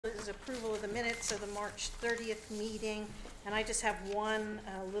is approval of the minutes of the March 30th meeting. And I just have one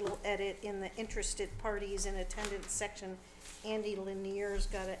little edit in the interested parties in attendance section. Andy Lanier's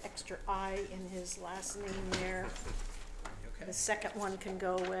got an extra I in his last name there. Okay. The second one can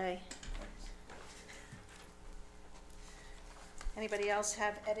go away. Anybody else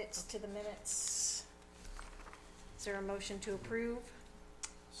have edits to the minutes? Is there a motion to approve?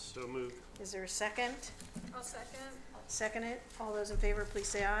 So moved. Is there a second? I'll second. Second it. All those in favor, please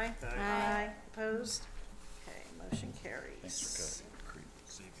say aye. Aye. Aye. Opposed? Okay, motion carries. Thanks for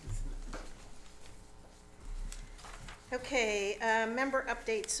Okay, member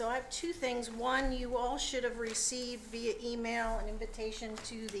updates. So I have two things. One, you all should have received via email an invitation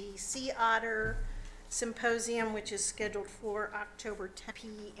to the Sea Otter Symposium, which is scheduled for October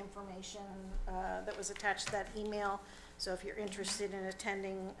 10th. Information that was attached to that email. So if you're interested in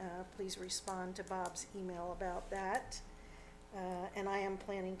attending, please respond to Bob's email about that. And I am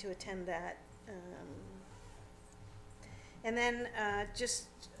planning to attend that. And then just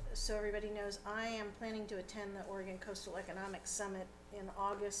so everybody knows, I am planning to attend the Oregon Coastal Economic Summit in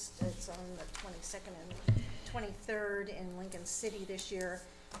August. It's on the 22nd and 23rd in Lincoln City this year.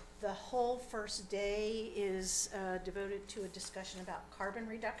 The whole first day is devoted to a discussion about carbon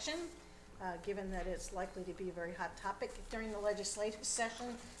reduction, given that it's likely to be a very hot topic during the legislative session.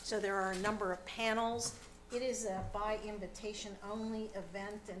 So there are a number of panels. It is a by invitation only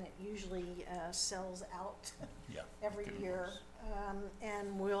event, and it usually sells out every year.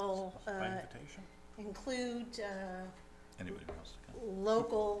 And will include anybody who wants to come.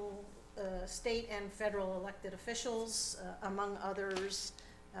 Local, state and federal elected officials, among others,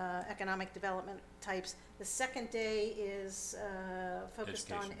 economic development types. The second day is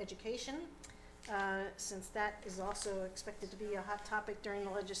focused on education, since that is also expected to be a hot topic during the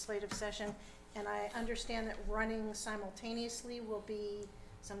legislative session. And I understand that running simultaneously will be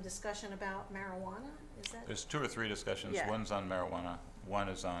some discussion about marijuana. Is that? There's 2 or 3 discussions. Yeah. One's on marijuana. One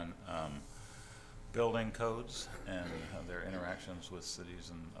is on building codes and their interactions with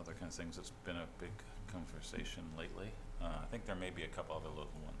cities and other kinds of things. It's been a big conversation lately. I think there may be a couple other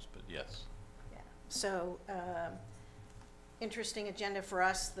little ones, but yes. Yeah. So interesting agenda for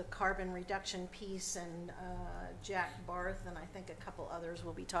us, the carbon reduction piece, and Jack Barth and I think a couple others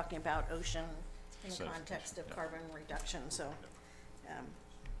will be talking about ocean in the context of carbon reduction. So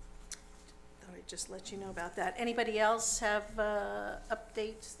thought I'd just let you know about that. Anybody else have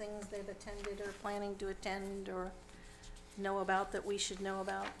updates, things they've attended or planning to attend or know about that we should know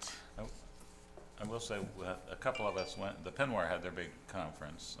about? I will say a couple of us went. The Penwar had their big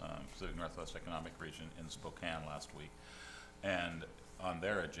conference, Pacific Northwest Economic Region, in Spokane last week, and on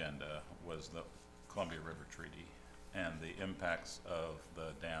their agenda was the Columbia River Treaty and the impacts of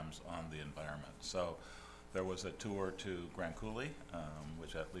the dams on the environment. So there was a tour to Grand Coulee,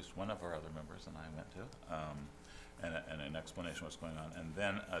 which at least one of our other members and I went to, and an explanation of what's going on, and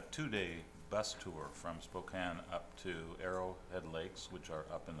then a 2-day bus tour from Spokane up to Arrowhead Lakes, which are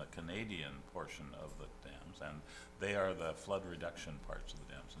up in the Canadian portion of the dams, and they are the flood reduction parts of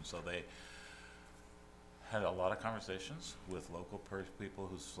the dams. And so they had a lot of conversations with local people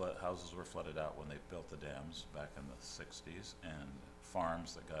whose houses were flooded out when they built the dams back in the 60s, and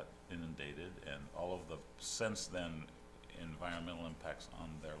farms that got inundated, and all of the since then environmental impacts on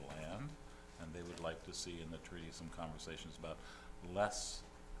their land. And they would like to see in the treaty some conversations about less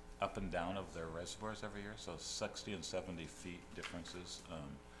up and down of their reservoirs every year. So 60 and 70 feet differences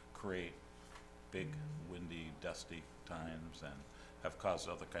create big, windy, dusty times and have caused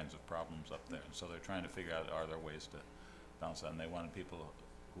other kinds of problems up there. And so they're trying to figure out, are there ways to balance that? And they wanted people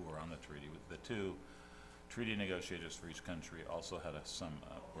who were on the treaty. The 2 treaty negotiators for each country also had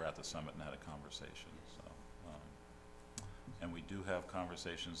were at the summit and had a conversation. So, and we do have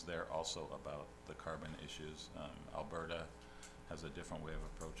conversations there also about the carbon issues. Alberta has a different way of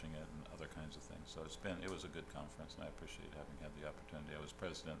approaching it and other kinds of things. So it was a good conference, and I appreciate having had the opportunity. I was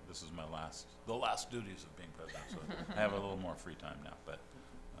president. This is the last duties of being president, so I have a little more free time now. But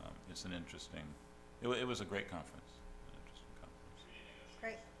it's an interesting. It was a great conference. An interesting conference.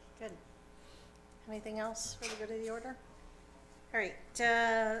 Great, good. Anything else for the good of the order? All right.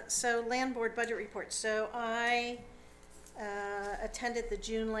 So land board budget report. So I attended the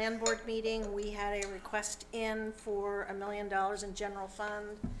June land board meeting. We had a request in for $1 million in general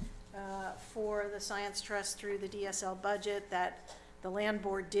fund for the Science Trust through the DSL budget. That the land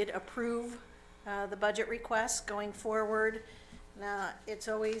board did approve the budget request going forward. Now, it's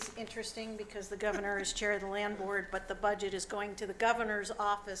always interesting because the governor is chair of the land board, but the budget is going to the governor's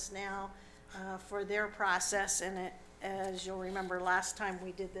office now for their process. And as you'll remember, last time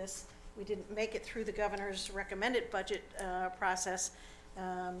we did this, we didn't make it through the governor's recommended budget process.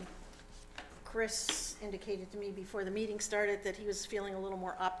 Chris indicated to me before the meeting started that he was feeling a little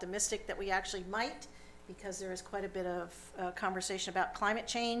more optimistic that we actually might, because there is quite a bit of conversation about climate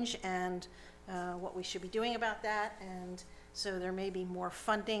change and what we should be doing about that. And so there may be more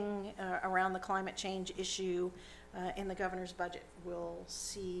funding around the climate change issue in the governor's budget. We'll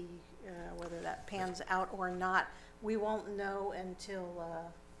see whether that pans out or not. We won't know until,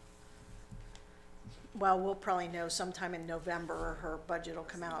 well, we'll probably know sometime in November. Her budget will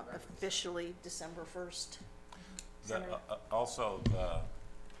come out officially December 1st. Also, the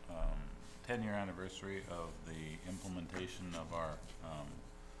 10-year anniversary of the implementation of our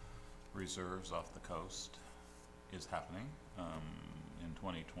reserves off the coast is happening in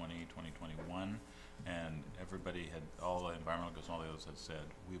 2020, 2021, and everybody had, all the environmental groups and all the others had said,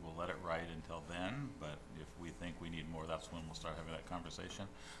 we will let it ride until then, but if we think we need more, that's when we'll start having that conversation.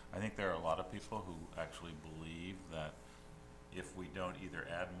 I think there are a lot of people who actually believe that if we don't either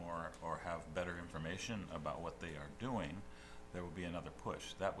add more or have better information about what they are doing, there will be another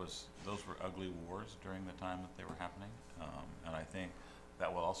push. Those were ugly wars during the time that they were happening, and I think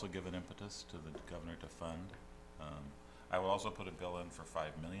that will also give an impetus to the governor to fund. I will also put a bill in for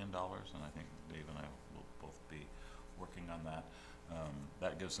 $5 million, and I think Dave and I will both be working on that.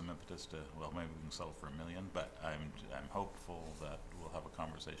 That gives some impetus to, well, maybe we can settle for $1 million, but I'm hopeful that we'll have a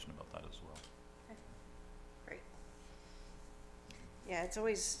conversation about that as well. Okay. Great. Yeah, it's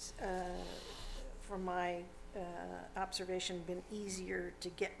always, from my observation, been easier to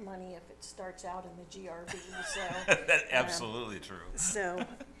get money if it starts out in the GRB. So That's absolutely true. So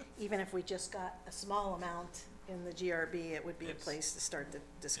even if we just got a small amount in the GRB, it would be a place to start the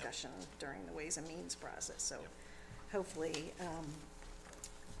discussion during the Ways and Means process. So hopefully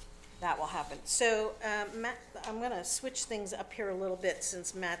that will happen. So Matt, I'm going to switch things up here a little bit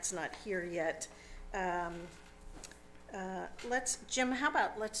since Matt's not here yet. Jim, how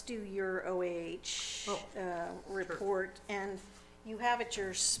about let's do your OAH report, and you have at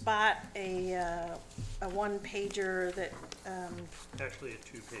your spot a one-pager that Actually, a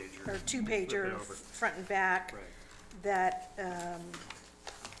two-pager. or two-pager, front and back, Right. that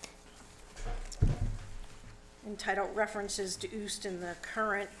entitled References to OOST in the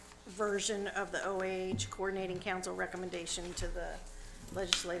current version of the OAH Coordinating Council recommendation to the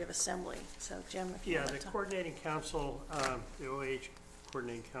Legislative Assembly. So Jim, if you Yeah, want the to. coordinating council, the OAH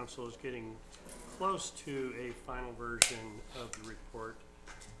coordinating council is getting close to a final version of the report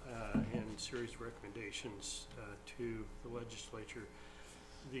and series of recommendations to the legislature.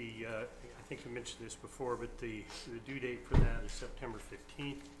 I think I mentioned this before, but the due date for that is September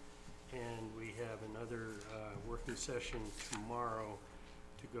 15th, and we have another working session tomorrow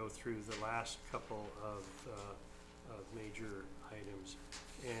to go through the last couple of major items.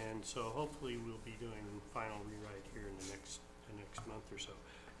 And so hopefully we'll be doing final rewrite here in the next month or so.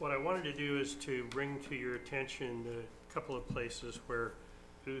 What I wanted to do is to bring to your attention a couple of places where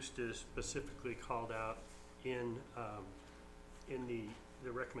OOST is specifically called out in the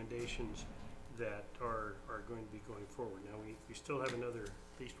recommendations that are going to be going forward. Now we still have at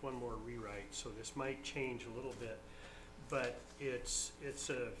least one more rewrite, so this might change a little bit, but it's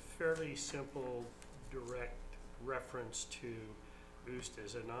a fairly simple, direct reference to OOST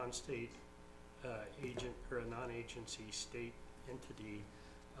as a non-state agent or a non-agency state entity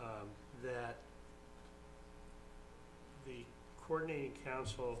that the coordinating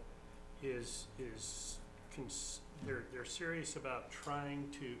council they're serious about trying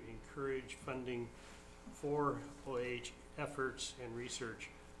to encourage funding for OAH efforts and research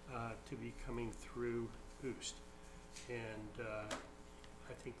to be coming through OOST. And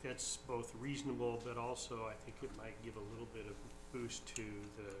I think that's both reasonable, but also I think it might give a little bit of boost to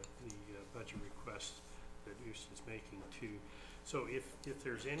the budget request that OOST is making too. So if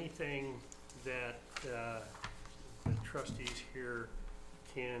there's anything that the trustees here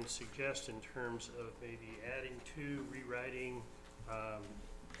can suggest in terms of maybe adding to, rewriting,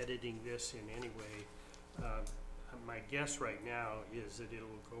 editing this in any way, my guess right now is that it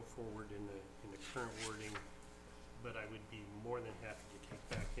will go forward in the current wording, but I would be more than happy to take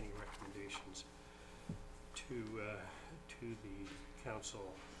back any recommendations to the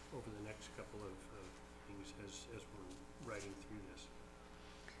council over the next couple of meetings as we're writing through this.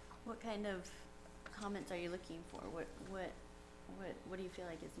 What kind of comments are you looking for? What do you feel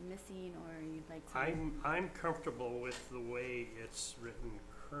like is missing, or you'd like to? I'm comfortable with the way it's written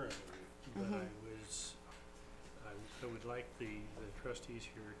currently, but I would like the trustees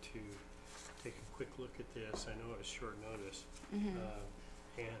here to take a quick look at this. I know it was short notice, and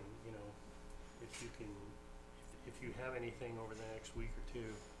if you have anything over the next week or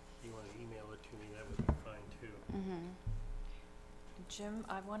two, you want to email it to me, that would be fine too. Jim,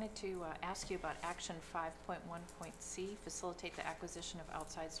 I wanted to ask you about Action 5.1.C, facilitate the acquisition of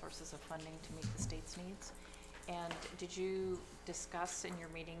outside sources of funding to meet the state's needs. And did you discuss in your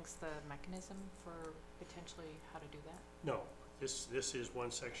meetings the mechanism for potentially how to do that? No, this is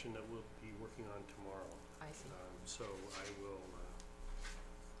one section that we'll be working on tomorrow. I see. So I will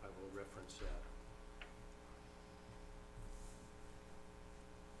reference that.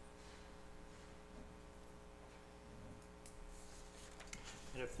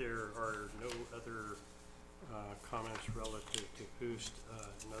 And if there are no other comments relative to Boost,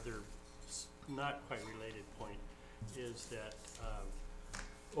 another not quite related point is that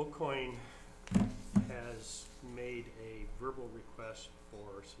Ocoin has made a verbal request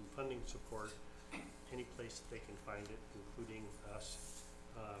for some funding support any place that they can find it, including us.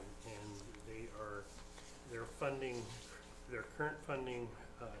 And their current funding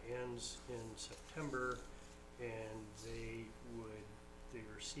ends in September, and they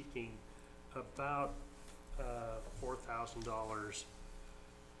are seeking about $4,000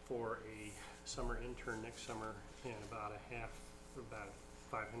 for a summer intern next summer, and about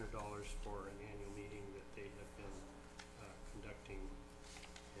 $500 for an annual meeting that they have been conducting.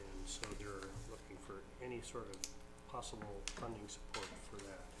 And so they're looking for any sort of possible funding support for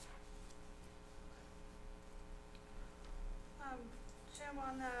that. Jim,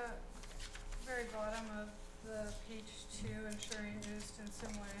 on the very bottom of the page 2, ensuring UST and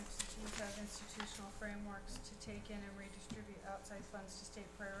similar entities have institutional frameworks to take in and redistribute outside funds to state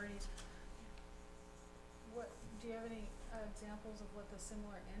priorities. Do you have any examples of what the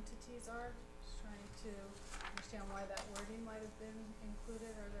similar entities are? Just trying to understand why that wording might have been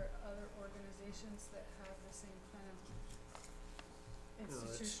included. Are there other organizations that have the same kind of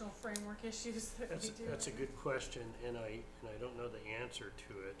institutional framework issues that we do? That's a good question, and I don't know the answer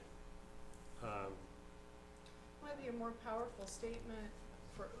to it. Might be a more powerful statement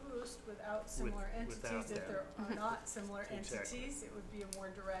for UST without similar entities. without If there are not similar Exactly. entities, it would be a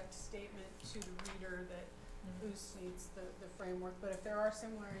more direct statement to the reader that UST needs the framework. But if there are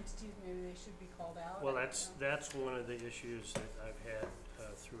similar entities, maybe they should be called out. Well, I don't know. that's one of the issues that I've had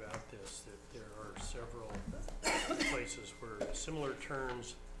throughout this, that there are several places where similar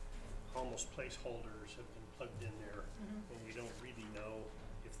terms, almost placeholders, have been plugged in there, and you don't really know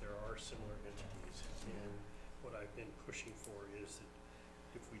if there are similar entities. And what I've been pushing for is that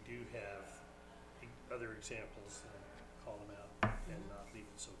if we do have other examples, then call them out and not leave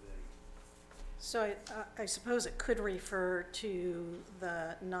it so vague. So I suppose it could refer to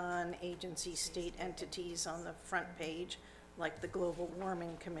the non-agency state entities on the front page, like the Global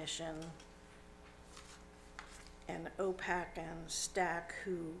Warming Commission and OPAC and STAC,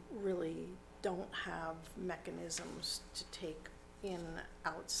 who really don't have mechanisms to take in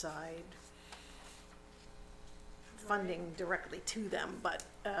outside funding directly to them, but,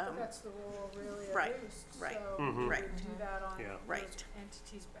 But that's the role really of right, UST. right, So Mhm. we right. would do that on Yeah. those Right.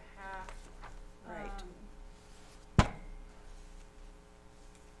 entities' behalf. right.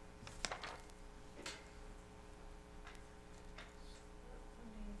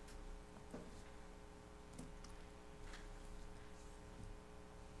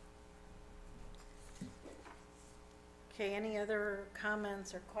 Okay, any other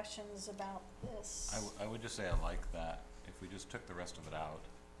comments or questions about this? I would just say I like that, if we just took the rest of it out,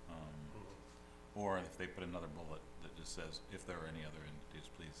 or if they put another bullet that just says, if there are any other entities,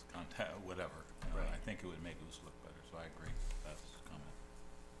 please contact, whatever. Right. I think it would make us look better, so I agree with that comment.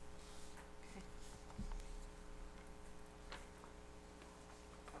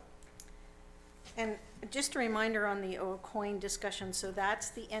 And just a reminder on the OCOIN discussion, so that's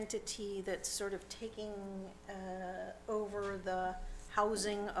the entity that's sort of taking over the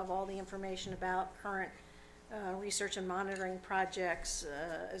housing of all the information about current research and monitoring projects,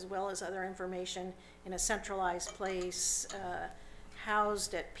 as well as other information in a centralized place,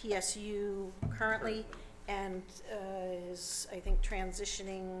 housed at PSU currently, and is, I think,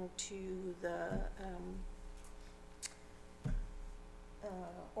 transitioning to the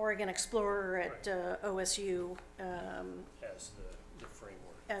Oregon Explorer at OSU As the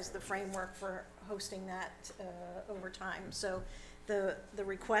framework. as the framework for hosting that over time. So the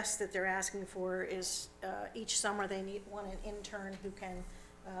request that they're asking for is each summer they want an intern who can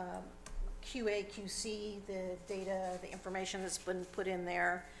QA, QC the data, the information that's been put in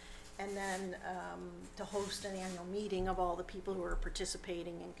there, and then to host an annual meeting of all the people who are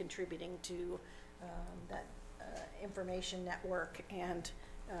participating and contributing to that information network, and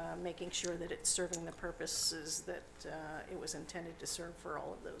making sure that it's serving the purposes that it was intended to serve for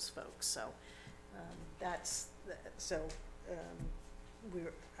all of those folks. So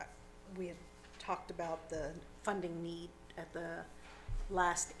we had talked about the funding need at the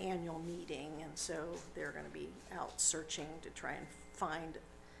last annual meeting, and so they're gonna be out searching to try and find,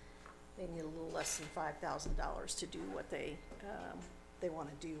 they need a little less than $5,000 to do what they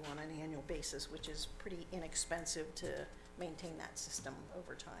wanna do on an annual basis, which is pretty inexpensive to maintain that system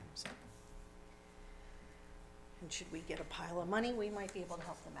over time, so. And should we get a pile of money, we might be able to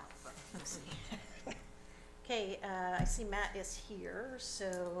help them out, but we'll see. Okay, I see Matt is here,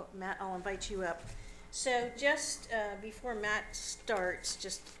 so Matt, I'll invite you up. So just before Matt starts,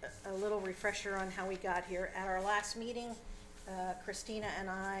 just a little refresher on how we got here. At our last meeting, Christina and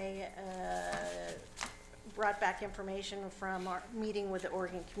I brought back information from our meeting with the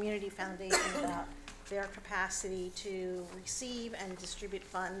Oregon Community Foundation about their capacity to receive and distribute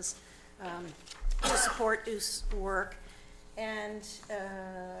funds to support OOS's work. And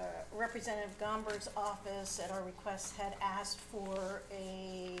Representative Gomberg's office, at our request, had asked for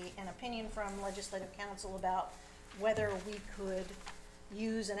an opinion from Legislative Council about whether we could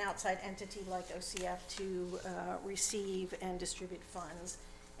use an outside entity like OCF to receive and distribute funds.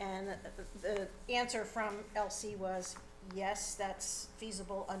 And the answer from LC was, yes, that's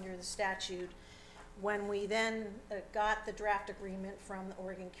feasible under the statute. When we then got the draft agreement from the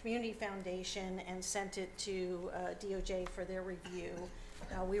Oregon Community Foundation and sent it to DOJ for their review,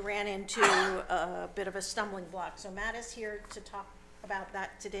 we ran into a bit of a stumbling block. So Matt is here to talk about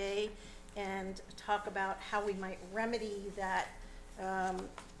that today and talk about how we might remedy that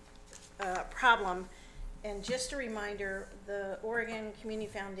problem. And just a reminder, the Oregon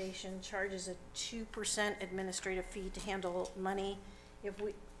Community Foundation charges a 2% administrative fee to handle money. If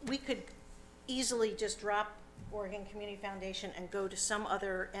we could easily just drop Oregon Community Foundation and go to some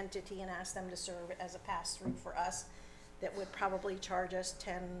other entity and ask them to serve as a pass-through for us, that would probably charge us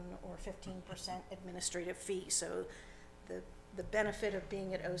 10 or 15% administrative fee. So the benefit of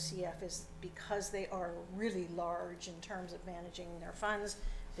being at OCF is because they are really large in terms of managing their funds,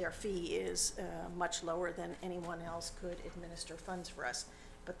 their fee is much lower than anyone else could administer funds for us.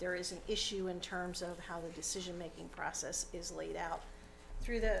 But there is an issue in terms of how the decision-making process is laid out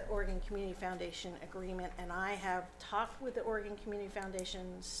through the Oregon Community Foundation agreement, and I have talked with the Oregon Community Foundation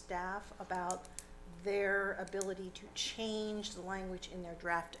staff about their ability to change the language in their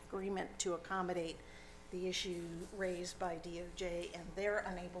draft agreement to accommodate the issue raised by DOJ, and they're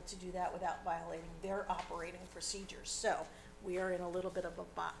unable to do that without violating their operating procedures. So we are in a little bit of a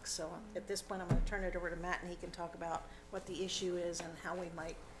box. So at this point, I'm going to turn it over to Matt, and he can talk about what the issue is and how we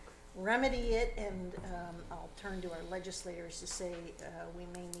might remedy it, and I'll turn to our legislators to say we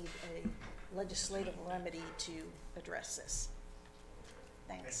may need a legislative remedy to address this.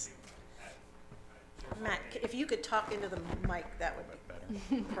 Thanks. Matt, if you could talk into the mic, that would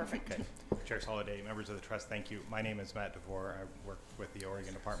be perfect. Okay. Chair Soliday, members of the trust, thank you. My name is Matt DeVore. I work with the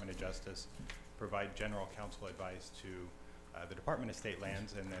Oregon Department of Justice, provide general counsel advice to the Department of State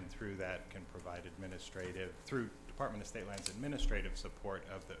Lands, and then through that can provide through Department of State Lands administrative support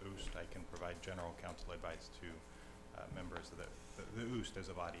of the OOST. I can provide general counsel advice to members of the OOST as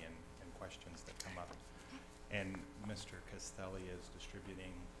a body and questions that come up. And Mr. Castelli is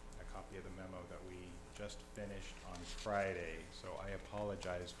distributing a copy of the memo that we just finished on Friday, so I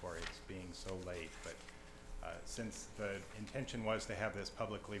apologize for it being so late, but since the intention was to have this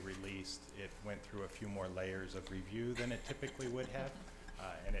publicly released, it went through a few more layers of review than it typically would have,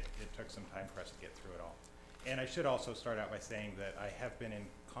 and it took some time for us to get through it all. And I should also start out by saying that I have been in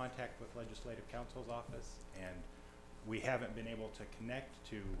contact with Legislative Counsel's office, and we haven't been able to connect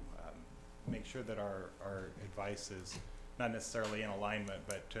to make sure that our advice is not necessarily in alignment,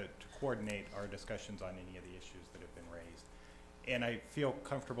 but to coordinate our discussions on any of the issues that have been raised. And I feel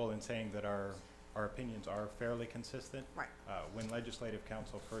comfortable in saying that our opinions are fairly consistent. Right. When Legislative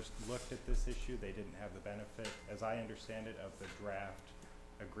Counsel first looked at this issue, they didn't have the benefit, as I understand it, of the draft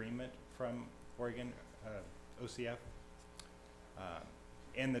agreement from Oregon OCF.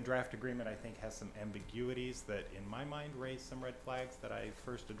 And the draft agreement, I think, has some ambiguities that, in my mind, raised some red flags that I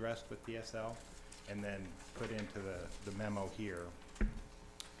first addressed with DSL and then put into the memo here.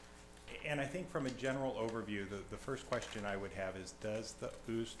 And I think from a general overview, the first question I would have is, does the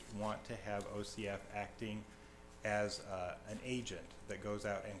OOST want to have OCF acting as an agent that goes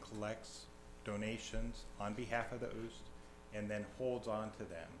out and collects donations on behalf of the OOST and then holds on to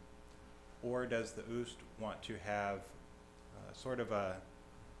them? Or does the OOST want to have sort of a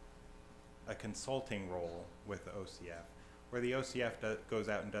consulting role with the OCF, where the OCF goes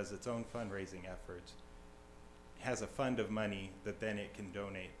out and does its own fundraising efforts, has a fund of money that then it can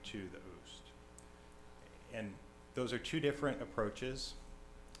donate to the OOST? And those are two different approaches.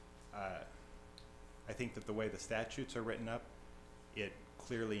 I think that the way the statutes are written up, it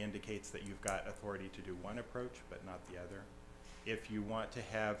clearly indicates that you've got authority to do one approach but not the other. If you want to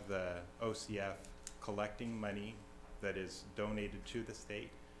have the OCF collecting money that is donated to the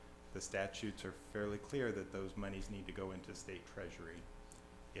state, the statutes are fairly clear that those monies need to go into state treasury.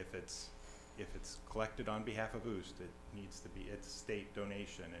 If it's collected on behalf of OOST, it needs to be, it's state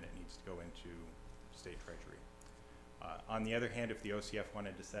donation and it needs to go into state treasury. On the other hand, if the OCF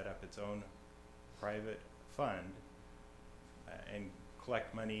wanted to set up its own private fund and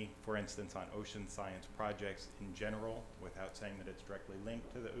collect money, for instance, on ocean science projects in general, without saying that it's directly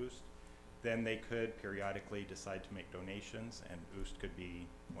linked to the OOST, then they could periodically decide to make donations, and OOST could be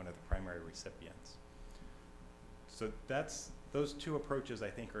one of the primary recipients. So those two approaches, I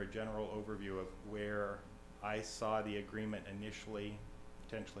think, are a general overview of where I saw the agreement initially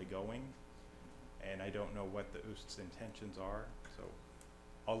potentially going, and I don't know what the OOST's intentions are. So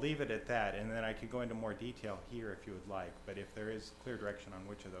I'll leave it at that, and then I could go into more detail here if you would like, but if there is clear direction on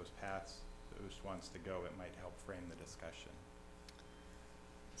which of those paths the OOST wants to go, it might help frame the discussion.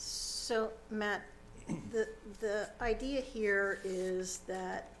 So, Matt, the idea here is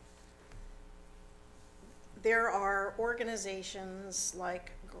that there are organizations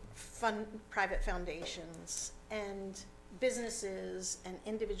like private foundations and businesses and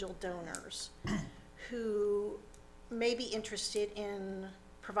individual donors who may be interested in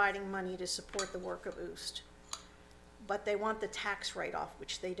providing money to support the work of OOST, but they want the tax write-off,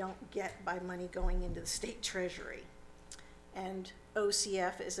 which they don't get by money going into the state treasury. And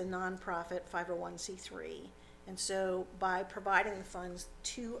OCF is a nonprofit 501c3, and so by providing the funds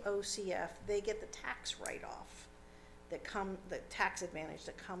to OCF, they get the tax write-off that the tax advantage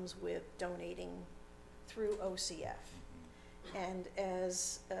that comes with donating through OCF. And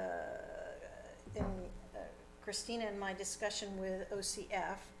as in Christina and my discussion with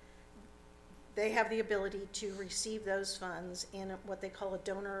OCF, they have the ability to receive those funds in what they call a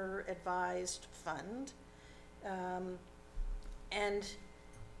donor advised fund. And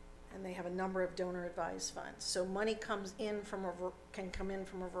they have a number of donor advised funds. So money comes in can come in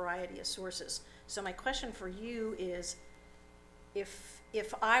from a variety of sources. So my question for you is,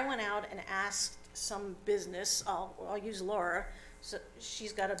 if I went out and asked some business, I'll use Laura, so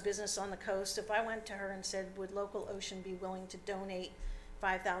she's got a business on the coast. If I went to her and said, would Local Ocean be willing to donate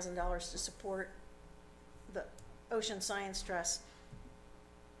 $5,000 to support the Ocean Science Trust,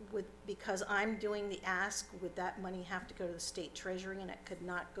 because I'm doing the ask, would that money have to go to the state treasury and it could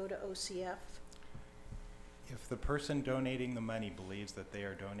not go to OCF? If the person donating the money believes that they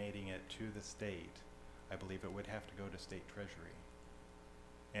are donating it to the state, I believe it would have to go to state treasury.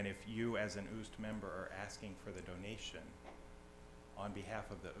 And if you as an OOST member are asking for the donation on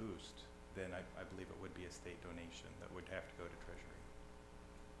behalf of the OOST, then I believe it would be a state donation that would have to go to treasury.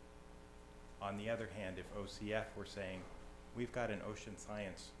 On the other hand, if OCF were saying, we've got an ocean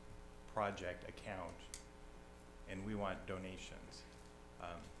science project account and we want donations,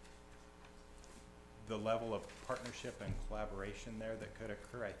 the level of partnership and collaboration there that could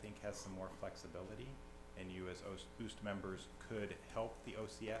occur, I think, has some more flexibility, and you as OOST members could help the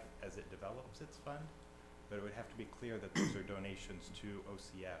OCF as it develops its fund, but it would have to be clear that those are donations to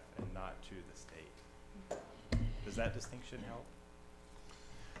OCF and not to the state. Does that distinction help?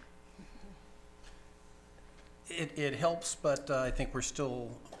 It helps, but I think we're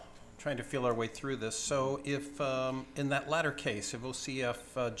still trying to feel our way through this. So if, in that latter case, if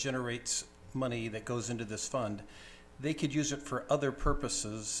OCF generates money that goes into this fund, they could use it for other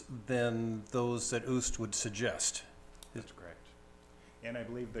purposes than those that OOST would suggest. That's correct. And I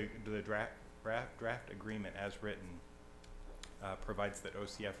believe the draft agreement as written provides that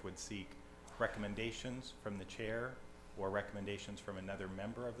OCF would seek recommendations from the chair or recommendations from another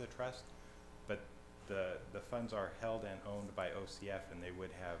member of the trust, but the funds are held and owned by OCF, and they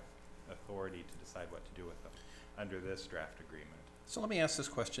would have authority to decide what to do with them under this draft agreement. So let me ask this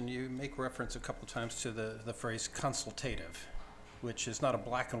question. You make reference a couple times to the phrase consultative, which is not a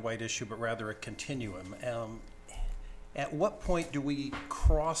black and white issue, but rather a continuum. At what point do we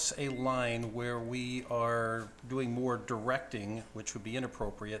cross a line where we are doing more directing, which would be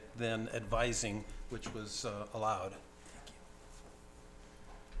inappropriate, than advising, which was allowed?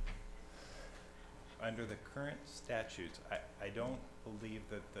 Under the current statutes, I don't believe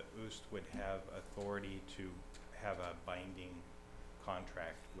that the OOST would have authority to have a binding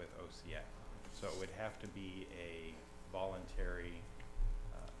contract with OCF. So it would have to be a voluntary,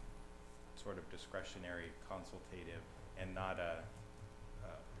 sort of discretionary consultative, and not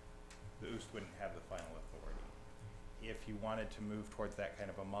the OOST wouldn't have the final authority. If you wanted to move towards that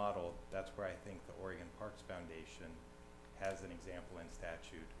kind of a model, that's where I think the Oregon Parks Foundation has an example in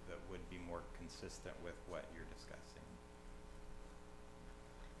statute that would be more consistent with what you're discussing.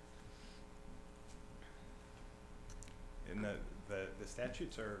 And the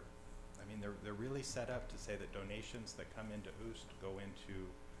statutes are, I mean, they're really set up to say that donations that come into OOST go into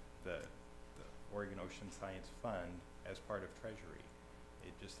the Oregon Ocean Science Fund as part of Treasury.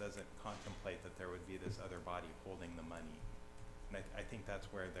 It just doesn't contemplate that there would be this other body holding the money. And I think that's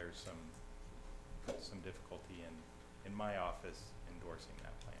where there's some difficulty in my office endorsing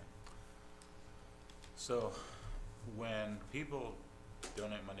that plan. So when people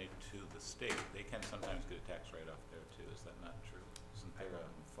donate money to the state, they can sometimes get a tax write-off there too. Is that not true? Isn't there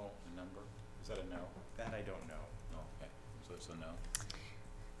a phone number? Is that a no? That I don't know. No, okay, so it's a no.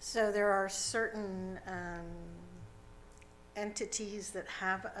 So there are certain entities that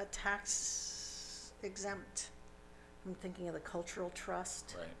have a tax exempt. I'm thinking of the Cultural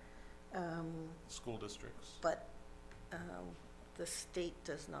Trust, Right. School districts? but the state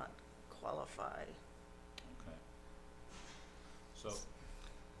does not qualify. Okay. So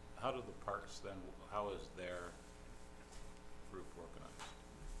how do the parks then, how is their group organized?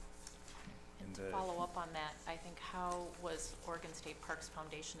 And to The- follow up on that, I think how was Oregon State Parks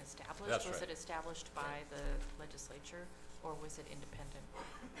Foundation established? That's Was right. it established by the legislature, or was it independent?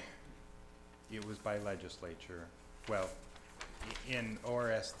 It was by legislature. Well, in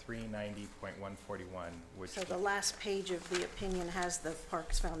ORS 390.141, which, So the last page of the opinion has the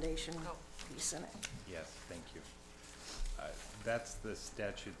Parks Foundation Oh. piece in it. yes, thank you. That's the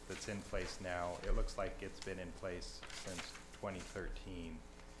statute that's in place now. It looks like it's been in place since 2013.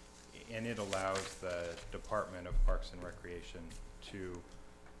 And it allows the Department of Parks and Recreation to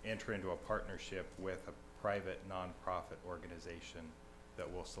enter into a partnership with a private nonprofit organization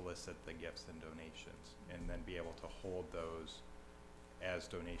that will solicit the gifts and donations and then be able to hold those as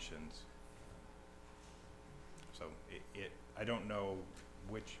donations. So I don't know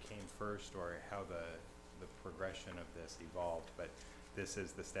which came first or how the progression of this evolved, but this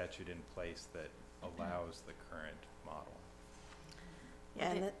is the statute in place that allows the current model.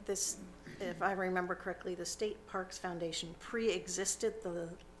 Yeah, and this, if I remember correctly, the State Parks Foundation pre-existed the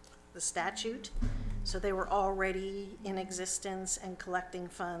statute. So they were already in existence and collecting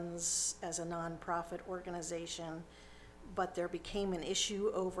funds as a nonprofit organization. But there became an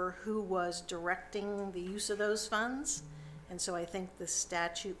issue over who was directing the use of those funds. And so I think the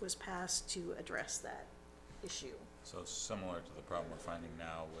statute was passed to address that issue. So it's similar to the problem we're finding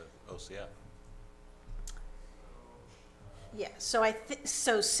now with OCF. Yeah, so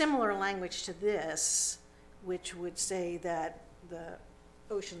so similar language to this, which would say that the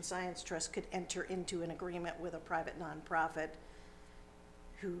Ocean Science Trust could enter into an agreement with a private nonprofit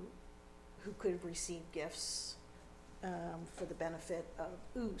who could receive gifts for the benefit of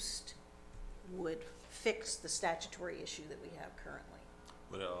OOST, would fix the statutory issue that we have currently.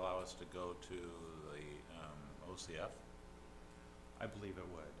 Would it allow us to go to the OCF? I believe it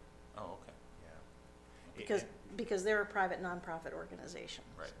would, Oh, okay, yeah. Because they're a private nonprofit organization.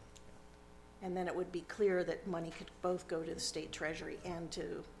 right. And then it would be clear that money could both go to the state treasury and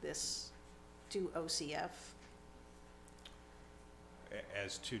to OCF.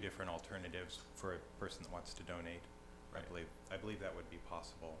 As two different alternatives for a person that wants to donate. Right. I believe that would be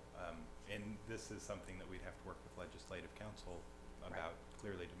possible. And this is something that we'd have to work with legislative council about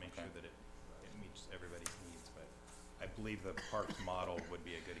clearly to make Okay. sure that it meets everybody's needs. But I believe the parks model would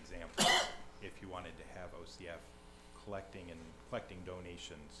be a good example if you wanted to have OCF collecting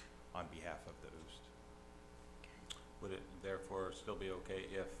donations on behalf of the OOST. Would it therefore still be okay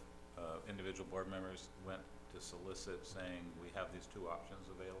if individual board members went to solicit saying, we have these two options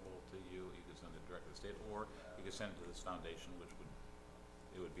available to you, you could send it directly to the state, or you could send it to this foundation,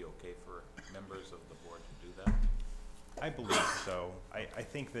 it would be okay for members of the board to do that? I believe so. I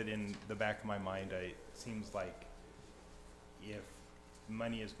think that in the back of my mind, it seems like if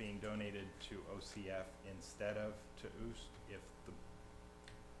money is being donated to OCF instead of to OOST,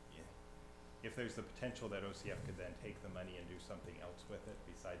 if there's the potential that OCF could then take the money and do something else with it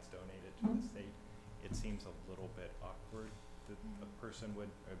besides donate it to the state, it seems a little bit awkward that a person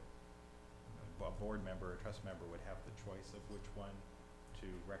would, a board member, a trust member would have the choice of which one to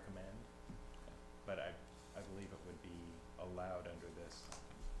recommend. But I believe it would be allowed under this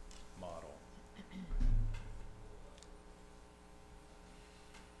model.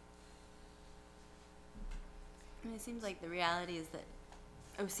 I mean, it seems like the reality is that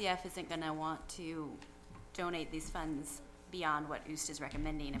OCF isn't gonna want to donate these funds beyond what OOST is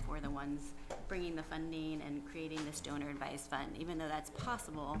recommending if we're the ones bringing the funding and creating this donor advised fund. Even though that's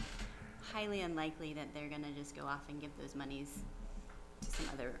possible, highly unlikely that they're gonna just go off and give those monies to some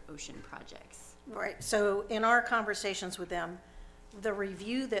other ocean projects. Right, so in our conversations with them, the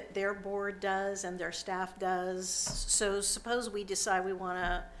review that their board does and their staff does, so suppose we decide we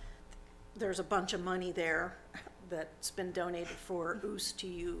wanna, there's a bunch of money there that's been donated for OOS to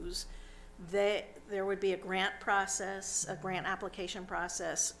use, there would be a grant process, a grant application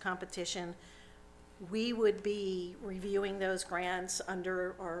process, competition. We would be reviewing those grants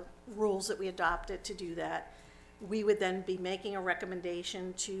under our rules that we adopted to do that. We would then be making a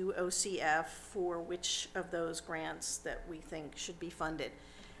recommendation to OCF for which of those grants that we think should be funded.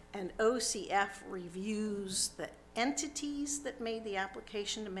 And OCF reviews the entities that made the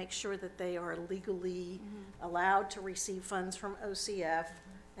application to make sure that they are legally allowed to receive funds from OCF,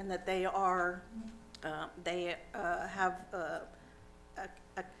 and that they are, they're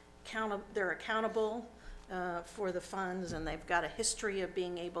accountable for the funds, and they've got a history of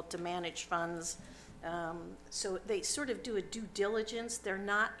being able to manage funds. So they sort of do a due diligence. They're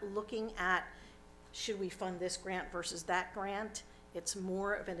not looking at, should we fund this grant versus that grant? It's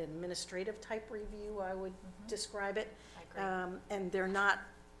more of an administrative type review, I would describe it. I agree. And they're not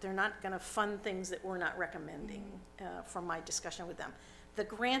gonna fund things that we're not recommending, from my discussion with them. The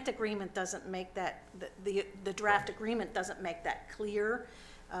grant agreement doesn't make that, the draft agreement doesn't make that clear.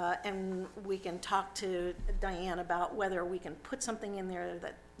 And we can talk to Diane about whether we can put something in there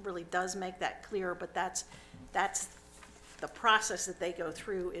that really does make that clear, but that's the process that they go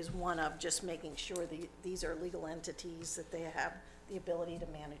through, is one of just making sure these are legal entities, that they have the ability to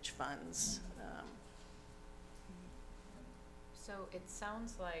manage funds. So it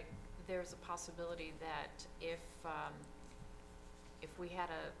sounds like there's a possibility that if we had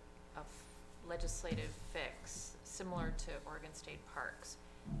a legislative fix similar to Oregon State Parks,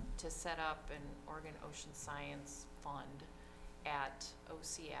 to set up an Oregon Ocean Science Fund at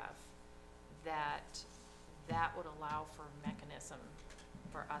OCF, that would allow for a mechanism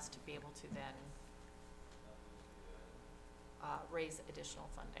for us to be able to then raise additional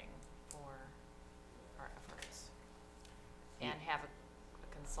funding for our efforts, and have a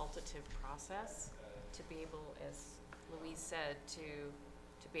consultative process to be able, as Louise said, to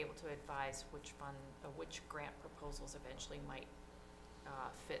be able to advise which grant proposals eventually might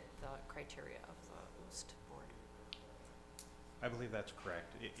fit the criteria of the OOST board. I believe that's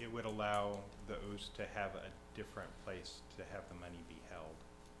correct. It would allow the OOST to have a different place to have the money be held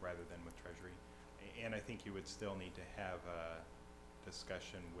rather than with Treasury. And I think you would still need to have a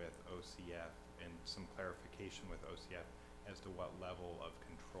discussion with OCF and some clarification with OCF as to what level of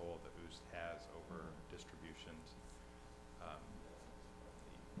control the OOST has over distributions.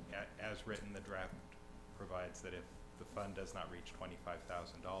 As written, the draft provides that if the fund does not reach $25,000,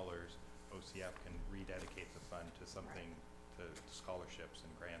 OCF can rededicate the fund to something, to scholarships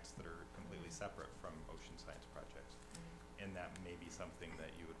and grants that are completely separate from ocean science projects. And that may be something that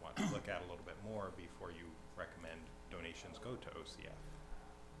you would want to look at a little bit more before you recommend donations go to OCF.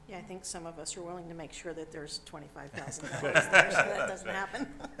 Yeah, I think some of us are willing to make sure that there's $25,000 there, so that doesn't happen.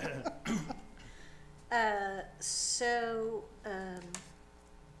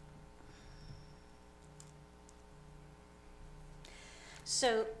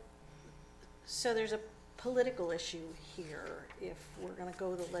 So there's a political issue here if we're going to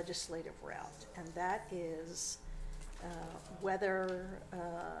go the legislative route, and that is whether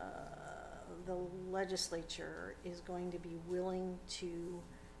the legislature is going to be willing to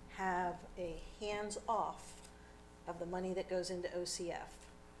have a hands-off of the money that goes into OCF.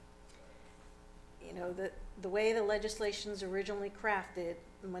 You know, the way the legislation's originally crafted,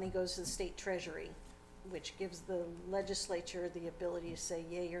 the money goes to the state treasury, which gives the legislature the ability to say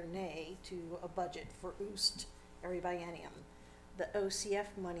yay or nay to a budget for OOST every biennium. The OCF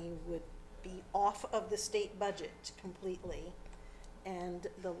money would be off of the state budget completely, and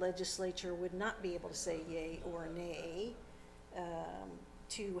the legislature would not be able to say yay or nay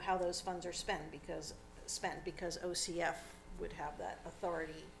to how those funds are spent because OCF would have that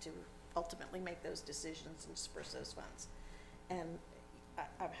authority to ultimately make those decisions and disperse those funds. And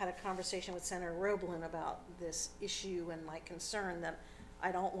I've had a conversation with Senator Roblin about this issue and my concern that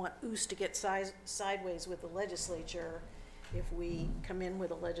I don't want OOST to get sideways with the legislature if we come in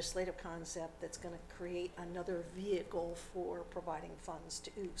with a legislative concept that's going to create another vehicle for providing funds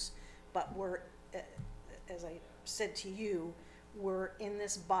to OOST. But we're, as I said to you, we're in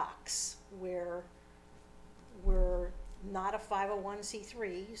this box where we're not a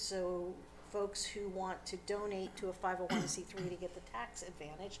 501c3, so folks who want to donate to a 501c3 to get the tax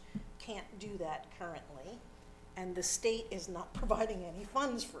advantage can't do that currently, and the state is not providing any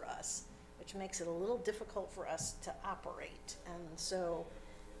funds for us, which makes it a little difficult for us to operate. And so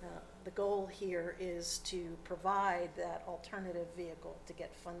the goal here is to provide that alternative vehicle to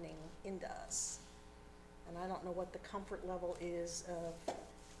get funding into us. And I don't know what the comfort level is of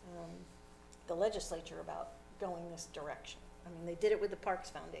the legislature about going this direction. I mean, they did it with the Parks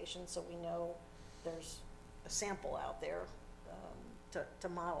Foundation, so we know there's a sample out there to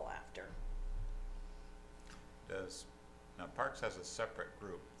model after. Now Parks has a separate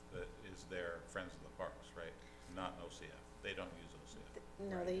group that is their Friends of the Parks, right? Not OCF. They don't use OCF.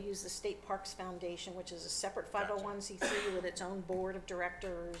 No, right? they use the State Parks Foundation, which is a separate Gotcha. 501c3 with its own board of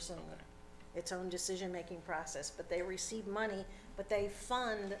directors and Okay. its own decision-making process, but they receive money, but they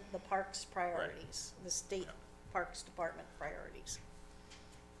fund the parks priorities, the state Yeah. parks department priorities.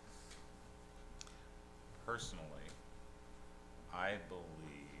 Personally, I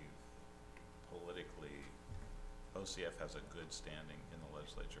believe politically, OCF has a good standing in the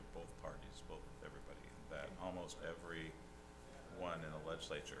legislature, both parties, both with everybody, that almost every one in the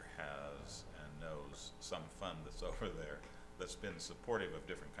legislature has and knows some fund that's over there that's been supportive of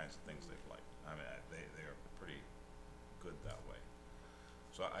different kinds of things they've liked. I mean, they are pretty good that way.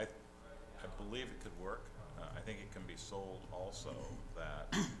 So I believe it could work. I think it can be sold also that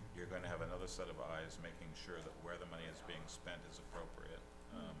you're going to have another set of eyes making sure that where the money is being spent is appropriate.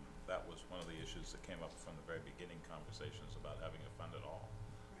 That was one of the issues that came up from the very beginning conversations about having a fund at all.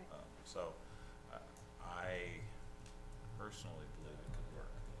 Right. So I personally believe it could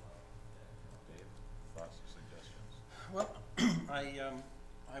work. Dave, thoughts or suggestions? Well,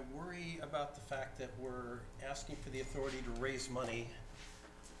 I worry about the fact that we're asking for the authority to raise money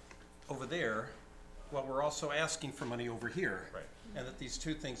over there while we're also asking for money over here. Right. And that these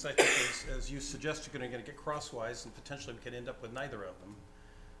two things, I think, as you suggest, are gonna get crosswise, and potentially we could end up with neither of them.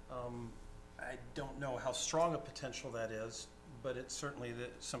 I don't know how strong a potential that is, but it's certainly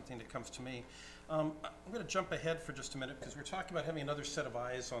something that comes to me. I'm gonna jump ahead for just a minute, because we're talking about having another set of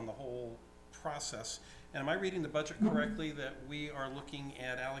eyes on the whole process. And am I reading the budget correctly, that we are looking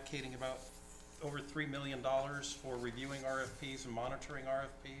at allocating about over $3 million for reviewing RFPs and monitoring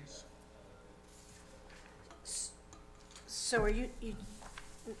RFPs? So are you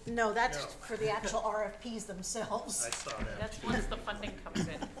no, that's No. for the actual RFPs themselves. I saw that. That's once the funding comes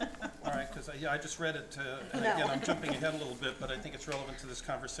in. All right, because I just read it, and No. again, I'm jumping ahead a little bit, but I think it's relevant to this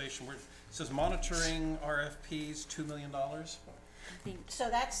conversation. It says monitoring RFPs, $2 million. I think So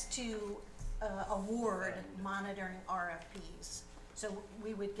that's to award monitoring RFPs. So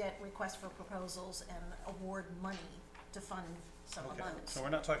we would get requests for proposals and award money to fund some of Okay, those. so we're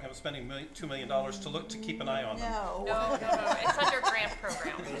not talking about spending $2 million to keep an eye on them. No. No, it's under grant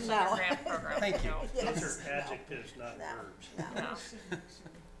program. It's No. under grant program. Thank you. No. Those Yes, are no. adjectives, not No, verbs. no. No.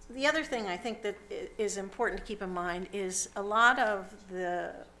 The other thing I think that is important to keep in mind is a lot of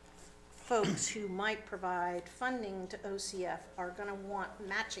the folks who might provide funding to OCF are gonna want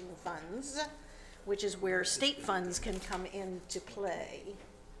matching funds, which is where state funds can come into play.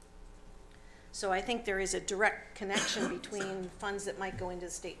 So I think there is a direct connection between funds that might go into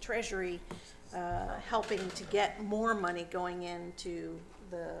the state treasury, helping to get more money going into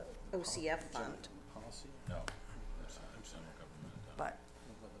the OCF fund, Policy. No. General government, but.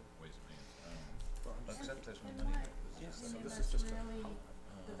 ways and means. Except there's no And money. that's really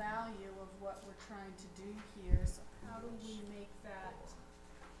the value of what we're trying to do here, is how do we make that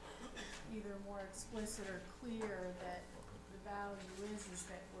either more explicit or clear that the value is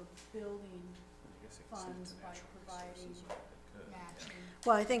that we're building funds by providing matching.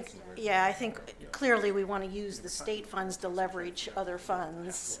 Well, I think, yeah, I think clearly we want to use the state funds to leverage other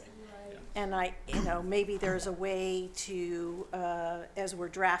funds. Right. And maybe there's a way to, as we're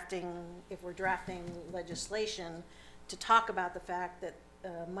drafting, if we're drafting legislation, to talk about the fact that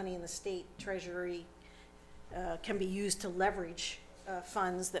money in the state treasury can be used to leverage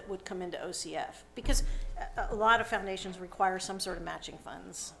funds that would come into OCF. Because a lot of foundations require some sort of matching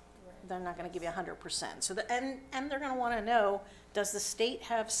funds. They're not going to give you 100%. So, and they're going to want to know, does the state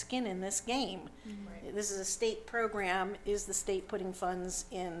have skin in this game? Right. This is a state program. Is the state putting funds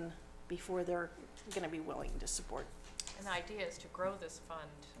in before they're going to be willing to support? And the idea is to grow this fund.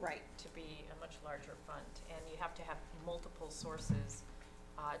 Right. To be a much larger fund, and you have to have multiple sources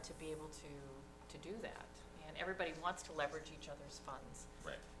to be able to do that. And everybody wants to leverage each other's funds.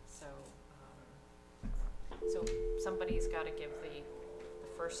 Right. So, so somebody's got to give the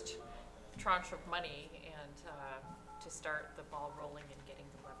first tranche of money and to start the ball rolling and getting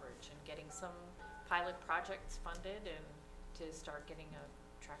the leverage and getting some pilot projects funded and to start getting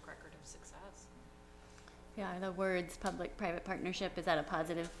a track record of success. Yeah, the words public-private partnership, is that a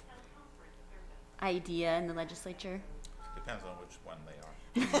positive idea in the legislature? Depends on which one they are.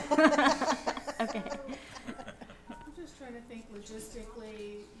 Okay. I'm just trying to think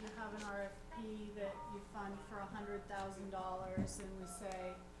logistically, you have an RFP that you fund for $100,000 and we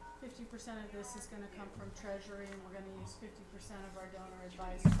say 50% of this is gonna come from Treasury and we're gonna use 50% of our donor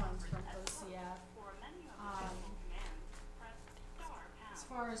advised funds from OCF. as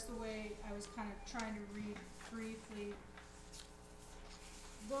far as the way I was kind of trying to read briefly,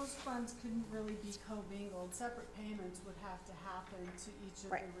 those funds couldn't really be commingled. Separate payments would have to happen to each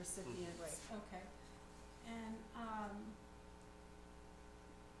of Right. the recipients. Okay. And,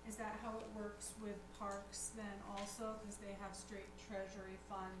 is that how it works with parks then also? Cause they have straight treasury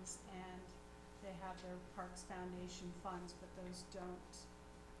funds and they have their Parks Foundation funds, but those don't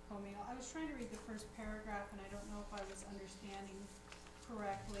commingle. I was trying to read the first paragraph and I don't know if I was understanding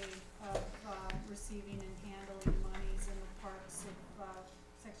correctly of, receiving and handling monies in the parks of,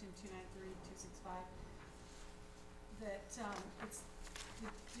 section 293-265, that, it's the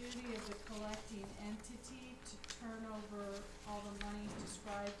duty of the collecting entity to turn over all the monies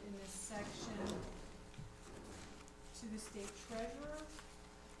described in this section to the state treasurer?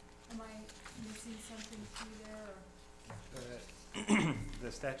 Am I missing something through there, or?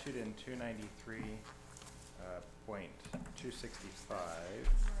 The statute in 293.265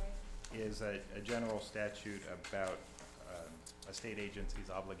 Right. is a general statute about a state agency's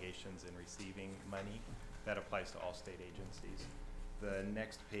obligations in receiving money. That applies to all state agencies. The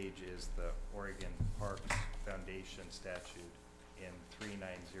next page is the Oregon Parks Foundation statute in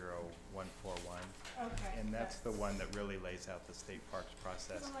 390141. Okay. And that's the one that really lays out the state parks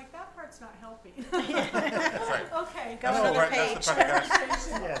process. Cause I'm like, that part's not helping. That's right. Okay. Go That's another what- page. That's the part that got us,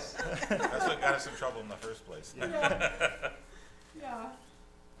 Yes. that's what got us in trouble in the first place. Yeah. Yeah.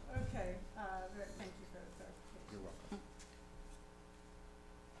 Okay. Thank you for the clarification. You're welcome.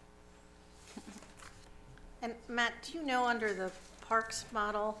 And Matt, do you know under the parks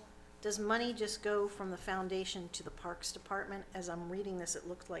model, does money just go from the foundation to the Parks Department? As I'm reading this, it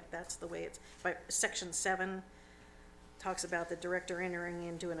looks like that's the way it's, by section 7 talks about the director entering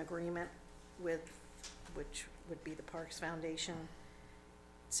into an agreement with, which would be the Parks Foundation.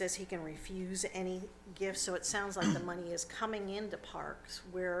 It says he can refuse any gifts, so it sounds like the money is coming into parks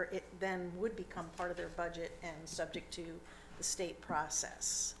where it then would become part of their budget and subject to the state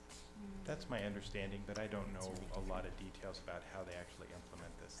process. That's my understanding, but I don't know a lot of details about how they actually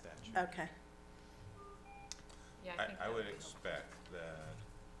implement this statute. Okay. Yeah, I I think that would would be expect that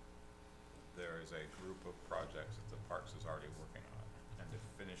there is a group of projects that the Parks is already working on. And to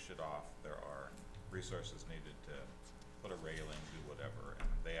finish it off, there are resources needed to put a railing, do whatever. And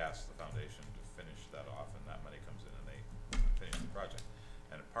they ask the foundation to finish that off, and that money comes in and they finish the project.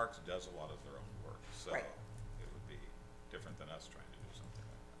 And Parks does a lot of their own work, so Right. it would be different than us trying to do something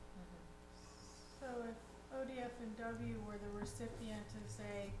like that. So if ODF and W were the recipient of,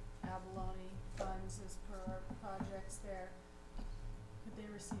 say, abalone funds as per our projects there, could they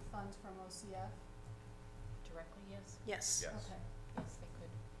receive funds from OCF? directly, yes. Yes. Yes. Okay, Yes, they could.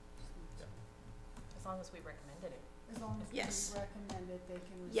 As long as we recommended it. as long as Yes. we recommend it, they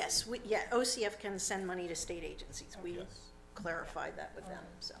can receive. Yes, OCF can send money to state agencies. We Yes. clarified that with them,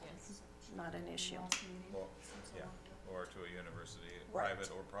 so Yes. not an issue. Last meeting, Well, since yeah. I looked up. Or to a university, Right.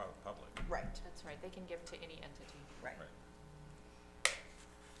 private or public. Right, That's right, they can give to any entity. right. Right.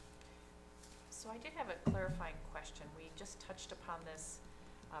 So I did have a clarifying question. We just touched upon this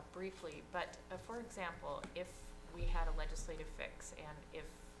briefly, but for example, if we had a legislative fix and if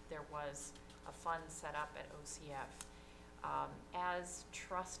there was a fund set up at OCF, as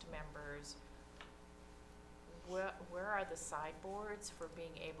trust members, where are the sideboards for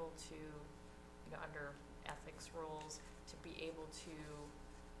being able to, under ethics rules, to be able to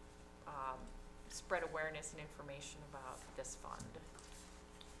spread awareness and information about this fund?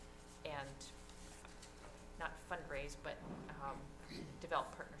 And not fundraise, but develop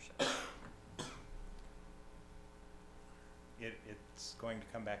partnerships. It's going to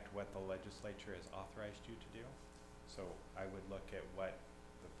come back to what the legislature has authorized you to do. So I would look at what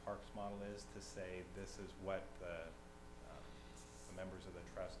the parks model is to say this is what the members of the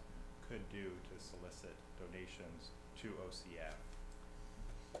trust could do to solicit donations to OCF.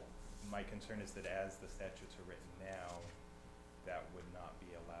 My concern is that as the statutes are written now, that would not be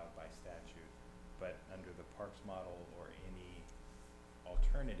allowed by statute. But under the parks model or any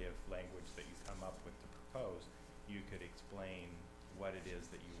alternative language that you come up with to propose, you could explain what it is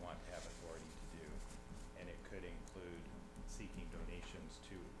that you want to have authority to do. And it could include seeking donations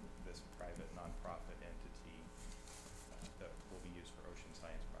to this private nonprofit entity that will be used for ocean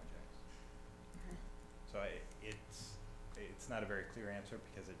science projects. So it's not a very clear answer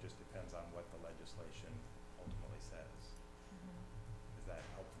because it just depends on what the legislation ultimately says. Is that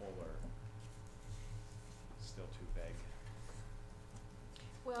helpful or still too vague?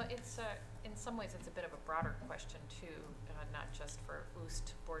 Well, it's in some ways it's a bit of a broader question too, not just for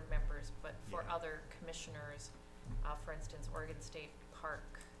OOST board members, but for Yeah. other commissioners. For instance, Oregon State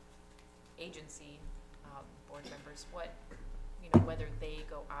Park Agency board members. whether they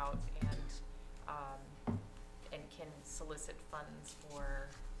go out and can solicit funds for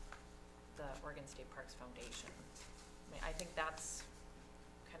the Oregon State Parks Foundation. I mean, I think that's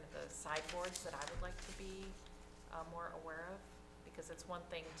kind of the sideboards that I would like to be more aware of, because it's one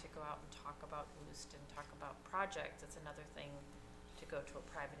thing to go out and talk about Oost and talk about projects. It's another thing to go to a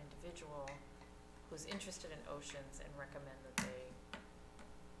private individual who's interested in oceans and recommend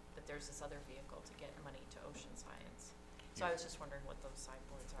that there's this other vehicle to get money to ocean science. So I was just wondering what those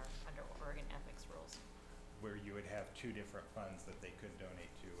sideboards are under Oregon ethics rules. Where you would have two different funds that they could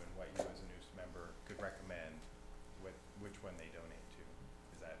donate to, and what you as a news member could recommend which one they donate to.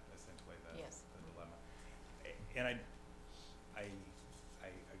 Is that essentially the Yes. the dilemma? And I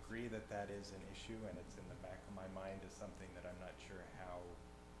agree that that is an issue, and it's in the back of my mind as something that I'm not sure how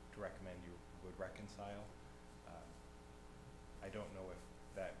to recommend you would reconcile. I don't know if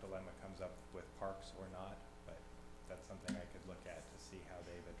that dilemma comes up with parks or not, but that's something I could look at to see how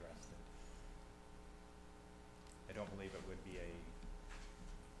they've addressed it. I don't believe it would be a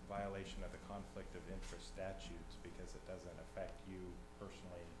violation of the conflict of interest statutes because it doesn't affect you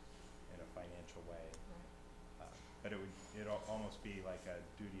personally in a financial way. But it'd almost be like a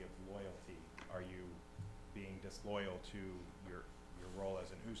duty of loyalty. Are you being disloyal to your role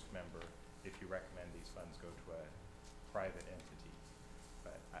as an OOST member if you recommend these funds go to a private entity?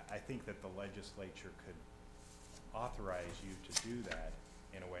 But I think that the legislature could authorize you to do that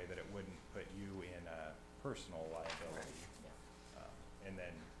in a way that it wouldn't put you in a personal liability. And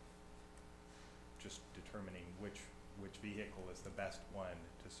then just determining which vehicle is the best one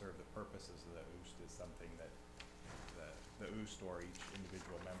to serve the purposes of the OOST is something that the OOST or each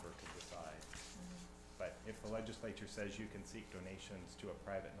individual member could decide. But if the legislature says you can seek donations to a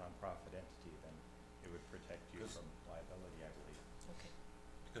private nonprofit entity, then it would protect you from liability, I believe. Okay.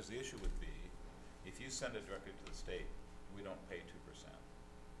 Because the issue would be, if you send it directly to the state, we don't pay 2%,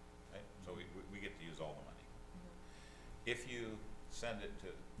 right? So we get to use all the money. If you send it to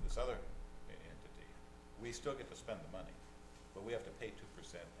this other entity, we still get to spend the money, but we have to pay 2%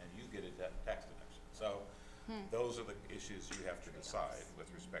 and you get a tax deduction. So those are the issues you have to decide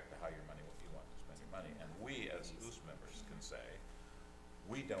with respect to how your money, what you want to spend your money. And we as OOST members can say,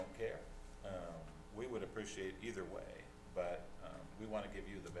 we don't care. We would appreciate either way, but we want to give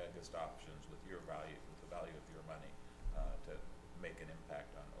you the biggest options with your value, with the value of your money to make an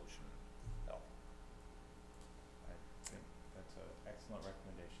impact on ocean health. I think that's an excellent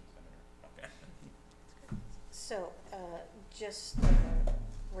recommendation, Senator. Okay. So, just a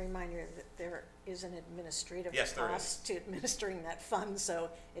reminder that there is an administrative Yes, there cost to administering that fund, so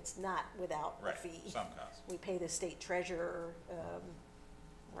it's not without a Right, fee. some cost. We pay the state treasurer,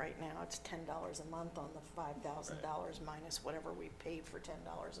 right now, it's $10 a month on the $5,000 minus whatever we paid for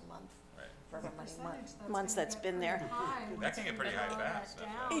 $10 a month Right. for every many Percentage months that's been there. That can get pretty high fast.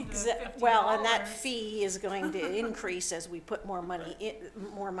 That's right. Well, and that fee is going to increase as we put more money in,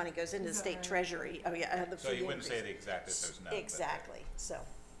 more money goes into the Is that state right? treasury. Oh, yeah, the fee So you wouldn't say the increase. exact if there's none. but Exactly, so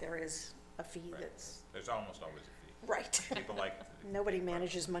there is a fee right. that's, There's almost always a fee. right. People like to. Nobody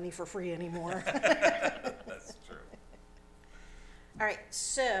manages money for free anymore. That's true. All right,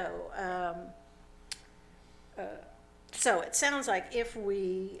 so it sounds like if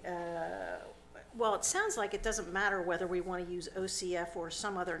we, well, it sounds like it doesn't matter whether we want to use OCF or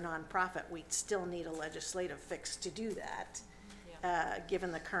some other nonprofit, we'd still need a legislative fix to do that,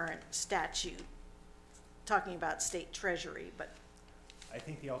 given the current statute, talking about state treasury, but, I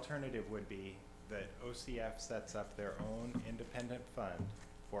think the alternative would be that OCF sets up their own independent fund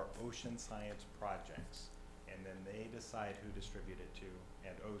for ocean science projects, and then they decide who to distribute it to,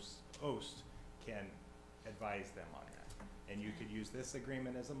 and OST can advise them on that. And you could use this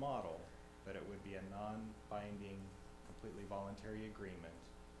agreement as a model, but it would be a non-binding, completely voluntary agreement,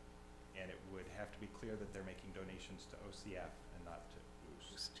 and it would have to be clear that they're making donations to OCF and not to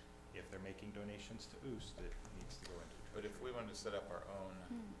OOST. If they're making donations to OOST, it needs to go into But if we wanted to set up our own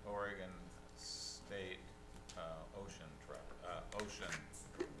Oregon State Ocean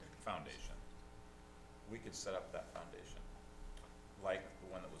Foundation, we could set up that foundation, like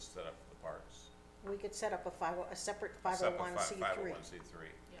the one that was set up for the parks. we could set up a separate Separate 501c3. 501c3.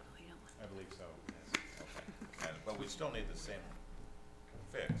 I believe so, yes. Okay. But we still need the same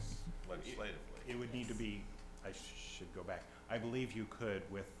fix legislatively. It would need to be, I should go back. I believe you could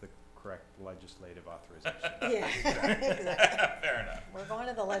with the correct legislative authorization. Yeah, exactly. Fair enough. We're going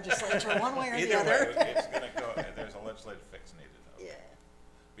to the legislature one way or the Either other. way, it's gonna go, there's a legislative fix needed. Okay. Yeah.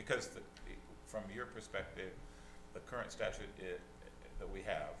 Because from your perspective, the current statute that we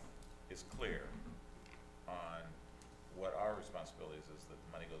have is clear on what our responsibilities is that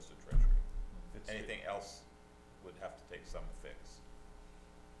the money goes to Treasury. It's- Anything else would have to take some fix.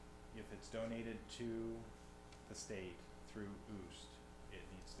 If it's donated to the state through OOST, it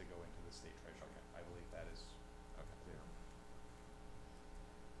needs to go into the state treasury. I believe that is clear.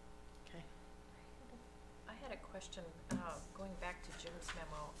 Okay. I had a question, going back to Jim's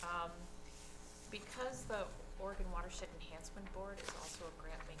memo. Because the Oregon Watershed Enhancement Board is also a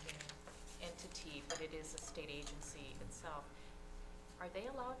grant-making entity, but it is a state agency itself, are they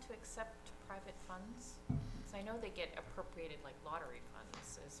allowed to accept private funds? Because I know they get appropriated like lottery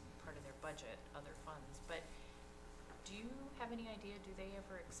funds as part of their budget, other funds, but do you have any idea, do they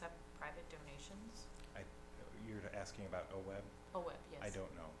ever accept private donations? You're asking about OWEB? OWEB, yes. I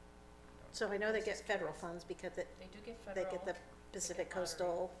don't know. So I know they get federal funds because They do get they federal. get the Pacific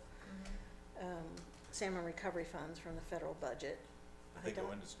Coastal Salmon Recovery Funds from the federal budget. I They go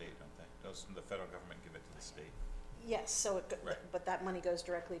don't- into state, don't they? Doesn't the federal government give it to the state? Yes, so Right. but that money goes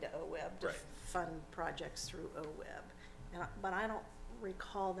directly to OWEB to Right. fund projects through OWEB. But I don't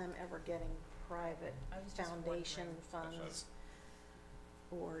recall them ever getting private I was just foundation wondering. funds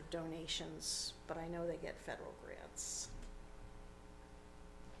or donations, but I know they get federal grants.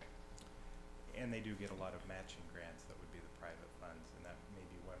 And they do get a lot of matching grants that would be the private funds, and that may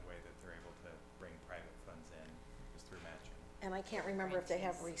be one way that they're able to bring private funds in, is through matching. And I can't remember if they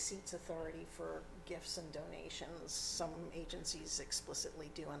have Grantees. receipts authority for gifts and donations. Some agencies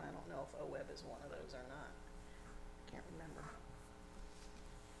explicitly do, and I don't know if OWEB is one of those or not. Can't remember.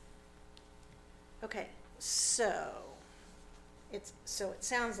 Okay, so it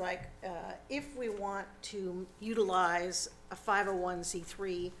sounds like if we want to utilize a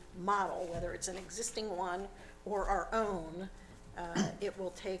 501c3 model, whether it's an existing one or our own, it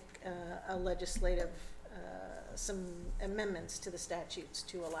will take a legislative, some amendments to the statutes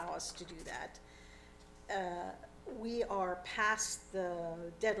to allow us to do that. We are past the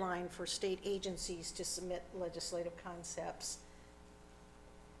deadline for state agencies to submit legislative concepts.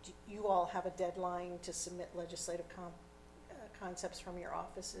 Do you all have a deadline to submit legislative concepts from your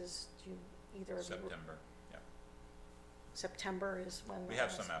offices? Do you, either of you? September, yeah. September is when. We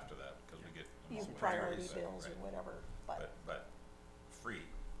have some after that, because we get them You all priority right, bills right. or whatever, But free,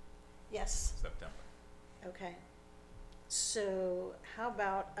 yes, September. okay. So how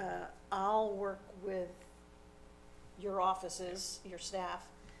about, I'll work with your offices, your staff,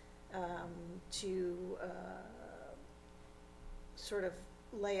 to, sort of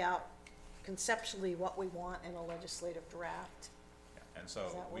lay out conceptually what we want in a legislative draft. Yeah, and so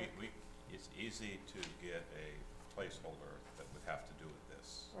Does that work? it's easy to get a placeholder that would have to do with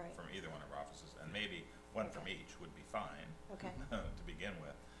this. Right. From either one of our offices, and maybe one from Okay. each would be fine. Okay. To begin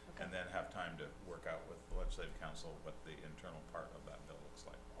with, Okay. and then have time to work out with the legislative council what the internal part of that bill looks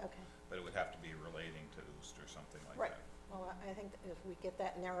like. Okay, But it would have to be relating to OOST or something like right. that. Well, I think that if we get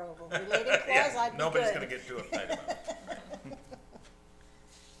that narrow of a related clause, I'd be good. Nobody's gonna get too uptight about it.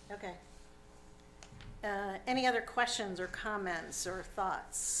 Okay. Any other questions or comments or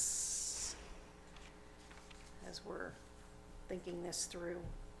thoughts as we're thinking this through?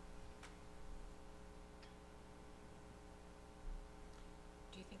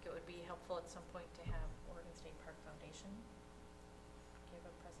 Do you think it would be helpful at some point to have Oregon State Park Foundation give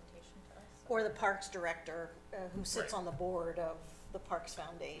a presentation to us? Or the Parks Director, who sits Right. on the board of the Parks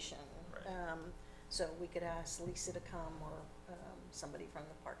Foundation. Right. So we could ask Lisa to come or somebody from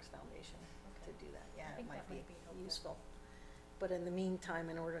the Parks Foundation to Okay. do that. Yeah, it think might that be might be helpful. useful. But in the meantime,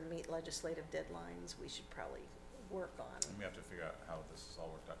 in order to meet legislative deadlines, we should probably work on. And we have to figure out how this is all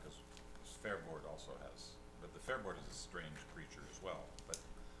worked out, because Fair Board also has, but the Fair Board is a strange creature as well, but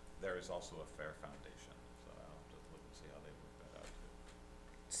there is also a Fair Foundation, so I'll have to look and see how they work that out too.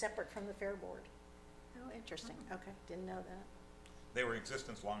 Separate from the Fair Board. Oh, interesting. Okay, didn't know that. They were in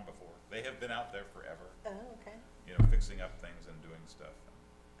existence long before. They have been out there forever, Oh, okay, you know, fixing up things and doing stuff. And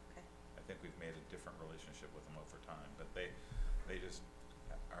okay. I think we've made a different relationship with them over time, but they just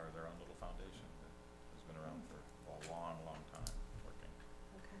are their own little foundation that has been around for a long, long time, working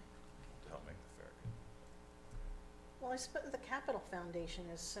Okay. to help make the fair good. Well, I suppose the Capital Foundation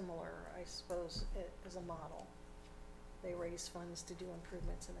is similar, I suppose, as a model. They raise funds to do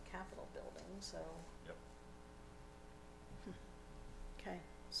improvements in the Capitol building, so. Yep. Okay,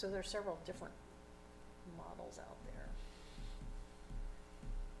 so there are several different models out there.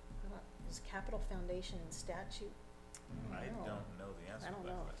 Is Capital Foundation in statute? I No. don't know the answer I to don't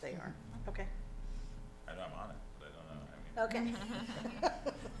that know if question. they are. Okay, I know I'm on it, but I don't know,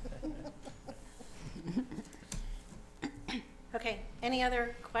 okay. Okay, any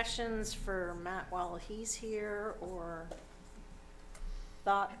other questions for Matt while he's here, or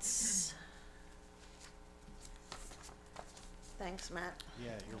thoughts? Thanks, Matt.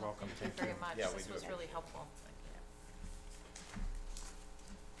 Yeah, you're welcome. Thank you very much. Yeah, we This do was appreciate really helpful.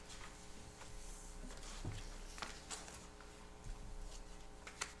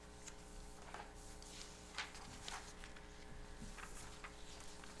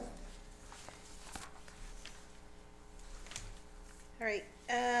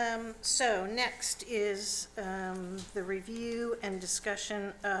 So next is the review and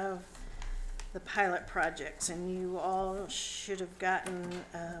discussion of the pilot projects, and you all should have gotten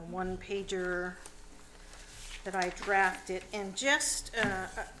a one-pager that I drafted. And just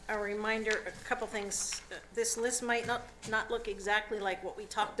a reminder, a couple things. This list might not look exactly like what we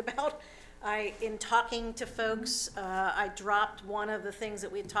talked about. In talking to folks, I dropped one of the things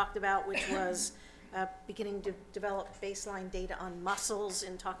that we had talked about, which was beginning to develop baseline data on mussels.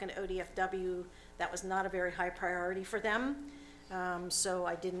 In talking to ODFW, that was not a very high priority for them. So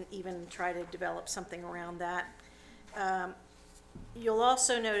I didn't even try to develop something around that. You'll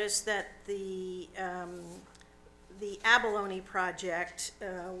also notice that the abalone project,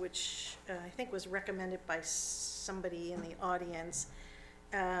 which I think was recommended by somebody in the audience.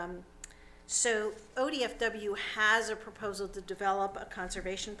 So ODFW has a proposal to develop a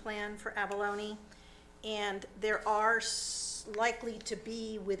conservation plan for abalone, and there are likely to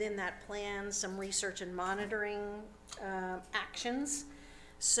be within that plan some research and monitoring actions.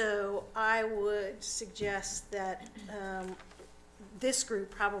 So I would suggest that this group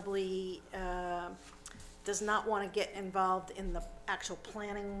probably does not want to get involved in the actual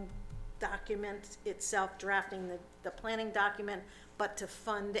planning document itself, drafting the planning document, but to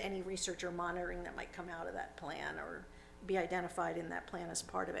fund any research or monitoring that might come out of that plan or be identified in that plan as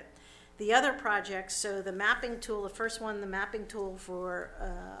part of it. The other projects, so the mapping tool, the first one, the mapping tool for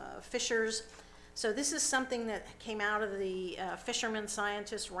fishers. So this is something that came out of the fishermen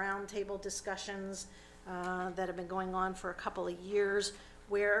scientists roundtable discussions that have been going on for a couple of years,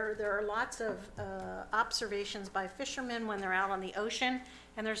 where there are lots of observations by fishermen when they're out on the ocean,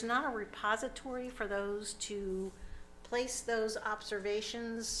 and there's not a repository for those to place those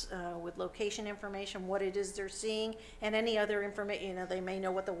observations with location information, what it is they're seeing, and any other information. You know, they may know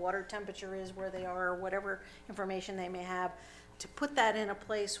what the water temperature is where they are, or whatever information they may have, to put that in a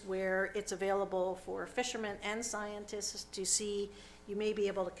place where it's available for fishermen and scientists to see. You may be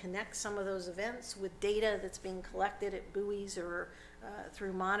able to connect some of those events with data that's being collected at buoys or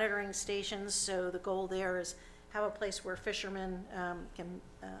through monitoring stations. So the goal there is have a place where fishermen can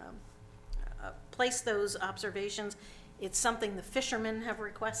place those observations. It's something the fishermen have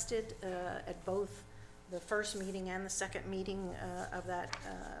requested at both the first meeting and the second meeting of that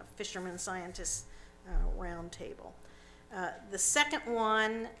fishermen scientists roundtable. The second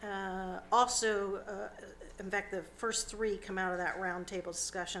one also, in fact, the first three come out of that roundtable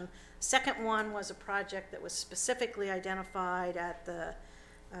discussion. Second one was a project that was specifically identified at the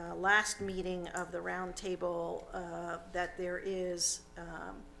last meeting of the roundtable, that there is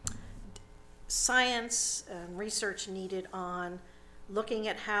science and research needed on looking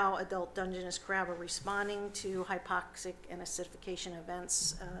at how adult Dungeness crab are responding to hypoxic and acidification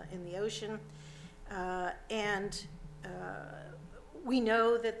events in the ocean. We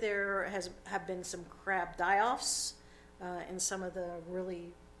know that there have been some crab die-offs in some of the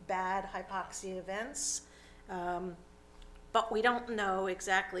really bad hypoxia events, but we don't know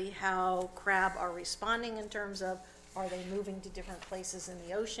exactly how crab are responding in terms of, are they moving to different places in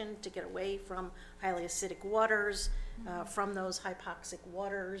the ocean to get away from highly acidic waters, from those hypoxic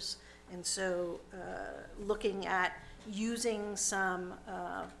waters. And so looking at using some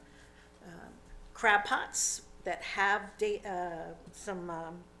crab pots that have some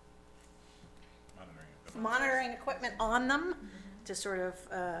monitoring equipment on them to sort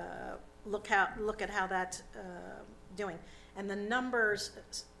of look at how that's doing. And the numbers,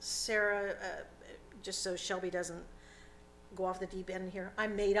 Sarah, just so Shelby doesn't go off the deep end here, I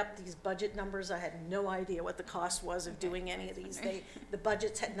made up these budget numbers. I had no idea what the cost was of doing any of these. The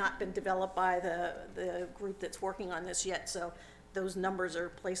budgets had not been developed by the group that's working on this yet, so those numbers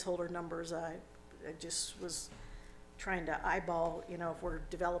are placeholder numbers. I just was trying to eyeball, you know, if we're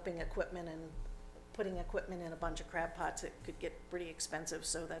developing equipment and putting equipment in a bunch of crab pots, it could get pretty expensive,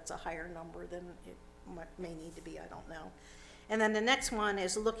 so that's a higher number than it may need to be, I don't know. And then the next one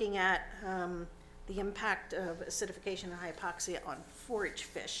is looking at the impact of acidification and hypoxia on forage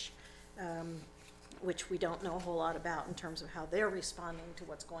fish, which we don't know a whole lot about in terms of how they're responding to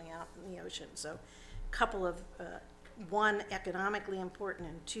what's going out in the ocean. So a couple of, one, economically important,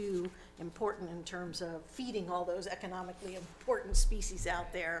 and two, important in terms of feeding all those economically important species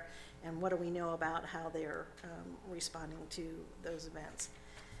out there, and what do we know about how they're responding to those events.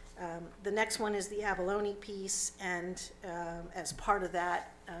 The next one is the abalone piece, and as part of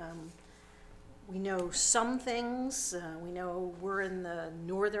that, we know some things. We know we're in the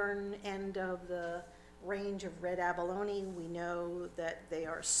northern end of the range of red abalone. We know that they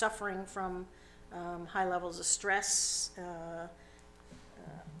are suffering from high levels of stress.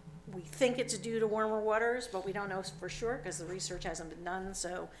 We think it's due to warmer waters, but we don't know for sure because the research hasn't been done.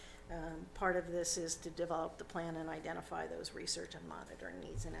 So Part of this is to develop the plan and identify those research and monitoring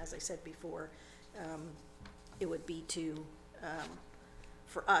needs. And as I said before, it would be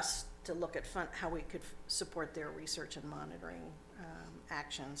for us to look at how we could support their research and monitoring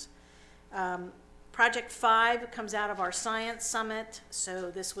actions. Project 5 comes out of our Science Summit.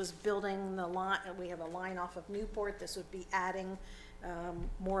 So this was building the line. We have a line off of Newport. This would be adding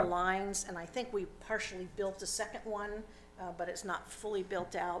more lines. And I think we partially built a second one, but it's not fully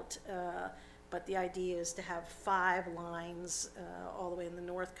built out. But the idea is to have 5 lines all the way in the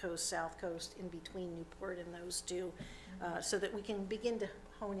north coast, south coast, in between Newport and those two, so that we can begin to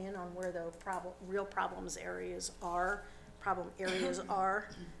hone in on where the real problem areas are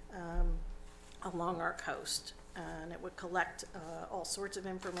along our coast. And it would collect all sorts of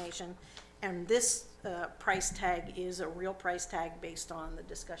information. And this price tag is a real price tag based on the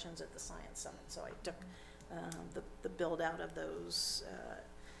discussions at the Science Summit. So I took the build out of those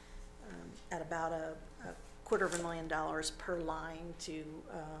at about a $250,000 per line to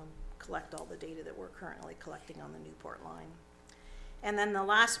collect all the data that we're currently collecting on the Newport line. And then the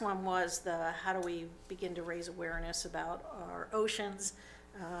last one was how do we begin to raise awareness about our oceans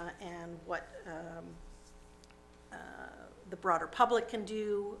and what the broader public can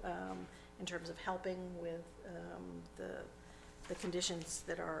do in terms of helping with the conditions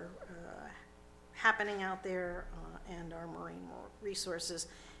that are happening out there and our marine resources.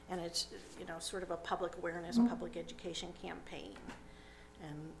 And it's, sort of a public awareness, public education campaign.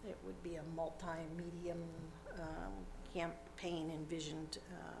 And it would be a multi-medium campaign envisioned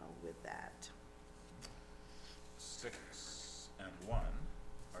with that. 6 and 1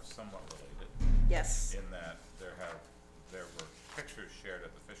 are somewhat related. Yes. In that there were pictures shared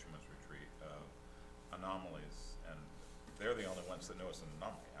at the fishermen's retreat of anomalies, and they're the only ones that know it's an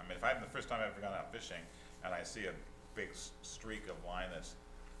anomaly. I mean, if I'm the first time I've ever gone out fishing and I see a big streak of line that's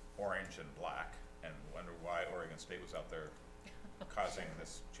orange and black and wonder why Oregon State was out there causing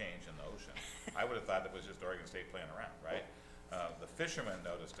this change in the ocean, I would have thought it was just Oregon State playing around, right? The fishermen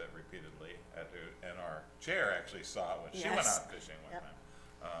noticed it repeatedly, and our chair actually saw it when she went out fishing one time.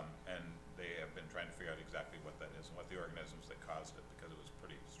 And they have been trying to figure out exactly what that is and what the organisms that caused it, because it was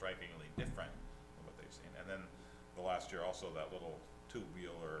pretty strikingly different than what they've seen. And then the last year also that little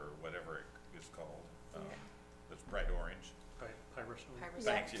tubule or whatever it is called, that's bright orange. Pyrosome.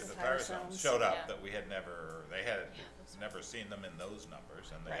 Thank you. The pyrosomes showed up that they had never seen them in those numbers,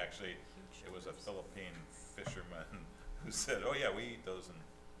 and they actually, it was a Philippine fisherman who said, "Oh yeah, we eat those in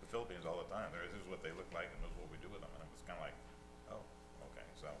the Philippines all the time. This is what they look like, and this is what we do with them." And it was kind of like, oh, okay.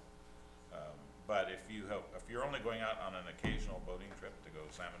 So, but if you're only going out on an occasional boating trip to go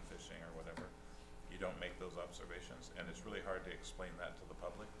salmon fishing or whatever, you don't make those observations, and it's really hard to explain that to the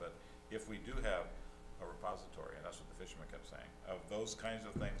public. But if we do have a repository, and that's what the fishermen kept saying, of those kinds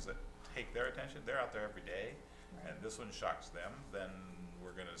of things that take their attention, they're out there every day, and this one shocks them, then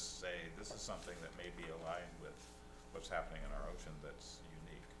we're going to say this is something that may be aligned with what's happening in our ocean that's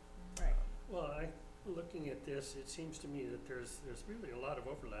unique. Right. Well, looking at this, it seems to me that there's really a lot of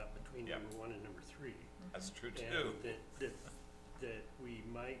overlap between number 1 and number 3. That's true too. And that we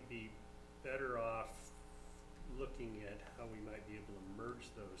might be better off looking at how we might be able to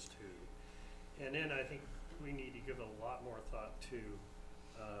merge those two. And then I think we need to give a lot more thought to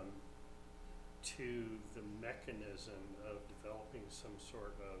the mechanism of developing some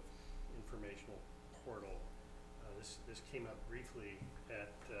sort of informational portal. This came up briefly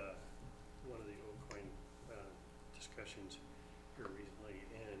at one of the OCOIN discussions here recently,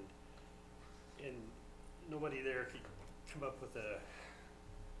 and nobody there could come up with a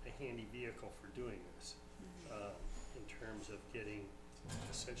handy vehicle for doing this in terms of getting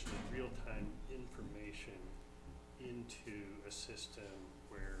essentially real-time information into a system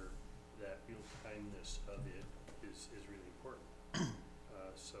where that real-timeness of it is really important.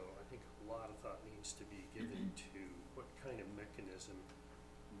 So I think a lot of thought needs to be given to what kind of mechanism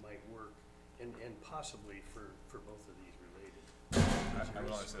might work, and possibly for both of these related. I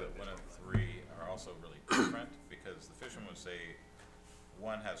will only say that 1 and 3 are also really different, because the fishermen would say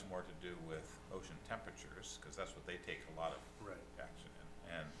 1 has more to do with ocean temperatures, because that's what they take a lot of action in.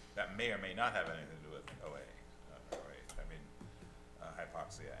 And that may or may not have anything to do with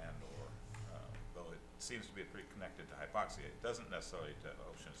hypoxia and/or, though it seems to be pretty connected to hypoxia, it doesn't necessarily to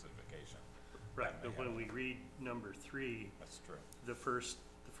ocean acidification. Right, but when we read number 3, that's true. The first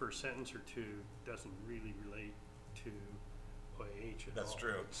sentence or two doesn't really relate to OAH at all. That's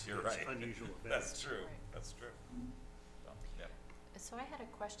true. You're right. It's unusual events. That's true. Right. That's true. So, yeah. So I had a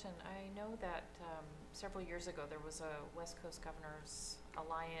question. I know that several years ago there was a West Coast Governors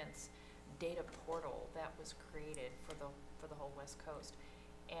Alliance data portal that was created for the whole West Coast,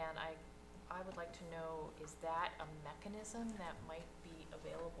 And I would like to know, is that a mechanism that might be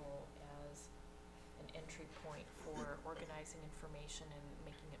available as an entry point for organizing information and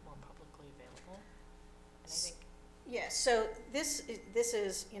making it more publicly available? And I think, Yeah, so this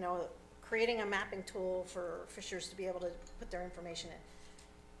is, you know, creating a mapping tool for fishers to be able to put their information in.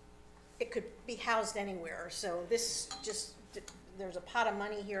 It could be housed anywhere, so this just, there's a pot of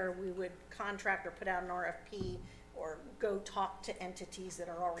money here, we would contract or put out an RFP or go talk to entities that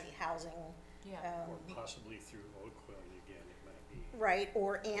are already housing. yeah, Or possibly through Oakland again, it might be. Right,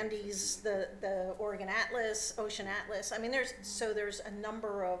 or Andes, the Oregon Atlas, Ocean Atlas, I mean, there's a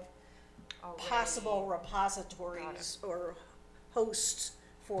number of already. possible repositories or hosts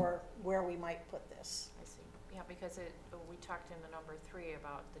for where we might put this. I see. Yeah, because we talked in the number 3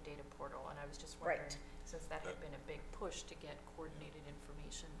 about the data portal, and I was just Right. wondering, since that had been a big push to get coordinated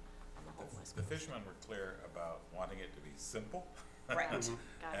information on the whole West The Coast. fishermen were clear about wanting it to be simple. Right, Got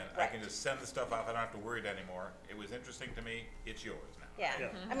And it. I can just send the stuff off, I don't have to worry it anymore. It was interesting to me, it's yours now. yeah. Yeah.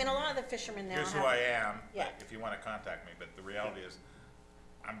 I mean, a lot of the fishermen now Here's who have, I am, Yeah. but if you wanna contact me, but the reality is,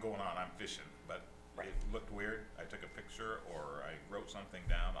 I'm going on, I'm fishing, but Right. it looked weird, I took a picture, or I wrote something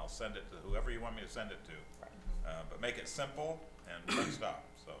down, I'll send it to whoever you want me to send it to. But make it simple and let's stop,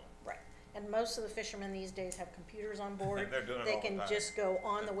 so. right. And most of the fishermen these days have computers on board. They're doing it They all the can time. just go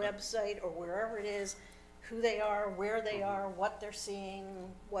on the website or wherever it is, who they are, where they are, what they're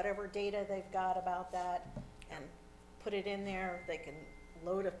seeing, whatever data they've got about that, and put it in there. They can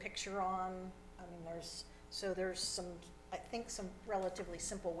load a picture on. I mean, there's some, I think, some relatively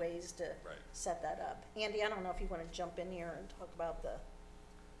simple ways to Right. set that up. Andy, I don't know if you want to jump in here and talk about the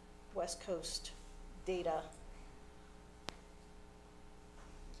West Coast data.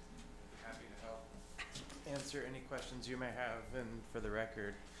 Happy to help answer any questions you may have. And for the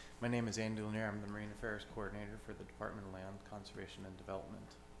record, my name is Andy Lanier. I'm the Marine Affairs Coordinator for the Department of Land Conservation and Development.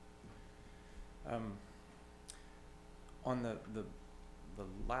 On the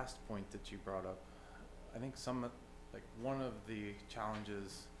last point that you brought up, I think one of the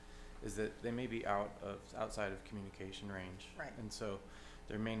challenges is that they may be outside of communication range. Right. And so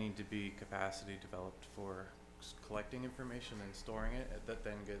there may need to be capacity developed for collecting information and storing it that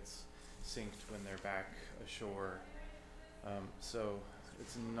then gets synced when they're back ashore. So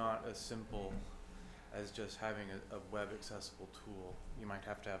it's not as simple as just having a web accessible tool. You might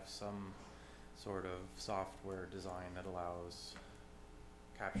have to have some sort of software design that allows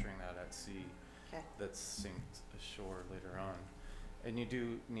capturing that at sea Okay. that's synced ashore later on. And you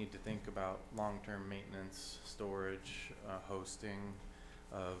do need to think about long-term maintenance, storage, hosting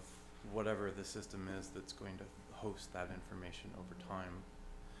of whatever the system is that's going to host that information over time.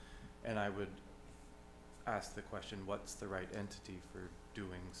 And I would ask the question, what's the right entity for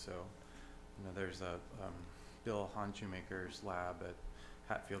doing so? You know, there's a Bill Honchumaker's lab at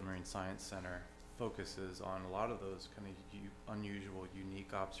Hatfield Marine Science Center focuses on a lot of those kind of unusual,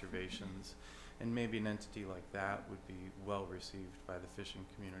 unique observations, and maybe an entity like that would be well received by the fishing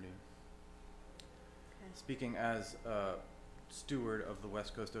community. Okay. Speaking as a steward of the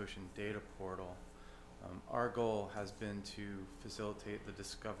West Coast Ocean Data Portal, our goal has been to facilitate the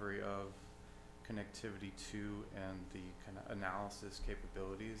discovery of, connectivity to, and the kind of analysis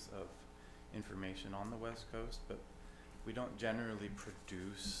capabilities of information on the West Coast, but we don't generally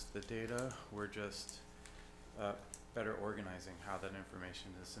produce the data. We're just better organizing how that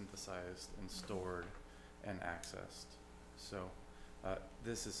information is synthesized and stored and accessed. So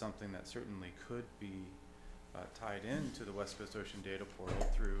this is something that certainly could be tied into the West Coast Ocean Data Portal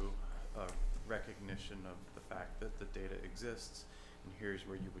through recognition of the fact that the data exists, and here's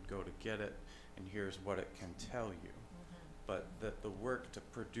where you would go to get it, and here's what it can tell you. But the work to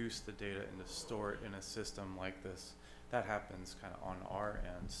produce the data and to store it in a system like this, that happens kind of on our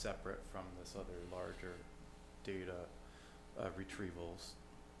end, separate from this other larger data retrieval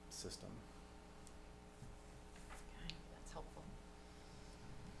system. That's helpful.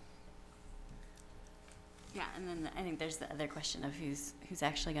 Yeah, and then I think there's the other question of who's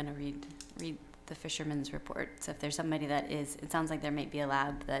actually going to read the fisherman's report. So if there's somebody that is, it sounds like there might be a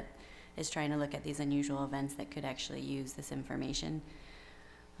lab that is trying to look at these unusual events that could actually use this information.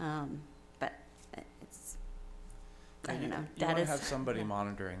 But it's, I don't know. You want to Data's- have somebody yeah.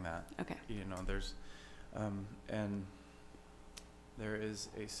 monitoring that. Okay. You know, there's, and there is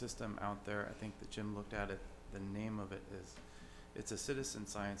a system out there, I think that Jim looked at it, the name of it is, it's a citizen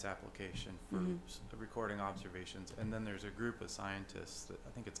science application for Mhm. recording observations, and then there's a group of scientists, that, I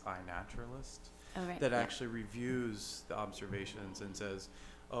think it's iNaturalist, Oh, right. that yeah. actually reviews the observations and says,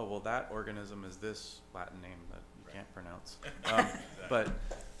 oh, well, that organism is this Latin name that you can't pronounce. But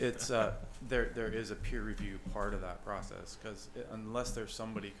it's, there is a peer review part of that process, because unless there's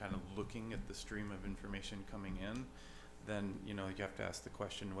somebody kind of looking at the stream of information coming in, then, you know, you have to ask the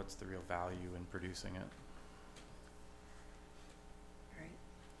question, what's the real value in producing it? Right.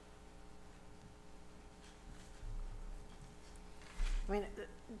 I mean,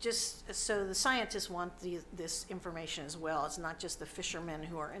 just, so the scientists want this information as well. It's not just the fishermen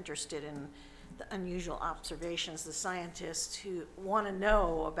who are interested in the unusual observations, the scientists who want to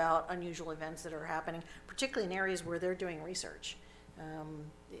know about unusual events that are happening, particularly in areas where they're doing research.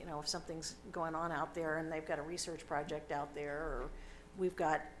 You know, if something's going on out there and they've got a research project out there, or we've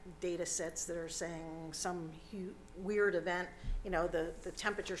got data sets that are saying some weird event, you know, the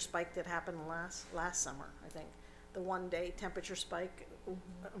temperature spike that happened last summer, I think. The one-day temperature spike,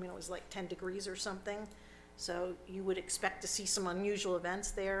 I mean, it was like 10 degrees or something. So you would expect to see some unusual events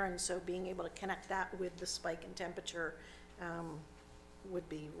there, and so being able to connect that with the spike in temperature would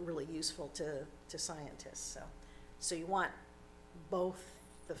be really useful to scientists. So you want both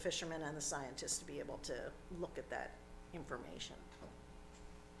the fishermen and the scientists to be able to look at that information.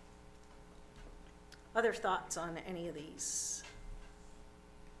 Other thoughts on any of these?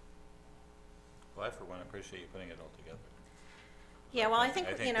 Well, I for one appreciate you putting it all together. Yeah, well, I think,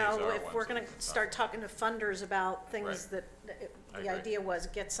 you these know, are if ones we're that gonna we can talk start talking to funders about things Right. that, I the agree. idea was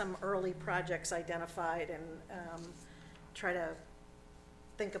get some early projects identified and try to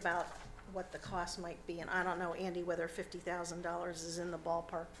think about what the cost might be. And I don't know, Andy, whether $50,000 is in the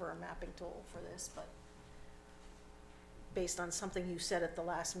ballpark for a mapping tool for this, but based on something you said at the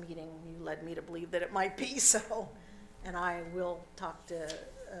last meeting, you led me to believe that it might be so. And I will talk to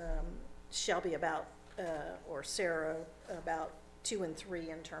Shelby about, or Sarah about 2 and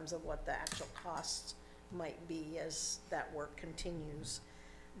 3 in terms of what the actual costs might be as that work continues.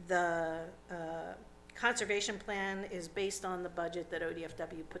 The conservation plan is based on the budget that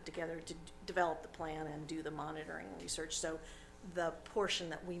ODFW put together to develop the plan and do the monitoring research. So the portion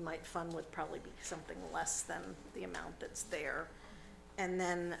that we might fund would probably be something less than the amount that's there. And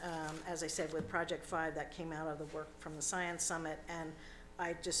then, as I said, with Project 5, that came out of the work from the Science Summit, and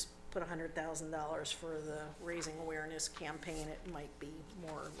I just put $100,000 for the Raising Awareness campaign. It might be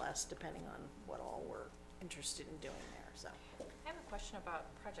more or less depending on what all we're interested in doing there, so. I have a question about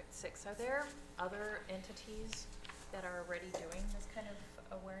Project 6. Are there other entities that are already doing this kind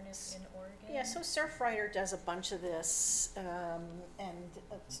of awareness in Oregon? Yeah, so Surfrider does a bunch of this, and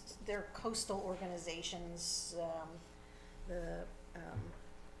they're coastal organizations, the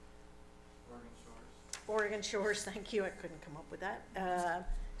Oregon Shores, thank you, I couldn't come up with that.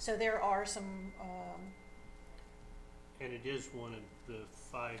 So there are some, And it is one of the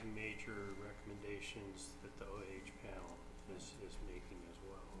 5 major recommendations that the OAH panel is making as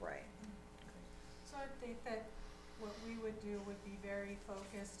well. right, So I think that what we would do would be very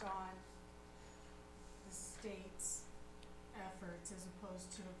focused on the state's efforts as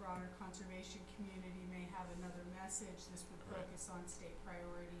opposed to the broader conservation community may have another message. This would Right. focus on state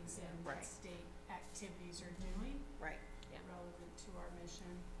priorities and Right. what state activities are doing right, relevant to our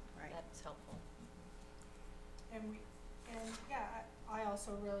mission. right. That's helpful. And yeah, I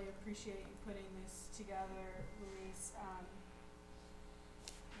also really appreciate you putting this together, Louise.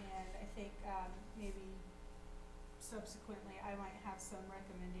 And I think maybe subsequently I might have some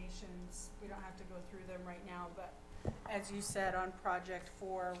recommendations. We don't have to go through them right now, but as you said on Project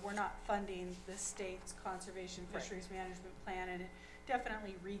 4, we're not funding the state's conservation Right. fisheries management plan, and it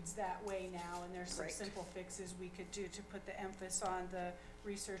definitely reads that way now, and there's some Right. simple fixes we could do to put the emphasis on the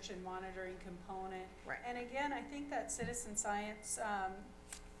research and monitoring component. Right. And again, I think that citizen science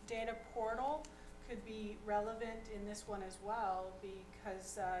data portal could be relevant in this one as well,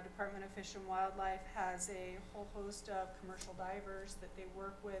 because Department of Fish and Wildlife has a whole host of commercial divers that they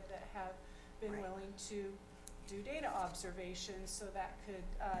work with that have been Right. willing to do data observations, so that could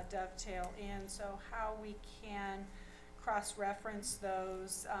dovetail in. So how we can cross-reference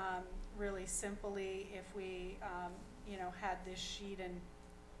those really simply, if we you know, had this sheet and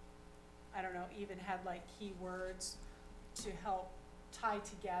I don't know, even had like keywords to help tie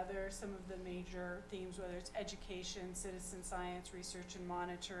together some of the major themes, whether it's education, citizen science, research and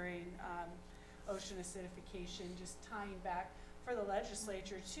monitoring, ocean acidification, just tying back for the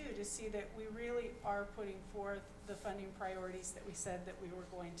legislature too, to see that we really are putting forth the funding priorities that we said that we were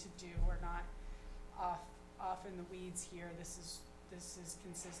going to do. We're not off in the weeds here. This is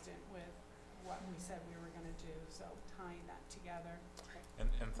consistent with what we said we were gonna do, so tying that together.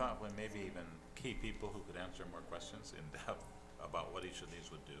 And thought when maybe even key people who could answer more questions in depth about what each of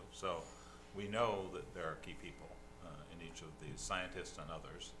these would do. So we know that there are key people in each of these, scientists and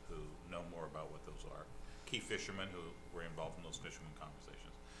others, who know more about what those are. key fishermen who were involved in those fishermen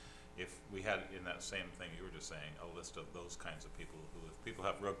conversations. If we had in that same thing you were just saying, a list of those kinds of people who, if people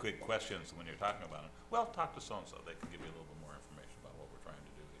have real good questions when you're talking about them, well, talk to so-and-so, they can give you a little bit more information about what we're trying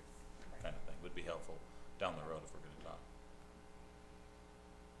to do here, kind of thing, would be helpful down the road if we're gonna talk.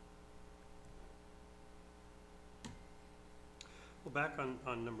 Well, back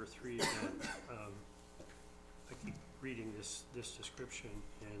on number 3 again, I keep reading this description,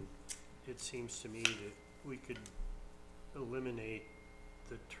 and it seems to me that we could eliminate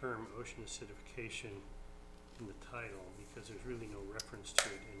the term ocean acidification in the title, because there's really no reference to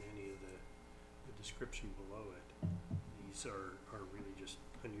it in any of the description below it. These are really just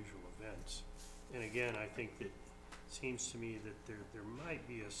unusual events. And again, I think that it seems to me that there might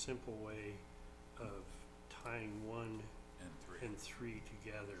be a simple way of tying 1 and 3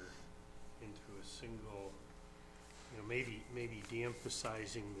 together into a single, maybe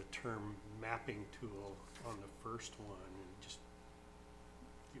de-emphasizing the term mapping tool on the first one and just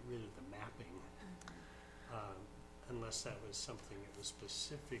get rid of the mapping, unless that was something that was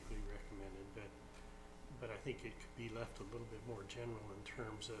specifically recommended. But I think it could be left a little bit more general in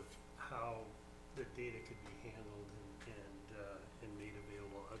terms of how the data could be handled and made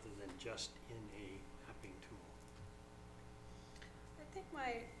available other than just in a mapping tool. I think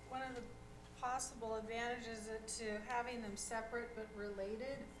one of the possible advantages to having them separate but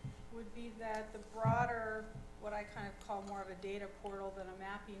related would be that the broader, what I kind of call more of a data portal than a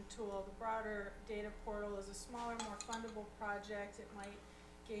mapping tool, the broader data portal is a smaller, more fundable project. It might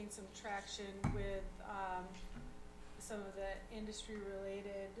gain some traction with some of the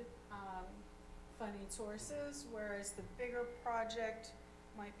industry-related funding sources, whereas the bigger project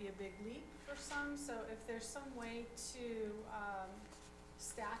might be a big leap for some. So if there's some way to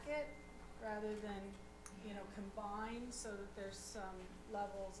stack it rather than combine, so that there's some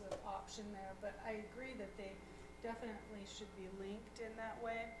levels of option there. But I agree that they definitely should be linked in that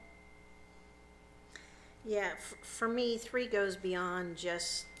way. Yeah, for me, 3 goes beyond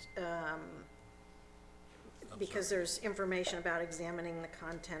just, because there's information about examining the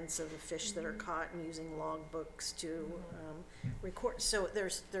contents of the fish that are caught and using logbooks to record. So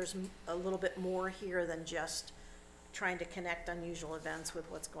there's a little bit more here than just trying to connect unusual events with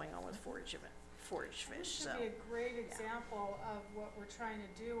what's going on with forage fish. This should be a great example of what we're trying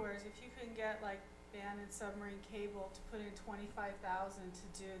to do, whereas if you can get like abandoned submarine cable to put in $25,000 to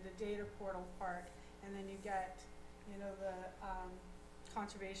do the data portal part, and then you get, the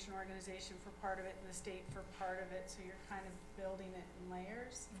conservation organization for part of it and the state for part of it, so you're kind of building it in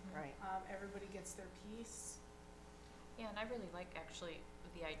layers. Right. Everybody gets their piece. Yeah, and I really like actually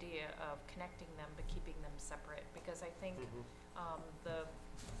the idea of connecting them but keeping them separate, because I think the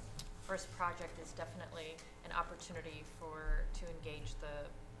first project is definitely an opportunity to engage the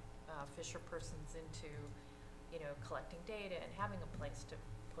fisher persons into, collecting data and having a place to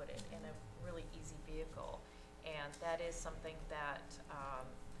put it in a really easy vehicle. And that is something that,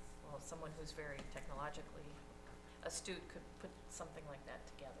 someone who's very technologically astute could put something like that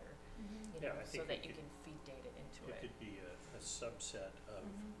together, Yeah, I so think that it you could- can feed data into It it. could be a subset of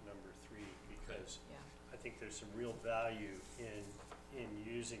number 3, because Yeah. I think there's some real value in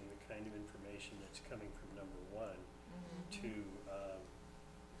using the kind of information that's coming from number 1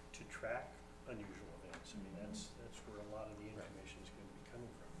 to track unusual events. I mean, that's where a lot of the information is going to be coming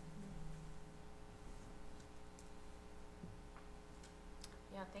from.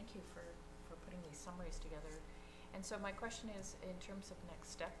 Yeah, thank you for putting these summaries together. And so my question is, in terms of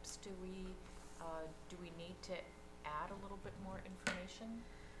next steps, do we need to add a little bit more information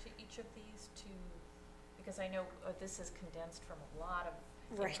to each of these because I know this is condensed from a lot of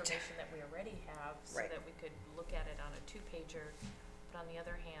Right. information that we already have, so Right. that we could look at it on a 2-pager. But on the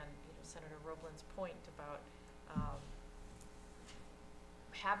other hand, Senator Roblin's point about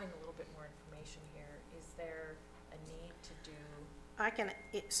having a little bit more information here, is there a need to do? I can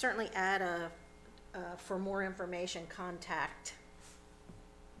certainly add for more information, contact.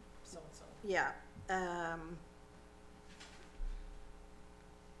 So-and-so? Yeah.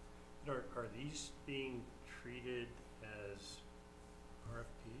 Are these being treated as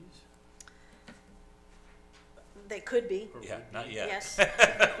RFPs? They could be. Or Yeah, would not be? yet. Yes.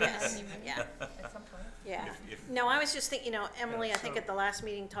 Yes. Yeah. At some point? Yeah. If- No, I was just thinking, Emily, Yeah, I think so- at the last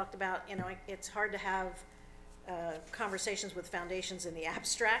meeting talked about, it's hard to have conversations with foundations in the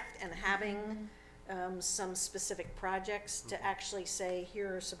abstract, and having some specific projects to actually say,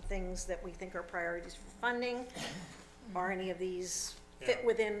 here are some things that we think are priorities for funding. Are any of these fit Yeah.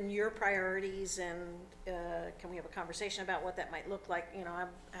 within your priorities, and can we have a conversation about what that might look like? You know,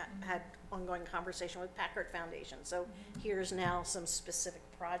 I've had ongoing conversation with Packard Foundation, so here's now some specific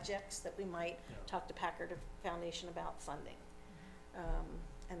projects that we might Yeah. talk to Packard Foundation about funding.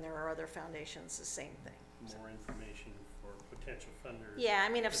 And there are other foundations, the same thing. More information for potential funders. Yeah, I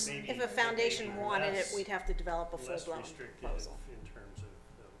mean, if, But maybe- if a foundation maybe wanted it, less- we'd have to develop a Less full-blown restrictive proposal. in terms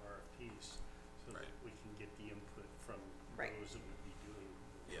of RFPs, so that Right. we can get the input from Right. those that would be doing.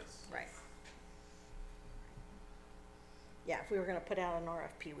 Yes. Right. Yeah, if we were gonna put out an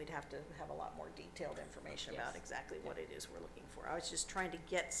RFP, we'd have to have a lot more detailed information about Yes. exactly what it is we're looking for. I was just trying to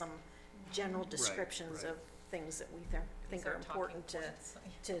get some general descriptions right. of things that we think These are talking important points.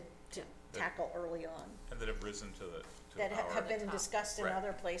 to tackle early on. And that have risen to the, That our. have been top. discussed in Right.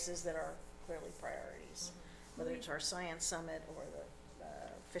 other places that are clearly priorities. Whether it's our science summit or the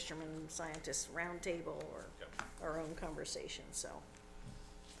Fisherman Scientists Roundtable or Yep. our own conversation, so.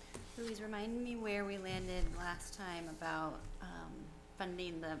 Louise, remind me where we landed last time about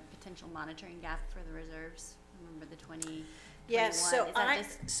funding the potential monitoring gap for the reserves. Remember the 2021? Yes, so Is that I,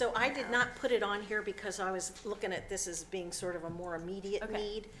 just- so I did not put it on here because I was looking at this as being sort of a more immediate Okay.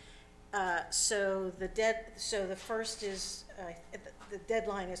 need. So the first is, the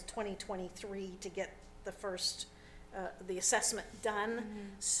deadline is 2023 to get the first, the assessment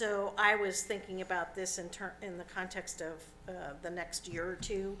done. So I was thinking about this in the context of, the next year or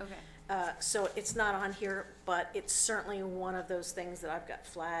two. Okay. So it's not on here, but it's certainly one of those things that I've got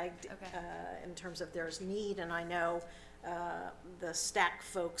flagged. Okay. In terms of there's need, and I know, the STAC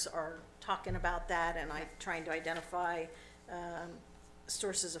folks are talking about that, and I'm trying to identify,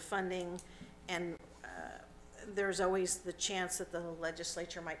 sources of funding, and, there's always the chance that the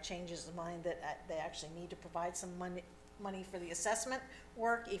legislature might change its mind that they actually need to provide some money for the assessment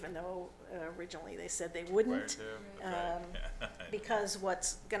work, even though originally they said they wouldn't. Because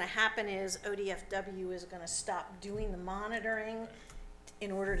what's gonna happen is ODFW is gonna stop doing the monitoring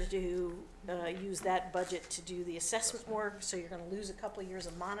in order to use that budget to do the assessment work, so you're gonna lose a couple of years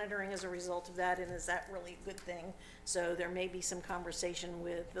of monitoring as a result of that, and is that really a good thing? So there may be some conversation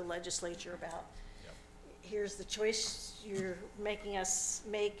with the legislature about, here's the choice you're making us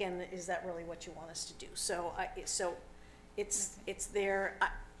make, and is that really what you want us to do? So it's there.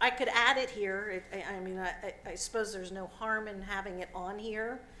 I could add it here. I suppose there's no harm in having it on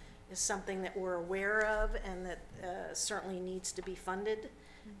here. It's something that we're aware of and that certainly needs to be funded.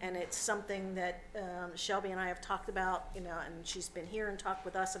 And it's something that Shelby and I have talked about, and she's been here and talked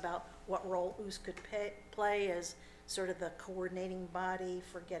with us about what role OOS could play as sort of the coordinating body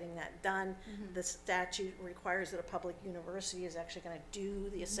for getting that done. The statute requires that a public university is actually gonna do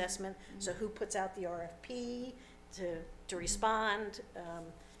the assessment, so who puts out the RFP to respond?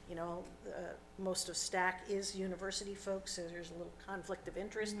 Most of STAC is university folks, so there's a little conflict of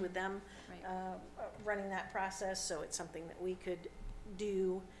interest with them Right. running that process, so it's something that we could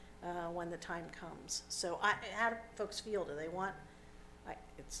do when the time comes. So how do folks feel? Do they want,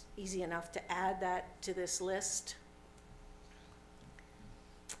 it's easy enough to add that to this list,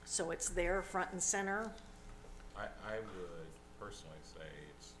 so it's there front and center. I would personally say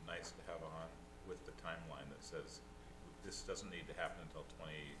it's nice to have on with the timeline that says this doesn't need to happen until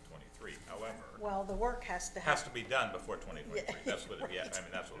 2023. However, Well, the work has to has happen. to be done before 2023. Yeah, That's what, right.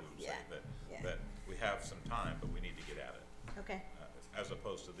 that's what we would say, Yeah. that we have some time, but we need to get at it. Okay, As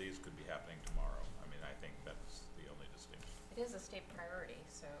opposed to these could be happening tomorrow. I mean, I think that's the only distinction. It is a state priority,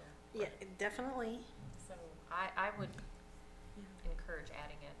 so, yeah, definitely, so I would encourage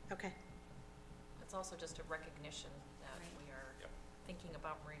adding it. okay. It's also just a recognition that Right. we are Yep. thinking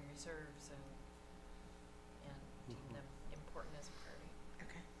about marine reserves and deem them important as a priority.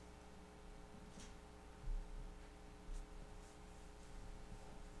 Okay.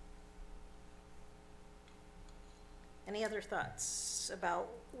 Any other thoughts about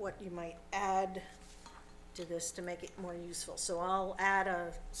what you might add to this to make it more useful? So I'll add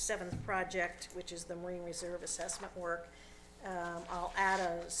a seventh project, which is the Marine Reserve assessment work. I'll add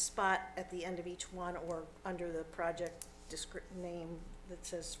a spot at the end of each one or under the project name that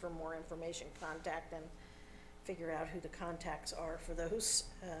says for more information, contact, and figure out who the contacts are for those.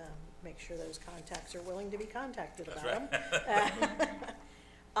 Make sure those contacts are willing to be contacted That's about them.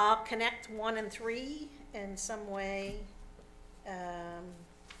 I'll connect 1 and 3 in some way. Sure,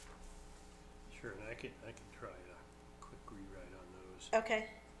 and I could try a quick rewrite on those. Okay,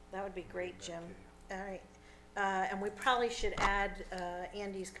 that would be great, Back Jim. to you. All right. And we probably should add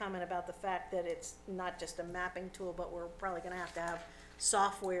Andy's comment about the fact that it's not just a mapping tool, but we're probably gonna have to have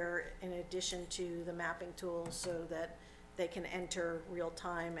software in addition to the mapping tool so that they can enter real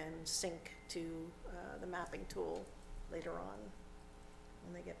time and sync to the mapping tool later on.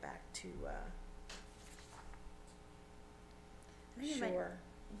 when they get back to, I think it might shore.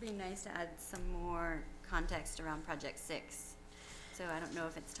 be nice to add some more context around Project 6. So I don't know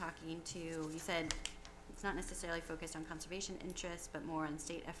if it's talking to, you said it's not necessarily focused on conservation interests, but more on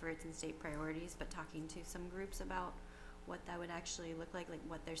state efforts and state priorities, but talking to some groups about what that would actually look like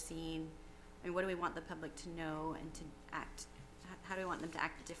what they're seeing. I mean, what do we want the public to know and to act, how do we want them to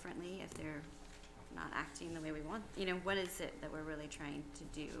act differently if they're not acting the way we want? You know, what is it that we're really trying to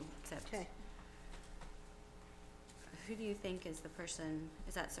do, except Okay. who do you think is the person,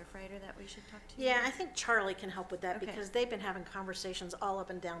 is that Surfrider that we should talk to? Yeah, I think Charlie can help with that Okay. because they've been having conversations all up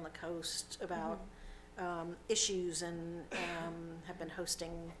and down the coast about issues and have been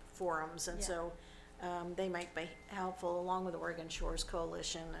hosting forums. And Yeah. so they might be helpful along with Oregon Shores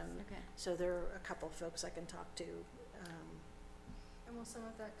Coalition. And Okay. so there are a couple of folks I can talk to. And will some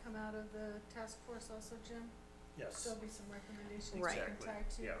of that come out of the task force also, Jim? Yes, There'll be some recommendations you Right. can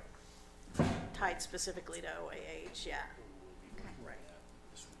exactly, tie to. yeah. Tied specifically to OAH, yeah. Right.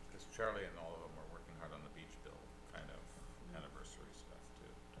 Because Charlie and all of them are working hard on the beach bill kind of anniversary stuff too,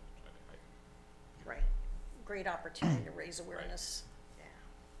 to try to heighten. Right. Great opportunity to raise awareness. Yeah.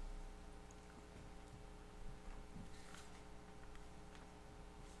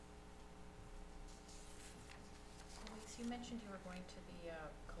 Louise, you mentioned you were going to the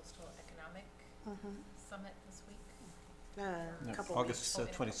Coastal Economic Summit this week. A couple of weeks.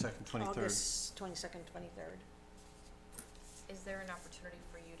 August 22nd, 23rd. August 22nd, 23rd. Is there an opportunity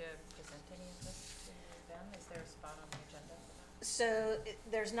for you to present any of this to them? Is there a spot on the agenda for that? So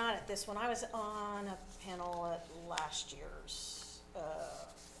there's not at this one. I was on a panel at last year's,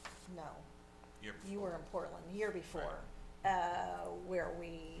 no, Year you were in Portland, the year before, where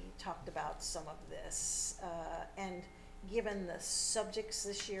we talked about some of this. And given the subjects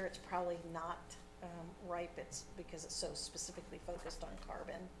this year, it's probably not ripe. It's because it's so specifically focused on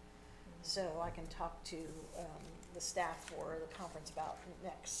carbon. So I can talk to the staff for the conference about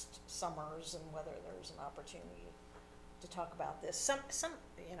next summers and whether there's an opportunity to talk about this. Some,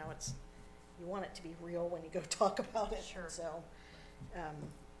 you know, it's, you want it to be real when you go talk about it. Sure. So,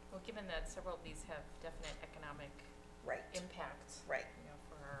 Well, given that several of these have definite economic right, impact, right, you know,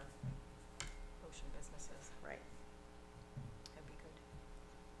 for our ocean businesses, right. that'd be good.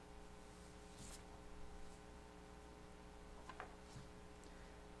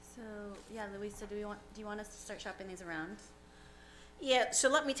 So, yeah, Louisa, do you want us to start shopping these around? Yeah, so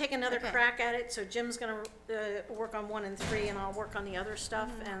let me take another Okay. crack at it. So Jim's gonna work on 1 and 3 and I'll work on the other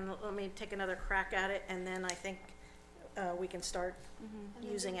stuff. And let me take another crack at it and then I think we can start And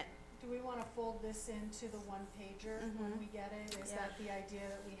then using it. Do we wanna fold this into the one pager when Mhm. we get it? Is Yeah. that the idea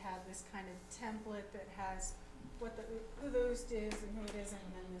that we have this kind of template that has what the, who the OOST is and who it isn't,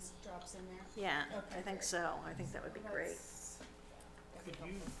 and then this drops in there? Yeah, Okay, I think great. so. I think that would be great. That's- that'd be Could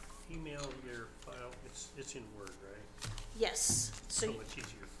you helpful. email your file, it's in Word, right? Yes, so, So much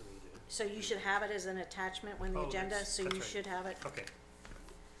easier for me so you should have it as an attachment when the Oh, agenda, that's- so that's you right. should have it. to, okay,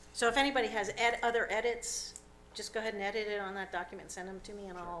 So if anybody has other edits, just go ahead and edit it on that document, and send them to me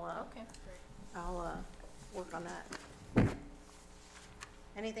and I'll, Okay, great. I'll work on that.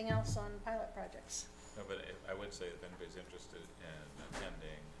 Anything else on pilot projects? No, but I would say if anybody's interested in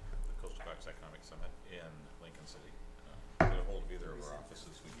attending the Coastal Cox Economic Summit in Lincoln City, get a hold of either of our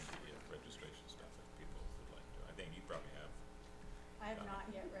offices, we can give you registration stuff if people would like to. I think you probably have. I have not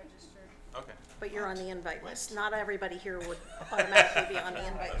yet registered. Okay. But you're on the invite list. Not everybody here would automatically be on the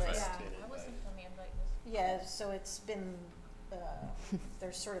invite list. Yeah. I wasn't on the invite list. Yeah, so it's been,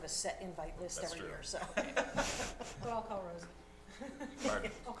 there's sort of a set invite list That's every true. year, so. But I'll call Rosie.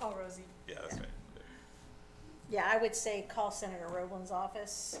 Pardon? I'll call Rosie. Yeah, that's right. Yeah, I would say call Senator Rowland's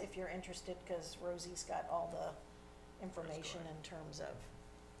office if you're interested, because Rosie's got all the information in terms of,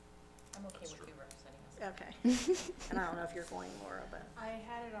 I'm okay That's with true. you representing us. okay. And I don't know if you're going, Laura, but, I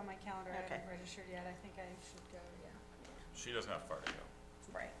had it on my calendar. I Okay. haven't registered yet. I think I should go, yeah. She doesn't have far to go.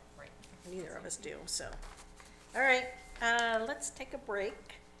 right, Right. neither of us do, so. All right, let's take a break.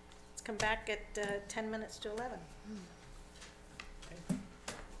 Let's come back at 10 minutes to 11.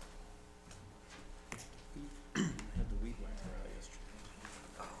 Had the weed whacker out yesterday.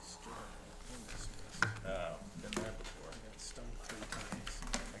 Been there before. I got stung 3 times.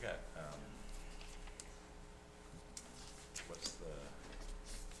 I got, what's the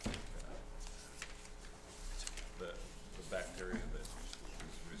bacteria that is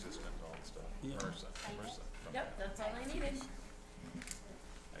resistant to all the stuff? Yeah. MRSA. from Yep, that. that's all I needed.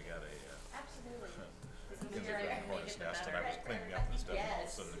 I got a, Absolutely. hornet's nest, and I was cleaning up and stuff, and all of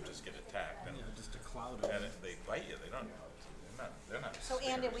a sudden they just get attacked, and Yeah, just a cloud of they bite you, they're not So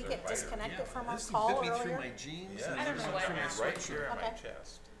Ann, did we get disconnected from our This call bit me through earlier? my jeans. Yeah. and I don't know through what my happened. Right sweatshirt. here on my Okay.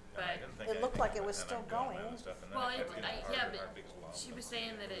 chest. And I But didn't think it looked anything like of it was and still I'm doing my going. other stuff, and then Well, it kept getting harder yeah, and but harder because of she all was the-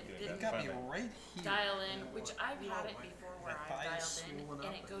 saying that it doing didn't It got me Finally. right here. dial in, which I've had it before where my I've thighs dialed in swollen and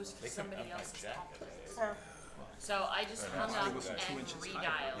up it goes They to come somebody up my else's jacket. call. Oh, So I just hung It up was and 2 inches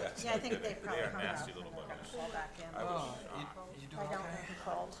higher. redialed. Yes, yeah, I think they They probably are hung up nasty and little they're gonna buggers. call back in. I was Oh, shocked. you I don't know who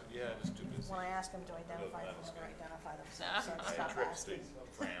called. Yeah, just too busy. When I asked them to identify, they never identify themselves, so I My stopped trips to asking.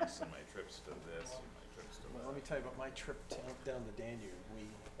 France and my trips to this and my trips to Well, let me that. tell you about my trip down the Danube.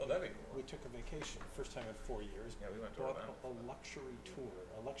 Oh, that'd be cool. We took a vacation, first time in 4 years. Yeah, we went to Bought Orlando. a luxury tour,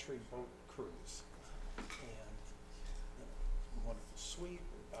 a luxury boat cruise. And wonderful suite,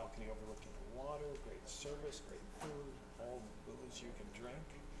 balcony overlooking the water, great service, great food, all the booze you can drink.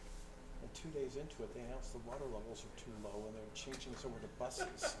 And 2 days into it, they announced the water levels are too low and they're changing us over to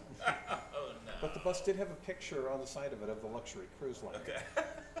buses. Oh, no. But the bus did have a picture on the side of it of the luxury cruise line. Okay.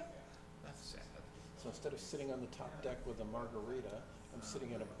 That's sad. So instead of sitting on the top deck with a margarita, I'm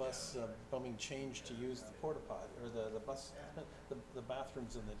sitting in a bus bumming change to use the porta potty, or the bus, the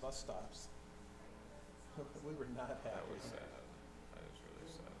bathrooms in the bus stops. We were not That happy. was sad. That was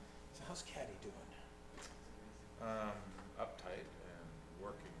really sad. So how's Caddy doing? Uptight and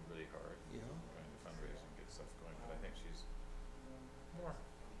working really hard. Yeah. Trying to fundraise and get stuff going, but I think she's more,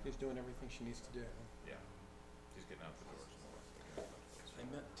 She's doing everything she needs to do. yeah, she's getting out the doors more. Getting out the doors. I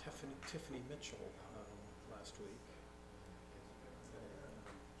met Tiffany Mitchell last week.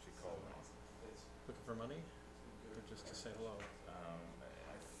 She called me. Looking for money, or just to say hello?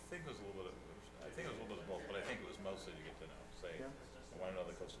 I think it was a little bit of, both, but I think it was mostly to get to know, say, Yeah. I want to know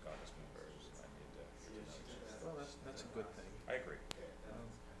the Costa Congress members, and I need to get to know you. Well, that's a good thing. I agree.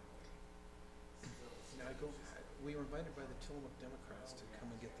 Now we were invited by the Tillamook Democrats to come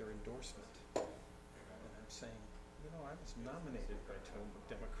and get their endorsement. And I'm saying, you know, I was nominated by Tillamook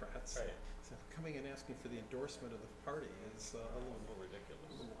Democrats. Right. So coming and asking for the endorsement of the party is a A little little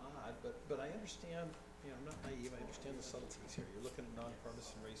ridiculous. odd, but I understand, you know, I'm not naive, I understand the subtleties here. You're looking at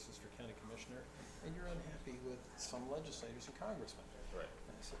nonpartisan races for county commissioner, and you're unhappy with some legislators and congressmen. Right.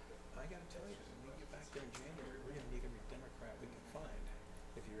 And I said, I gotta tell you, when we get back there in January, we're gonna need every Democrat we can find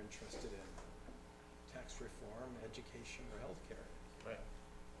if you're interested in tax reform, education, or healthcare. Right.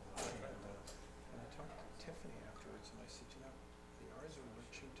 And I talked to Tiffany afterwards, and I said, you know, the R's are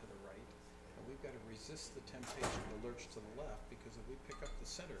lurching to the right, and we've got to resist the temptation to lurch to the left, because if we pick up the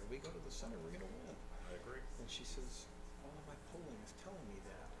center, if we go to the center, we're going to win. I agree. And she says, all of my polling is telling me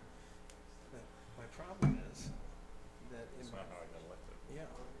that. But my problem is that in It's my, not how I got elected.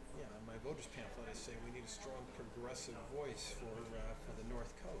 in my voters pamphlet, I say we need a strong progressive voice for the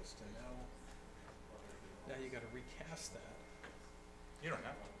North Coast, and now you got to recast that. You don't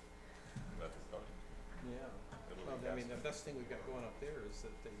have to. That's voting. Yeah. It'll Well, be I mean, the passed. best thing we've got going up there is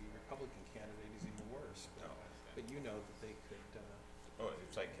that the Republican candidate is even worse. No. But you know that they could, Oh,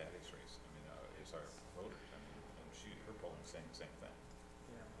 it's like Caddy's race. I mean, it's our voters. I mean, and her polling's saying the same thing.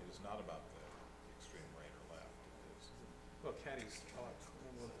 It is not about the extreme right or left. It is, well,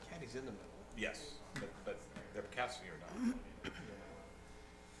 Caddy's in the middle. yes, but they're casting or not.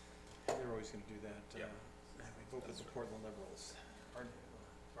 They're always gonna do that. Yeah. We vote with the Portland Liberals.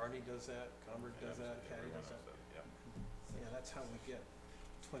 Arnie does that, Convert does that, Caddy Everyone does that. Yeah. Yeah, that's how we get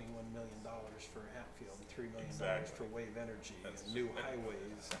 $21 million for Hatfield and $3 million Exactly. for Wave Energy That's- and new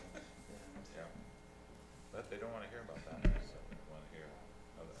highways. And Yeah. But they don't want to hear about that. So they want to hear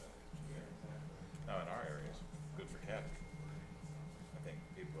other. Now, in our areas, good for Caddy. I think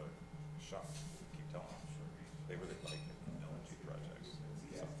people are shocked. We keep telling them they really like it. LNG projects,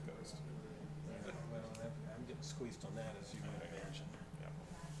 South Coast. well, I'm getting squeezed on that, as you might imagine. Yeah.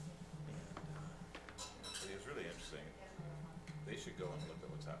 And, It was really interesting. They should go and look at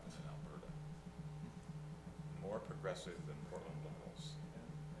what's happening in Alberta. More progressive than Portland liberals.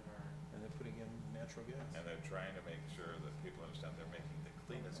 and they're putting in natural gas. And they're trying to make sure that people understand they're making the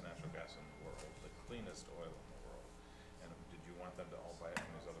cleanest natural gas in the world, the cleanest oil in the world. And did you want them to all buy it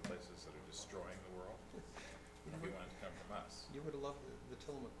from these other places that are destroying the world? Or do you want it to come from us? You would have loved the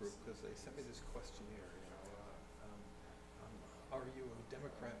Tillamook group, because they sent me this questionnaire, you know, are you a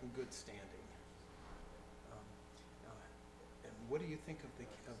Democrat in good standing? And what do you think of the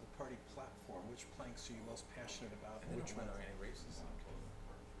party platform? Which planks are you most passionate about? And Which one? any races in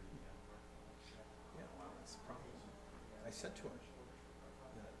Yeah, well, that's the problem. I said to him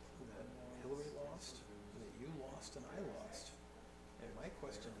that Hillary lost, that you lost, and I lost. And my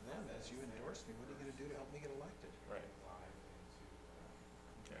question to them is, you endorsed me, what are you gonna do to help me get elected? Right.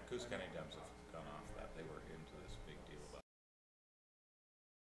 Yeah, Coos County Dems have gone off that. They were into this big deal about.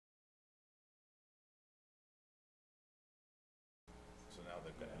 So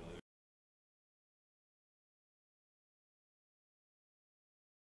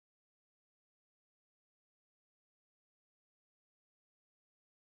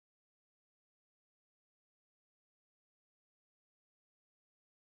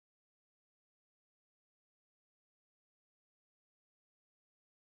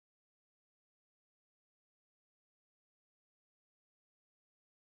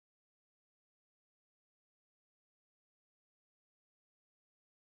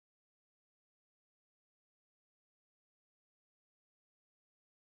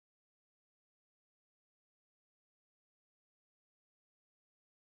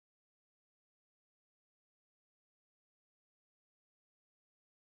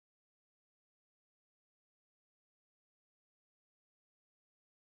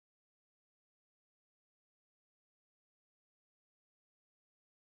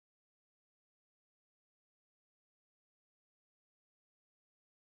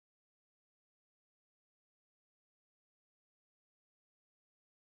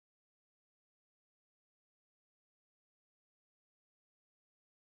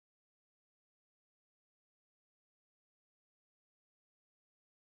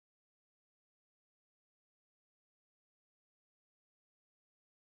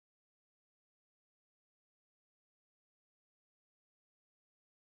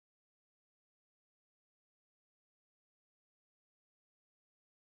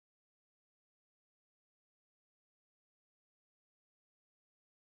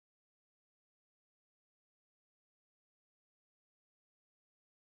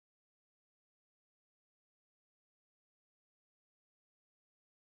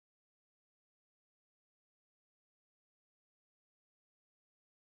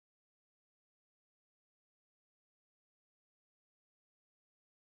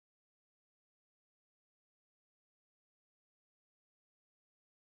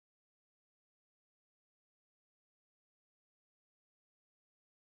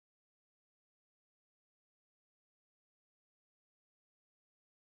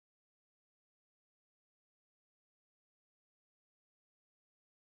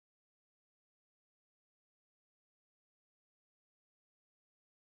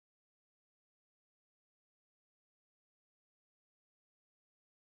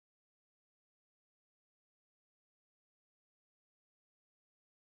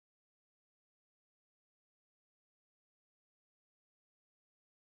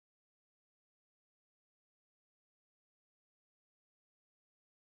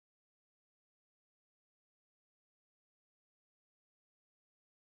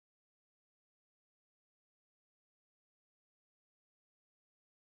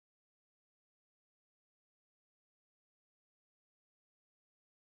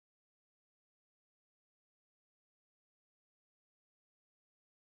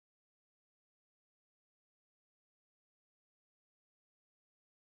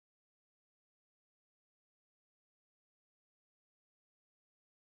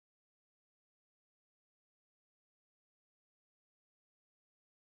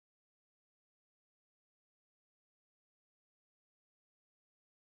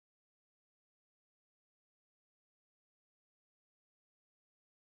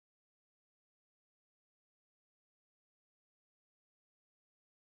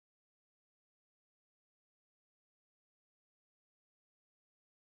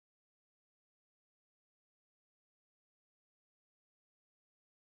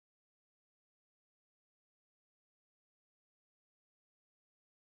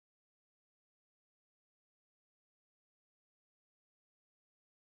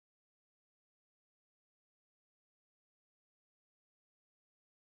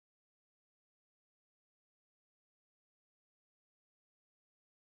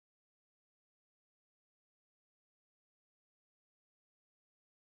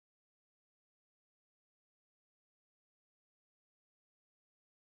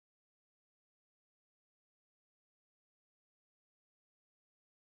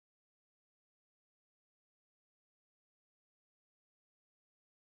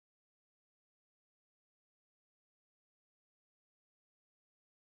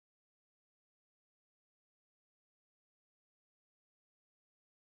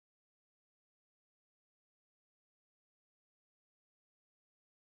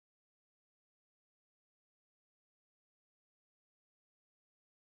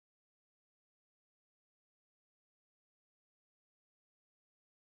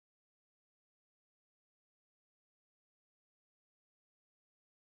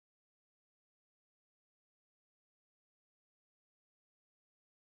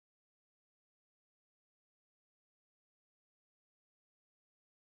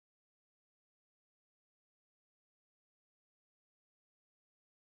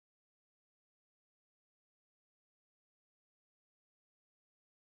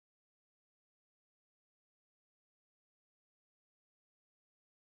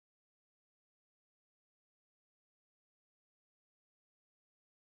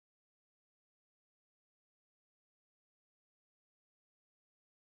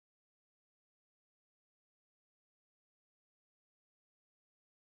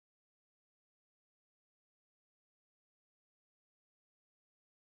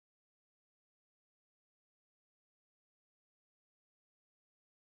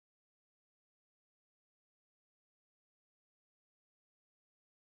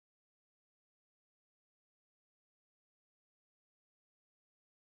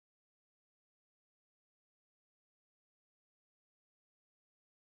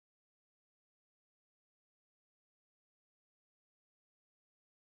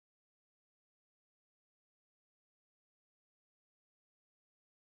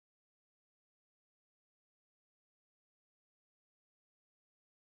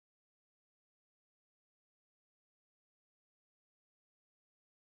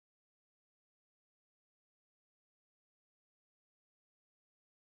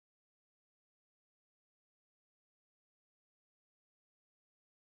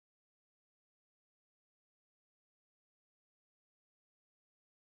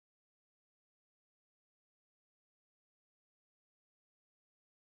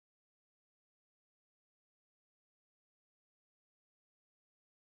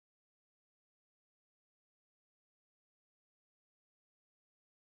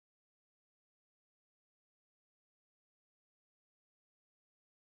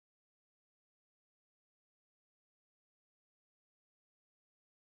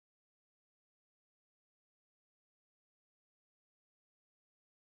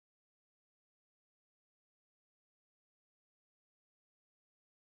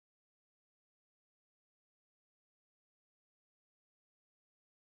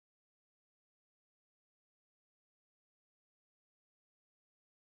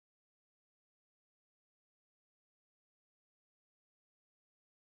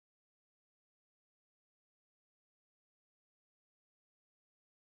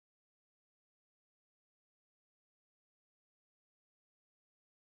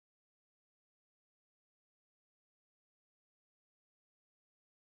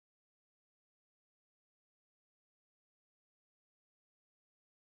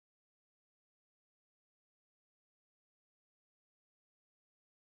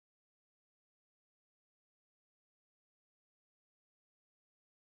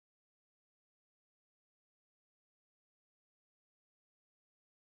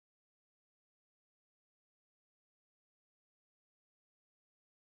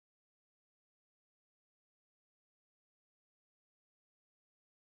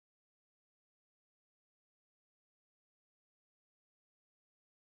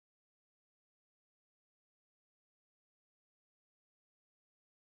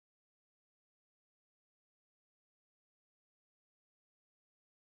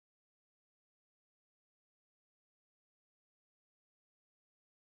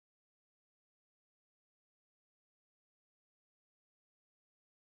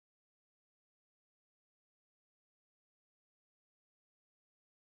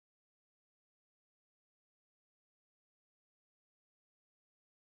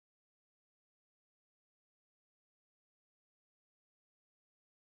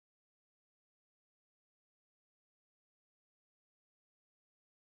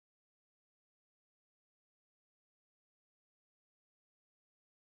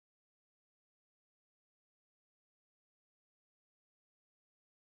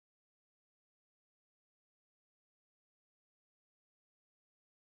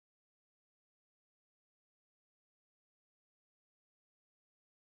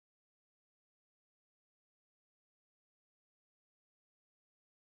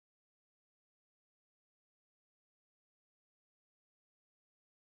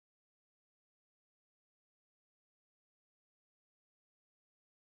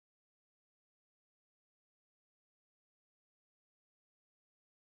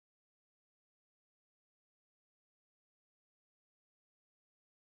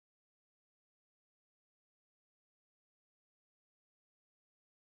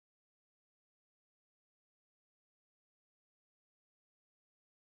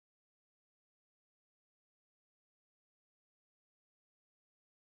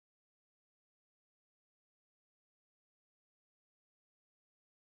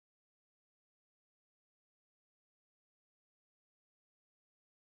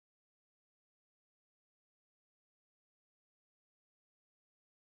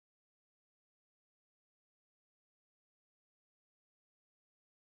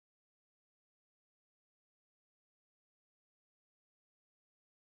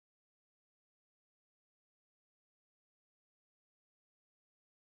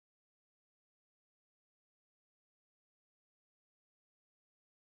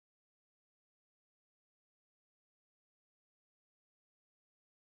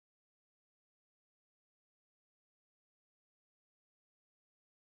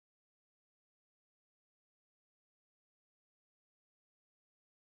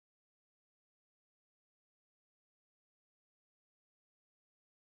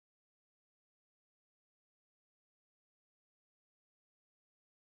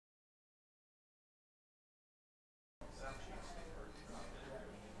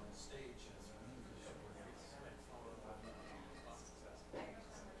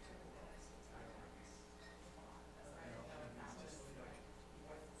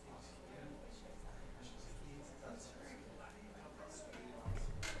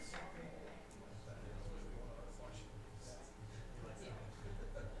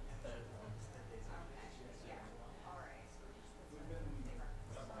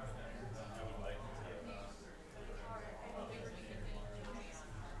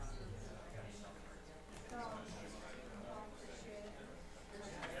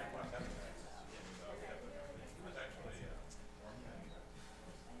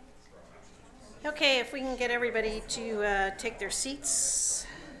Okay, if we can get everybody to take their seats.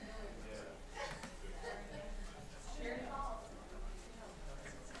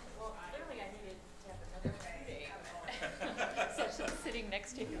 Sitting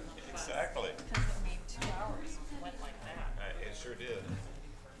next to you. Exactly. Doesn't mean 2 hours went like that. It sure did.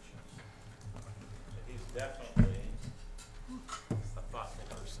 He's definitely a thoughtful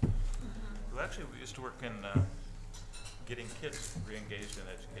person. Who actually used to work in getting kids re-engaged in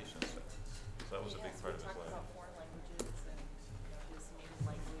education and stuff. So that was a big part of his life. About foreign languages and his native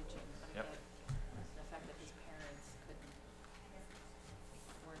language and Yep. the fact that his parents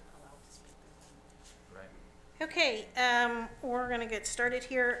weren't allowed to speak their language. Right. Okay, we're gonna get started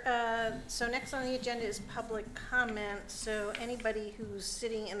here. So next on the agenda is public comment. So anybody who's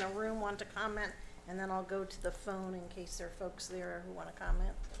sitting in the room want to comment, and then I'll go to the phone in case there are folks there who want to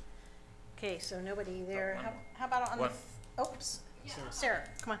comment. Okay, so nobody there. one. How about on the, One. oops, Yeah. Sarah,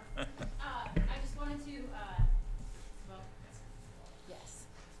 come on. I just wanted to, well, yes.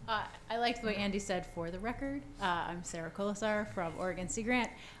 I liked what Andy said for the record. I'm Sarah Colasar from Oregon Sea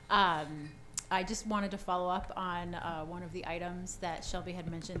Grant. I just wanted to follow up on one of the items that Shelby had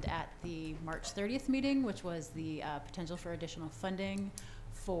mentioned at the March 30th meeting, which was the potential for additional funding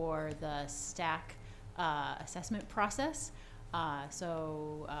for the STAC assessment process.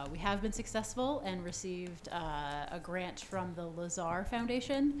 So we have been successful and received a grant from the Lazar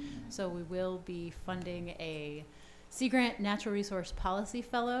Foundation. So we will be funding a Sea Grant Natural Resource Policy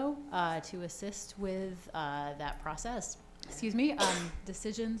Fellow to assist with that process. Excuse me.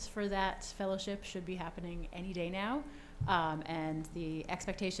 Decisions for that fellowship should be happening any day now. And the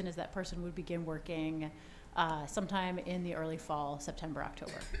expectation is that person would begin working sometime in the early fall, September,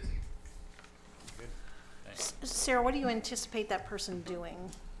 October. Sarah, what do you anticipate that person doing?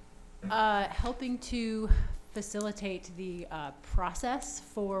 Helping to facilitate the process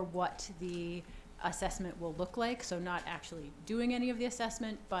for what the assessment will look like. So not actually doing any of the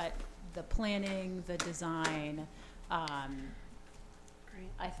assessment, but the planning, the design. Great.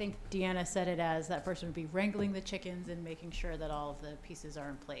 I think Deanna said it as that person would be wrangling the chickens and making sure that all of the pieces are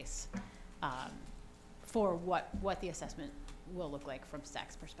in place for what the assessment will look like from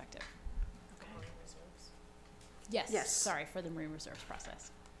STAC's perspective. Yes. Yes. Sorry, for the Marine Reserves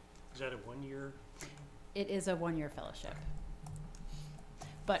process. Is that a 1 year? It is a 1-year fellowship,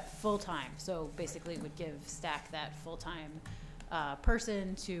 but full-time. So basically it would give STAC that full-time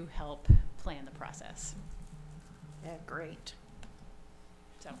person to help plan the process. Yeah, great.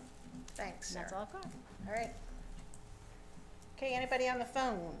 So Thanks, Sarah. that's all I've got. All right. Okay, anybody on the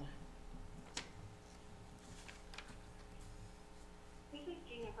phone? This is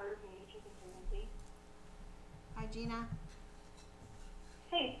Gina Carter from Nature Conservancy. Hi, Gina.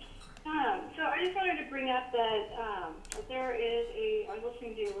 Hey, so I just wanted to bring up that I was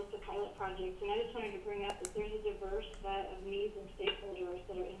listening to a list of pilot projects, and I just wanted to bring up that there's a diverse set of needs and stakeholders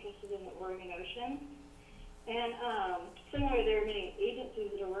that are interested in the Oregon Ocean. And similarly, there are many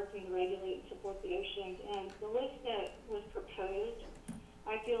agencies that are working to regulate and support the oceans, and the list that was proposed,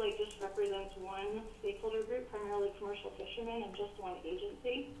 I feel like just represents one stakeholder group, primarily commercial fishermen, and just one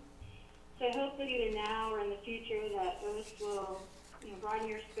agency. So I hope that either now or in the future that OS will broaden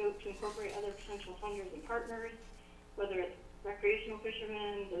your scope to incorporate other potential funders and partners, whether it's recreational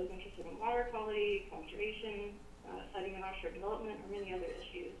fishermen, those interested in water quality, conservation, siting and offshore development, or many other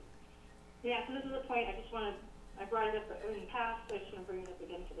issues. Yeah, so this is a point I brought it up in the past, so I just want to bring it up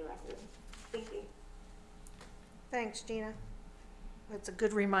again for the record. Thank you. Thanks, Gina. That's a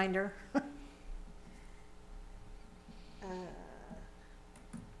good reminder.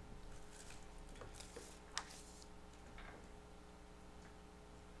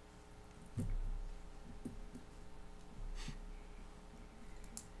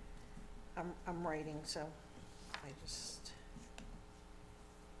 I'm writing, so I just.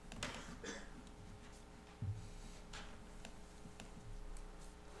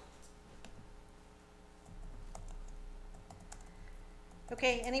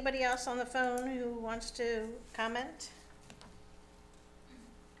 Okay, anybody else on the phone who wants to comment?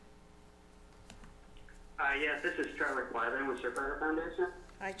 Yes, this is Charlie Wyland with Surfrider Foundation.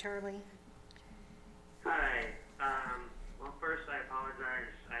 Hi, Charlie. Hi. Well, first, I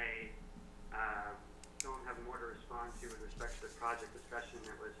apologize. I don't have more to respond to with respect to the project discussion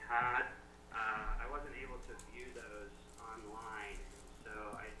that was had. I wasn't able to view those online, so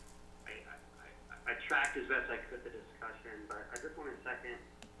I tracked as best I could the discussion, but I just want to second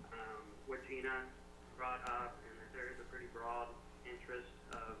what Gina brought up, and that there is a pretty broad interest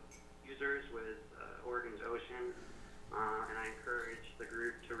of users with Oregon's ocean, and I encourage the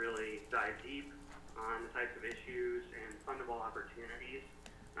group to really dive deep on the types of issues and fundable opportunities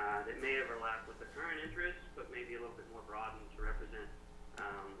that may overlap with the current interests, but maybe a little bit more broadened to represent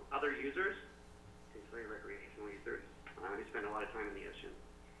other users, particularly recreational users, who spend a lot of time in the ocean.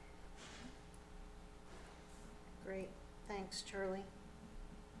 Great, thanks, Charlie.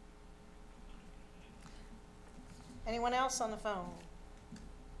 Anyone else on the phone?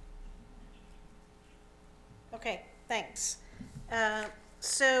 Okay, thanks.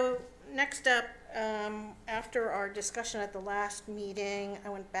 So next up, after our discussion at the last meeting, I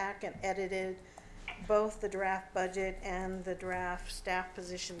went back and edited both the draft budget and the draft staff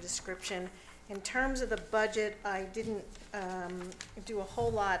position description. In terms of the budget, I didn't do a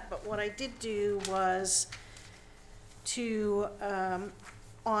whole lot, but what I did do was to,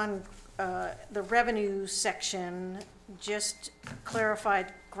 on the revenue section, just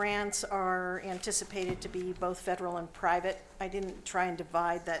clarified grants are anticipated to be both federal and private. I didn't try and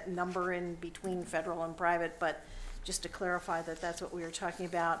divide that number in between federal and private, but just to clarify that that's what we were talking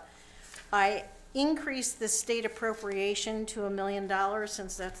about. I increased the state appropriation to $1 million,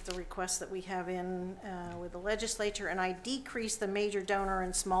 since that's the request that we have in with the legislature, and I decreased the major donor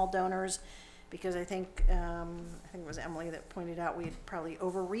and small donors because I think it was Emily that pointed out we had probably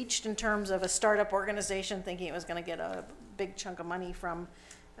overreached in terms of a startup organization thinking it was going to get a big chunk of money from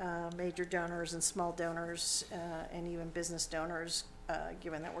major donors and small donors and even business donors,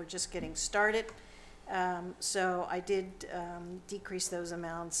 given that we're just getting started. So I did decrease those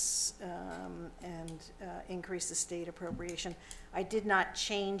amounts and increase the state appropriation. I did not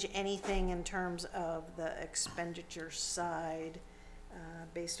change anything in terms of the expenditure side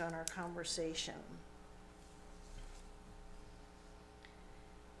based on our conversation.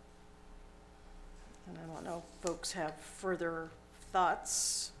 And I don't know if folks have further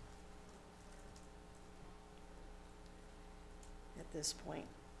thoughts at this point.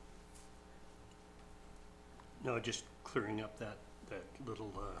 No, just clearing up that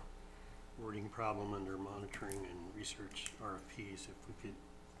little wording problem under monitoring and research RFPs, if we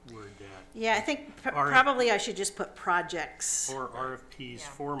could word that. Yeah, I think probably I should just put projects. Or RFPs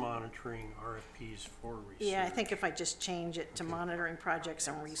for monitoring, RFPs for research. Yeah, I think if I just change it to monitoring projects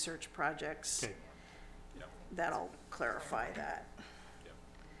and research projects, Okay. that'll clarify that.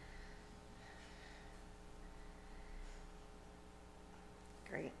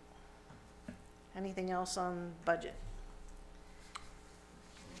 Great. Anything else on budget?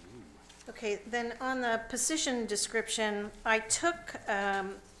 Okay, then on the position description, I took, I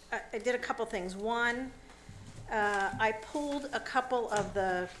did a couple things. One, I pulled a couple of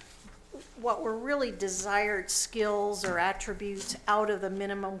the, what were really desired skills or attributes out of the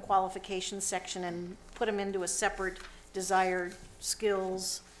minimum qualifications section and put them into a separate desired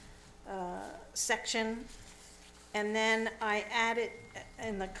skills section. And then I added,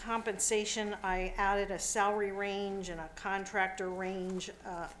 in the compensation, I added a salary range and a contractor range.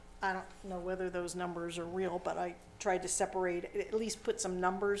 I don't know whether those numbers are real, but I tried to separate, at least put some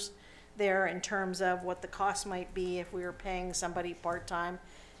numbers there in terms of what the cost might be if we were paying somebody part-time.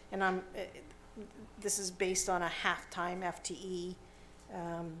 And this is based on a half-time FTE,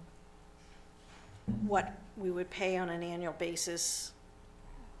 what we would pay on an annual basis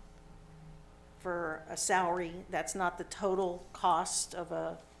for a salary. That's not the total cost of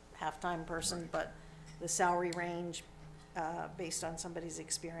a half-time person, but the salary range based on somebody's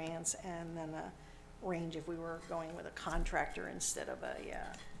experience, and then a range if we were going with a contractor instead of a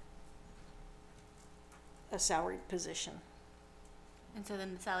salaried position. And so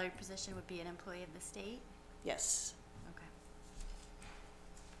then the salaried position would be an employee of the state? Yes. Okay.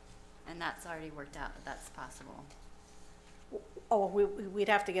 And that's already worked out that that's possible? Oh, we'd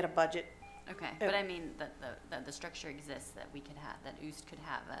have to get a budget. Okay, but I mean, the structure exists that we could have, that UST could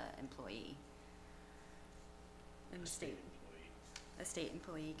have an employee in the state. A state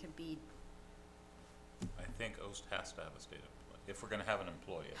employee could be. I think OST has to have a state employee. If we're gonna have an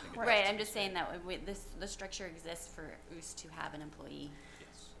employee, I think it Right, has I'm to just be saying that the structure exists for UST to have an employee.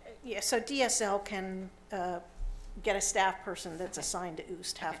 Yes. Yeah, so DSL can get a staff person that's assigned to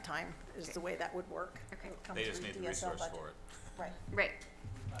UST half-time is the way that would work. Okay. It would come They just through need the DSL resource budget. for it. Right, Right,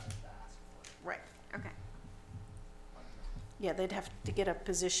 right. okay. Yeah, they'd have to get a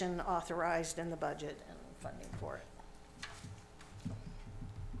position authorized in the budget and funding for it.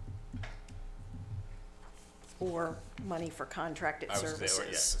 Or money for contracted I was services. gonna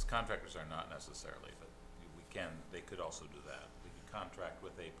say, yes, as contractors are not necessarily, but they could also do that. We could contract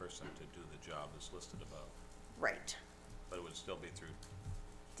with a person to do the job that's listed above, Right, but it would still be through,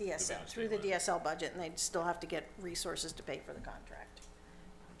 DSL, through the DSL budget, and they'd still have to get resources to pay for the contract.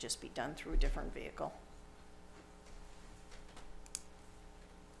 It'd just be done through a different vehicle.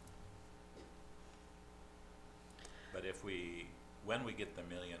 but if we when we get the $1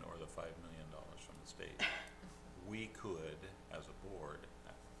 million or the $5 million from the state, we could, as a board,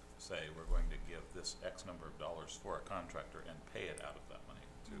 say we're going to give this X number of dollars for a contractor and pay it out of that money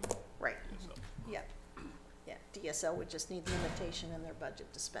to Right. DSL. Yeah. Yeah, DSL would just need the invitation in their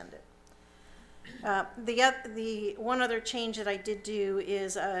budget to spend it. The one other change that I did do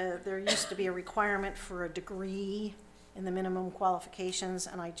is there used to be a requirement for a degree in the minimum qualifications,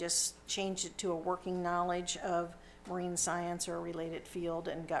 and I just changed it to a working knowledge of marine science or a related field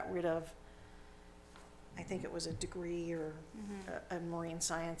and got rid of, I think it was a degree or a marine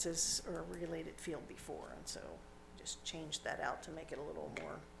sciences or a related field before, and so just changed that out to make it a little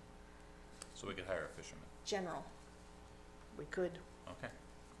more So we could hire a fisherman. general. We could. Okay.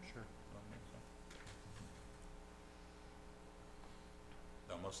 Sure. That makes sense.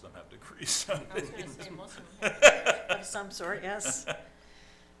 Though most of them have degrees. So I was gonna say, most of them have Of some sort, yes.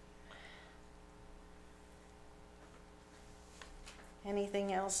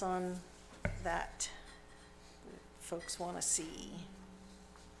 Anything else on that folks want to see?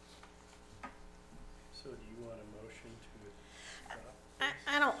 So do you want a motion to adopt?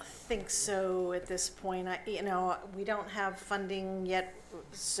 I don't think so at this point. We don't have funding yet,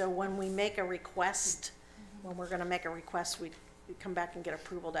 so when we make a request, when we're gonna make a request, we come back and get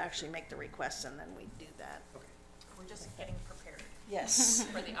approval to actually make the request, and then we do that. We're just getting prepared Yes.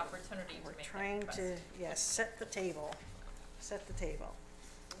 for the opportunity to We're make that trying request. to, yes, set the table. Set the table.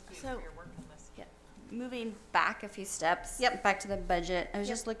 Thank you So- for your work on this. Moving back a few steps. Yep. Back to the budget. I was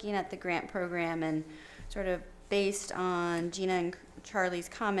Yep. just looking at the grant program and sort of based on Gina and Charlie's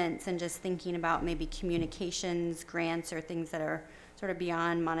comments and just thinking about maybe communications, grants, or things that are sort of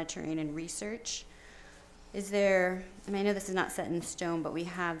beyond monitoring and research. Is there, I mean, I know this is not set in stone, but we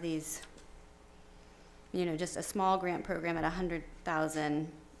have these, just a small grant program at 100,000,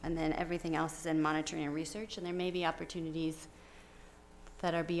 and then everything else is in monitoring and research, and there may be opportunities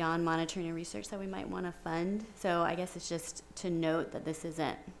that are beyond monitoring and research that we might want to fund. So I guess it's just to note that this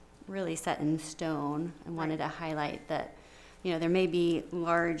isn't really set in stone. I wanted to highlight that, there may be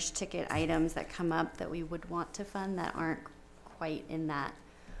large ticket items that come up that we would want to fund that aren't quite in that.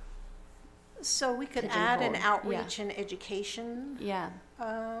 So we could add an Pigeonhole, outreach and education Yeah,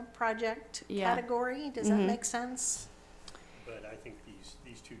 project Yeah. category. Does that Mhm. make sense? But I think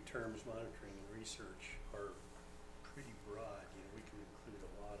these two terms, monitoring and research, are pretty broad. We can include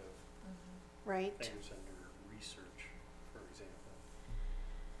a lot of Right? things under research, for example.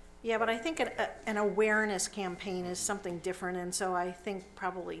 Yeah, but I think an awareness campaign is something different, and so I think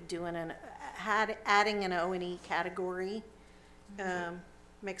probably doing adding an O&E category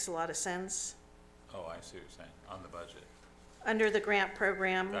makes a lot of sense. Oh, I see what you're saying, on the budget. Under the grant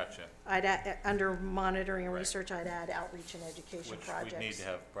program, Gotcha. I'd add, under monitoring and Right. research, I'd add outreach and education Which projects. we need to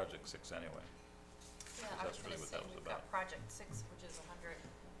have Project 6 anyway. Yeah, I That's was really gonna what say, that was we've about. got Project 6, which is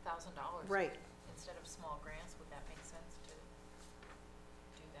 $100,000. Right. Instead of small grants, would that make sense to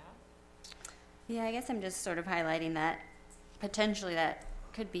do that? yeah, I guess I'm just sort of highlighting that potentially that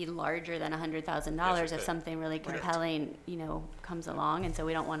could be larger than $100,000 Yes, it if could. something really Right. compelling, comes along. And so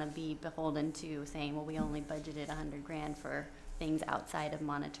we don't want to be beholden to saying, well, we only budgeted 100 grand for things outside of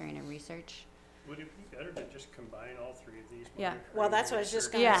monitoring and research. Would it be better to just combine all three of these? Yeah. monitoring, Well, that's what I was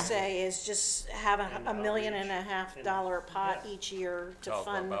just research, gonna Yeah. say, is just have And $1.5 million outreach. pot Yeah. each year to Oh,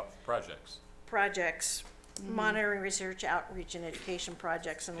 fund about projects. projects, monitoring, research, outreach, and education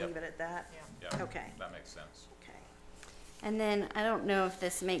projects, and Yep. leave it at that. Yeah. Yeah. Okay. That makes sense. Okay. And then, I don't know if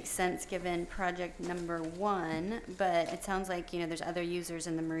this makes sense given project number 1, but it sounds like, there's other users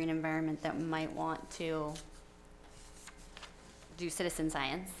in the marine environment that might want to do citizen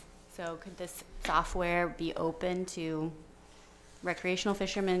science. So could this software be open to recreational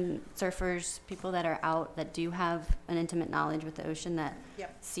fishermen, surfers, people that are out that do have an intimate knowledge with the ocean that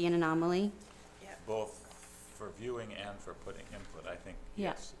Yep. see an anomaly? Both for viewing and for putting input, I think, Yeah,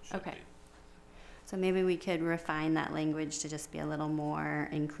 yes, it should okay. be. So maybe we could refine that language to just be a little more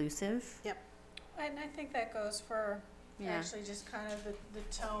inclusive. And I think that goes for Yeah. actually just kind of the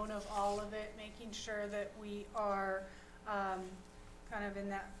tone of all of it, making sure that we are kind of in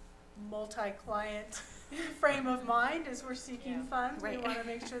that multi-client frame of mind as we're seeking Yeah. funds. We Right. want to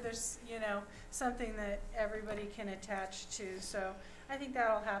make sure there's, something that everybody can attach to. So I think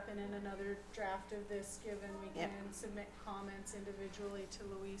that'll happen in another draft of this, given we Yep. can submit comments individually to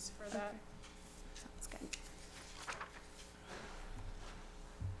Louise for that. Sounds good.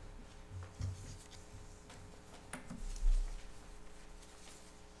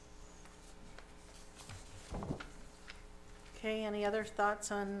 Okay, any other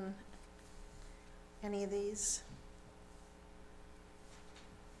thoughts on any of these?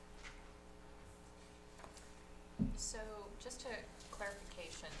 So just to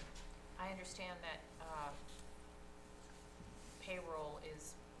I understand that payroll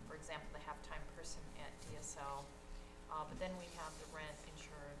is, for example, the halftime person at DSL, but then we have the rent,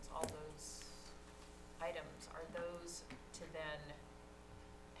 insurance, all those items. Are those to then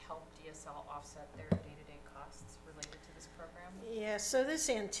help DSL offset their day-to-day costs related to this program? Yeah, so this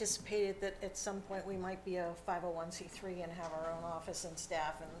anticipated that at some point we might be a 501c3 and have our own office and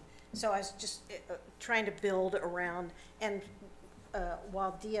staff, and so I was just trying to build around, and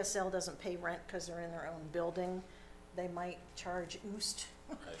while DSL doesn't pay rent because they're in their own building, they might charge OOST.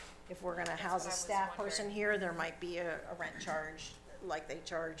 If we're gonna house a what I was staff person wondering. here, there might be a rent charge like they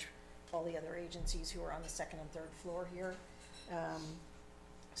charge all the other agencies who are on the second and third floor here.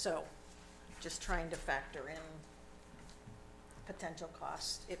 So, just trying to factor in potential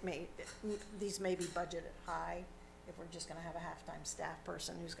costs. These may be budgeted high if we're just gonna have a half-time staff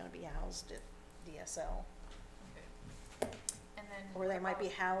person who's gonna be housed at DSL. And then Or they what might be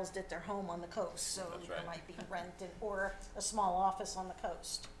about- housed at their home on the coast, so That's there right. might be rent or a small office on the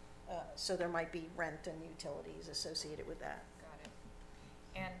coast. So there might be rent and utilities associated with that. Got it.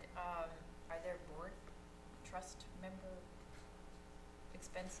 And are there board trust member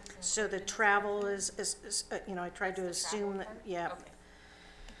expenses? So the included in this travel program? is, you know, I tried to That's the travel assume that, part? yeah, Okay.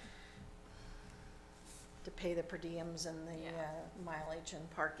 to pay the per diems and the Yeah. mileage and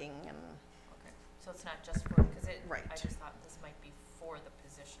parking and, Okay, so it's not just for, because it, Right. I just thought this might be for the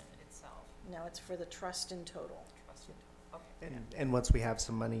position itself, no, it's for the trust in total. trust and okay. And once we have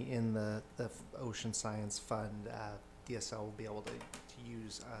some money in the Ocean Science Fund, DSL will be able to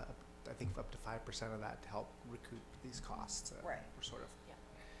use, I think up to 5% of that to help recoup these costs. Right. We're sort of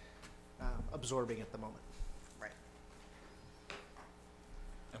Yeah. absorbing at the moment. Right.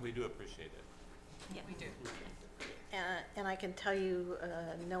 And we do appreciate it. Yeah. We do. And I can tell you,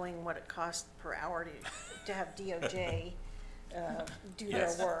 knowing what it costs per hour to have DOJ do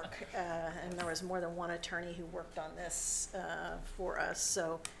Yes. their work, and there was more than one attorney who worked on this for us,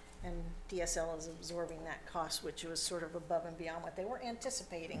 so, and DSL is absorbing that cost, which was sort of above and beyond what they were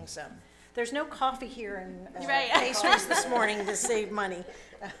anticipating, so. There's no coffee here and Right. pastries this morning to save money.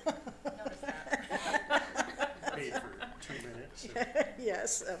 Notice that. Paid for 2 minutes.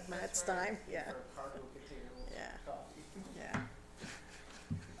 Yes, of Matt's time, yeah. Yeah.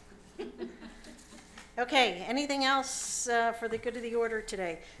 Yeah. Okay, anything else for the good of the order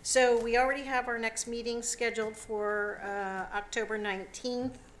today? So we already have our next meeting scheduled for October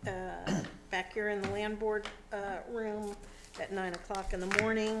 19th, back here in the Land Board room at 9 o'clock in the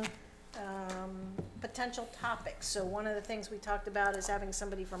morning. Potential topics. So one of the things we talked about is having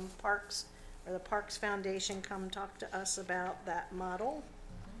somebody from Parks or the Parks Foundation come talk to us about that model.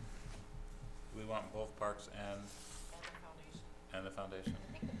 We want both parks And the foundation. and the foundation.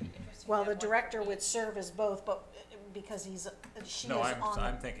 I think it'd be interesting. Well, to the have one for director would each. serve as both, but because she is No, on.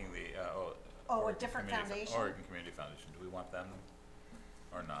 I'm thinking the, Oh, a Oregon different Community foundation? Oregon Community Foundation. Do we want them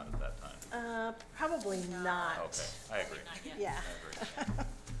or not at that time? Probably not. Okay, I agree. Not yet. Yeah. I agree.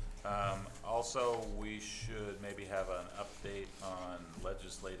 Also, we should maybe have an update on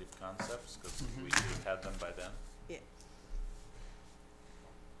legislative concepts, because we should have had them by then. Yeah.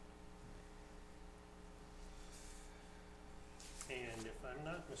 And if I'm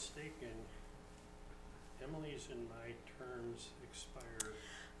not mistaken, Emily's and my terms expire.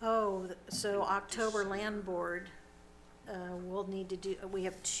 Oh, so October Land Board, we'll need to do, we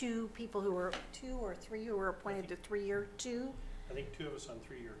have two or three who are appointed to 3-year, I think 2 of us on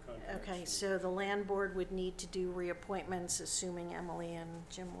 3-year contracts. Okay, so the Land Board would need to do reappointments, assuming Emily and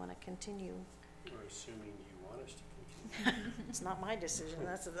Jim want to continue. We're assuming you want us to continue. It's not my decision,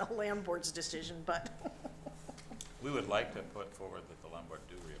 that's the Land Board's decision, but, We would like to put forward that the land board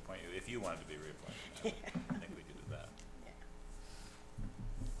do reappoint you, if you wanted to be reappointed. I think we could do that.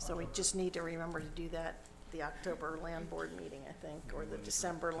 so we just need to remember to do that, the October Land Board meeting, I think, or the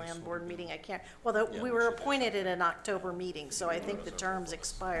December Land Board meeting, I can't, well, Yeah, we we were should do appointed at an October meeting, so I think the terms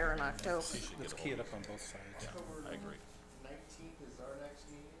expire in October. You should Let's get key ahold it of up on both sides. Yeah, I agree. 19th is our next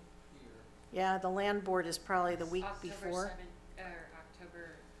meeting here. Yeah, the Land Board is probably the week before.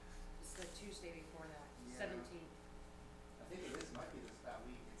 October, it's the Tuesday before that, Yeah. 17th. I think it is, might be that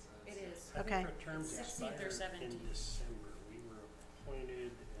week. It is. I think Okay. our terms 16th or expired in 17th. December. We were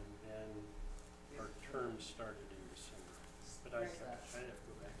appointed and then our terms started in December. But I'd have to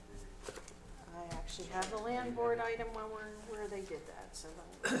go back and read it. I actually have the Land Board item where they did that, so let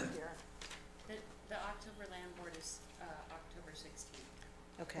me look here. The October Land Board is, October 16th.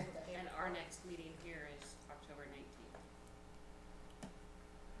 Okay, And our next meeting here is October 19th.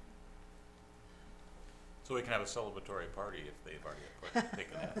 So we can have a celebratory party if they've already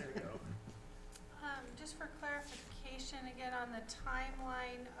taken that. There you go. Just for clarification, again, on the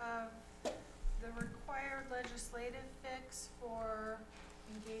timeline of the required legislative fix for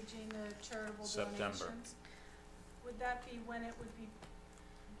engaging the charitable September. donations, would that be when it would be?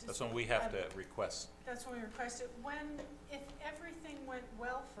 That's when we have to request That's when we request it. When, if everything went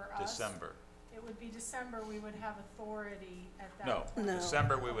well for us. December. It would be December, we would have authority at that No, point. No.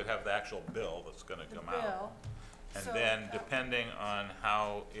 December we would have the actual bill that's gonna The come out. bill. And So, then depending on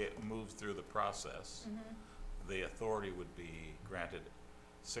how it moves through the process, the authority would be granted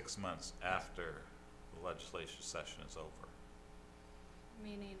 6 months after the legislative session is over.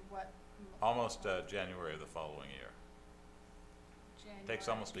 Meaning what? Almost January of the following year. January. Takes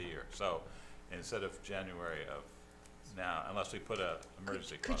almost a year. So instead of January of now, unless we put a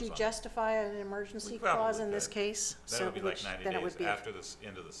emergency clause Could you on it. justify an emergency We probably clause in this could. case? Then So it would be like which- 90 then it days would be- after this,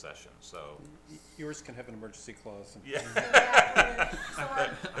 end of the session, so. Yours can have an emergency clause. Yeah. Exactly. So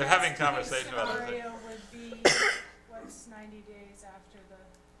our They're having best case conversation about it. scenario would be, what's 90 days after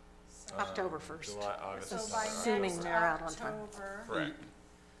the session? October 1st. July, August, So by September. Assuming next they're out on time. October. Correct.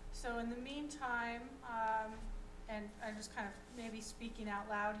 So in the meantime, and I'm just kind of maybe speaking out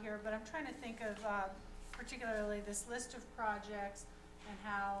loud here, but I'm trying to think of particularly this list of projects and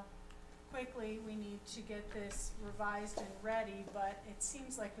how quickly we need to get this revised and ready, but it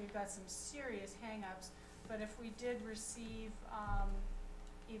seems like we've got some serious hangups. But if we did receive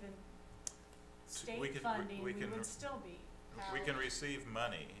even We state could- funding, we we can- would still be We out. can receive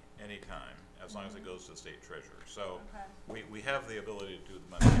money anytime, as long as it goes to the state treasurer. So Okay. we have the ability to do the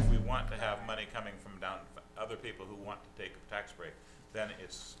money. If we want to have money coming from down, other people who want to take a tax break, then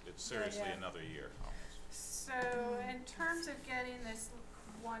it's seriously yeah. another year almost. So in terms of getting this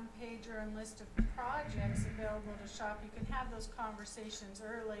one pager and list of projects available to shop, you can have those conversations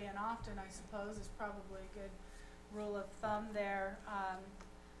early and often, I suppose, is probably a good rule of thumb there.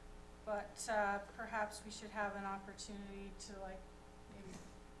 But perhaps we should have an opportunity to, like, maybe,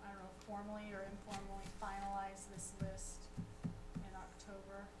 I don't know, formally or informally finalize this list in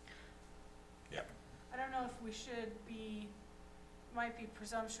October. Yep. I don't know if we should be, might be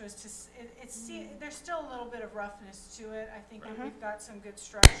presumptuous to, there's still a little bit of roughness to it. I think that Right. we've got some good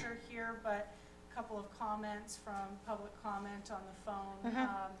structure here, but a couple of comments from public comment on the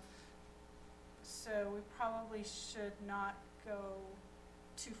phone. So we probably should not go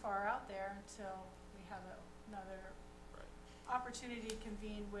too far out there until we have another opportunity to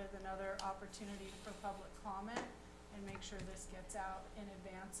convene with another opportunity for public comment and make sure this gets out in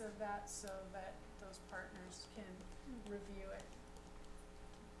advance of that so that those partners can review it.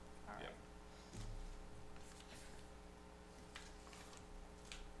 All right. Yep.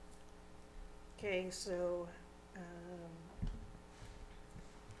 Okay, so,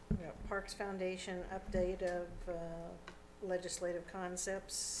 we got Parks Foundation update of legislative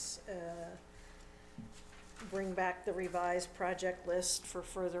concepts, bring back the revised project list for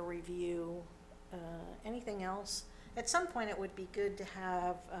further review. Anything else? At some point, it would be good to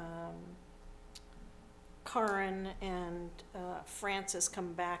have Karin and Francis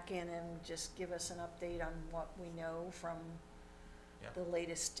come back in and just give us an update on what we know from Yeah. the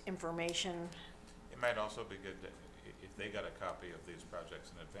latest information. It might also be good to, if they got a copy of these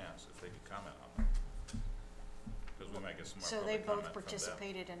projects in advance, if they could comment on them. Because we might get some more So public they comment both from them.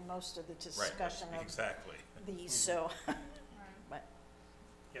 participated in most of the Right, discussion of exactly. these, so, Right. but,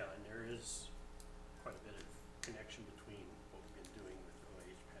 Yeah, and there is quite a bit of connection between what we've been doing with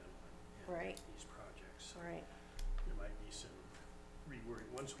OH panel and Right. these projects. right. There might be some reword,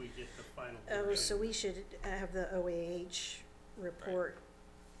 once we get the final Oh, version. so we should have the OAH report.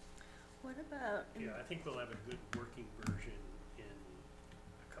 What about, Yeah, I think we'll have a good working version in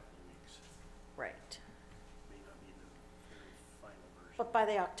a couple of weeks. Right. May not be the very final version. But by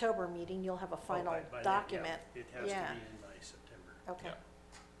the October meeting, you'll have a Oh, final by then, yeah, document. It has to Yeah. be in by September. Okay. Yeah.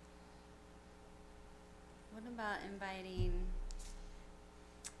 what about inviting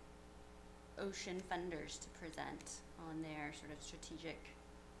ocean funders to present on their sort of strategic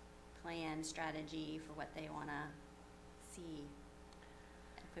plan, strategy for what they wanna see?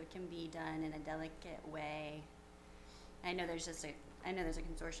 If it can be done in a delicate way. I know there's a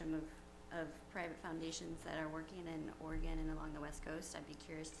consortium of private foundations that are working in Oregon and along the West Coast. I'd be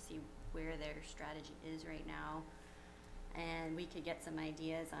curious to see where their strategy is right now. And we could get some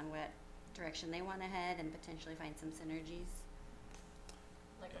ideas on what direction they wanna head and potentially find some synergies.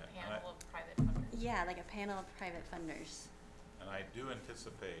 Like Yeah, a and panel of private funders? Yeah, like a panel of private funders. And I do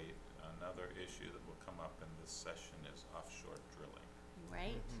anticipate another issue that will come up in this session is offshore drilling.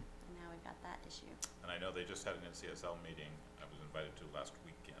 Right? And now we've got that issue. And I know they just had an NCSL meeting I was invited to last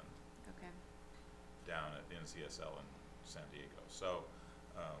weekend Okay. down at the NCSL in San Diego. So,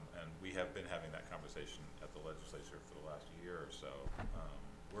 and we have been having that conversation at the legislature for the last year or so.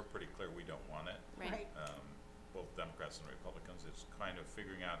 we're pretty clear we don't want it. Right. Both Democrats and Republicans. It's kind of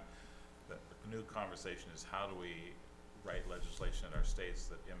figuring out that the new conversation is how do we write legislation in our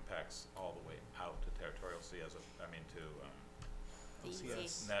states that impacts all the way out to territorial sea to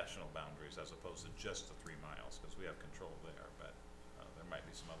DEC. national boundaries as opposed to just the 3 miles, because we have control there, but there might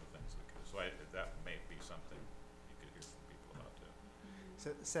be some other things that could, so that may be something you could hear from people about too. So,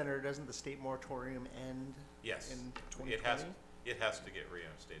 Senator, doesn't the state moratorium end Yes, in it 2020? has to get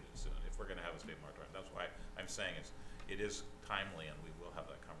reinstated soon if we're gonna have a state moratorium. That's why I'm saying it is timely, and we will have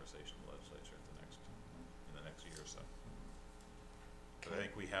that conversation in the legislature in the next year or so. But I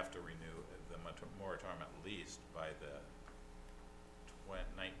think we have to renew the moratorium at least by the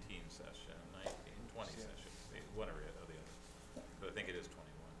 19 session, 20 session, one or the other. But I think it is 21.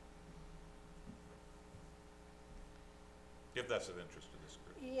 If that's of interest to this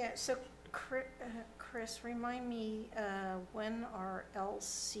group. Yeah, so Chris, remind me, when are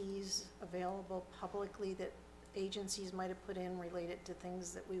LCs available publicly that agencies might have put in related to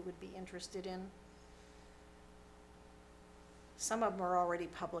things that we would be interested in? Some of them are already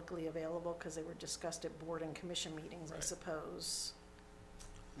publicly available because they were discussed at board and commission meetings, I Right. suppose.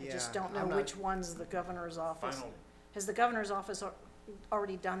 I Yeah, just don't know I'm not- which ones the governor's office, Final, has the governor's office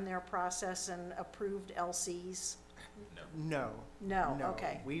already done their process and approved LCs? no. No, No,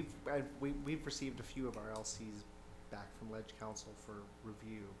 okay. we've received a few of our LCs back from Ledge Council for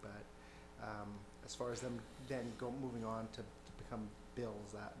review, but as far as them then moving on to become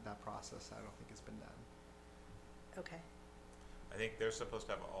bills, that process, I don't think has been done. Okay. I think they're supposed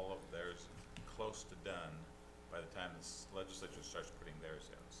to have all of theirs close to done by the time the legislature starts putting theirs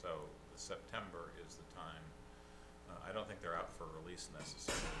in. So September is the time. I don't think they're out for release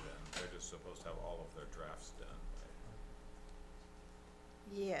necessarily then. They're just supposed to have all of their drafts done.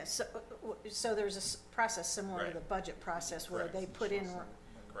 Yeah, so there's a process similar to Right. the budget process where Correct. they put in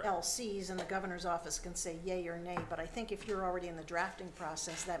Correct. LCs and the governor's office can say yay or nay, but I think if you're already in the drafting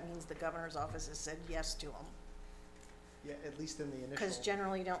process, that means the governor's office has said yes to them. Yeah, at least in the initial. Because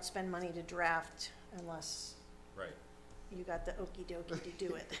generally you don't spend money to draft unless Right. you got the okey dokey to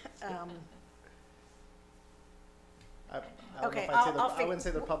do it. I don't know Okay, if I'd say I'll I wouldn't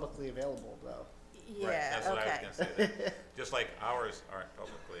say they're publicly available though. Right, Yeah, that's what I was okay. gonna say. Just like ours aren't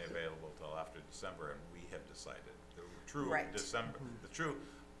publicly available till after December, and we have decided. The true Right. the true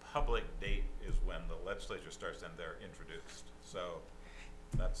public date is when the legislature starts and they're introduced. So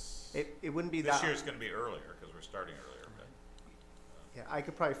that's, It wouldn't be this that. year's gonna be earlier, because we're starting earlier, but. Yeah, I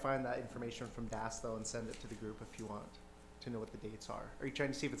could probably find that information from DAS though and send it to the group if you want to know what the dates are. Are you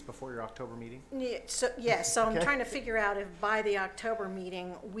trying to see if it's before your October meeting? Yeah, so I'm Okay. trying to figure out if by the October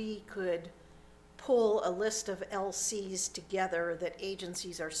meeting, we could pull a list of LCs together that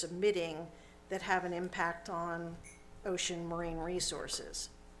agencies are submitting that have an impact on ocean marine resources.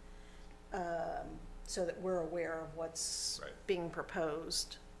 So that we're aware of what's Right. being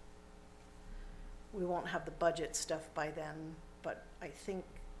proposed. We won't have the budget stuff by then, but I think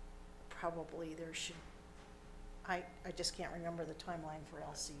probably there should, I just can't remember the timeline for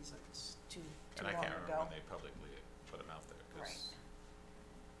LCs, it's too And long I ago. can't remember when they publicly put them out there, 'cause Right.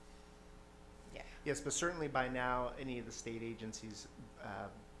 Yeah. Yes, but certainly by now, any of the state agencies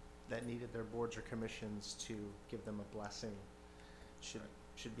that needed their boards or commissions to give them a blessing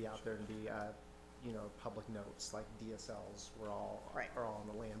should be out there and be public notes like DSLs Right. are all on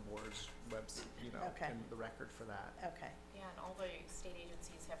the land board's website, Okay. and the record for that. Okay, Yeah, and all the state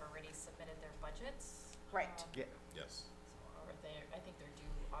agencies have already submitted their budgets. Right. Yeah, yes. Or I think they're due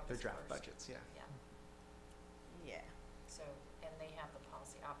August 1st. their draft budgets, yeah. Yeah, yeah. so, and they have the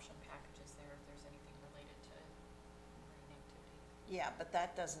policy option packages there if there's anything related to marine activity. Yeah, but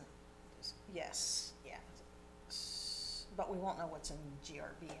that doesn't, yes, yeah. But we won't know what's in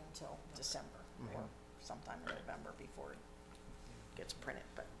GRB until December or Mhm. sometime in Right. November before it gets printed,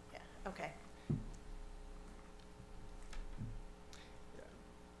 but yeah, okay.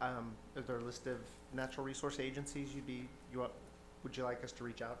 Is there a list of natural resource agencies would you like us to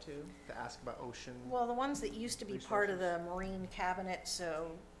reach out to ask about ocean? Well, the ones that used to be part of the Marine Cabinet,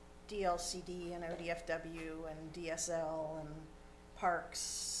 so DLCD and ODFW and DSL and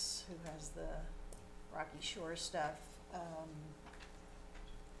Parks, who has the Rocky Shore stuff.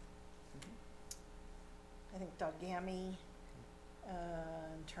 I think Doug Gammy,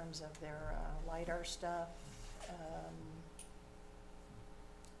 in terms of their LiDAR stuff.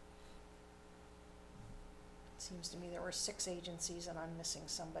 It seems to me there were 6 agencies and I'm missing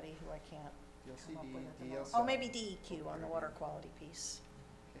somebody who I can't come up with at the moment. Oh, maybe DEQ on the water quality piece.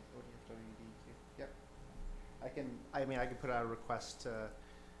 Okay, ODFW, Yep. I can put out a request to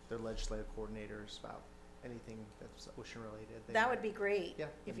their legislative coordinators about anything that's ocean related. That would be great. Yeah,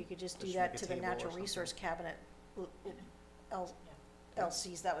 If you and could just do just that make a to the table or Natural something. Resource Cabinet,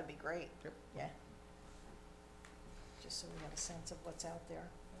 LCs, that would be great. Yep. Yeah. Just so we have a sense of what's out there.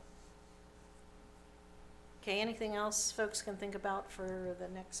 Okay, anything else folks can think about for the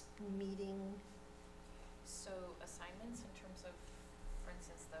next meeting? So assignments in terms of, for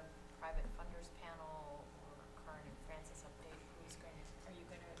instance, the private funders panel or Karen and Francis update, are you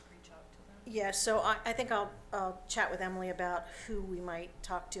gonna reach out to them? Yeah, so I think I'll chat with Emily about who we might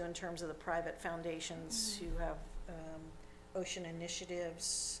talk to in terms of the private foundations who have ocean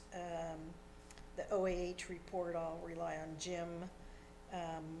initiatives. The OAH report, I'll rely on Jim.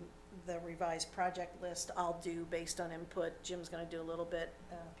 The revised project list I'll do based on input. Jim's gonna do a little bit.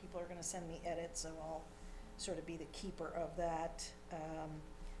 People are gonna send me edits, so I'll sort of be the keeper of that.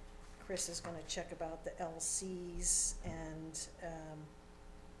 Chris is gonna check about the LCs, and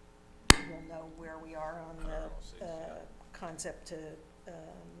we'll know where we are on the concept to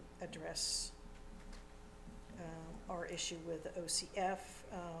address our issue with the OCF.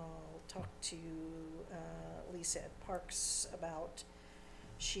 I'll talk to Lisa at Parks about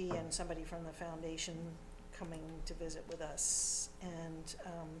she and somebody from the foundation coming to visit with us. And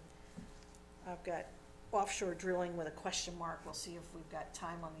I've got offshore drilling with a question mark. We'll see if we've got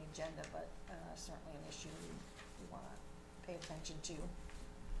time on the agenda, but certainly an issue we want to pay attention to.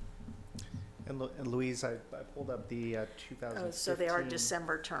 And Louise, I pulled up the 2015. Oh, so they are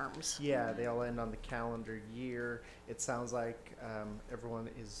December terms. Yeah, they all end on the calendar year. It sounds like everyone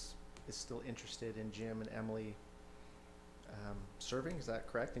is still interested in Jim and Emily serving. Is that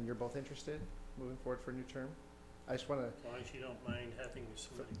correct? And you're both interested moving forward for a new term? I just want to. As long as you don't mind having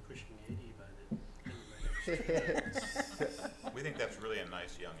somebody pushing 80 by the end of my next term. We think that's really a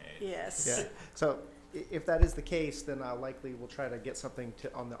nice young age. Yes. Yeah. So if that is the case, then I'll likely will try to get something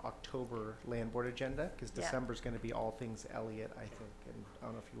on the October land board agenda, because Yeah. December's going to be all things Elliott, I think, and I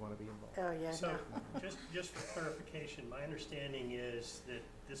don't know if you want to be involved. Oh, yeah, So, no. just for clarification, my understanding is that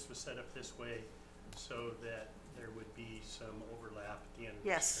this was set up this way so that there would be some overlap at the end of this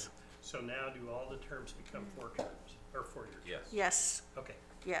Yes. term. So now do all the terms become 4 terms, or 4 years? Yes. Yes. Okay.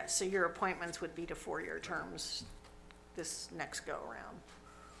 Yeah, so your appointments would be to 4-year terms this next go-around.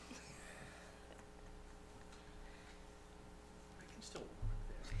 I can still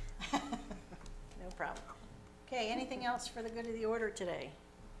work there. No problem. Okay, anything else for the good of the order today?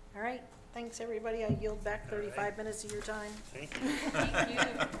 All right, thanks, everybody. I yield back All right. 35 minutes of your time. Thank you. Thank you,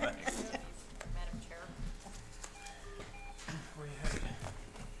 Madam Chair. I have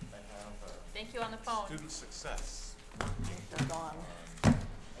Thank you on the phone. student success. They're gone.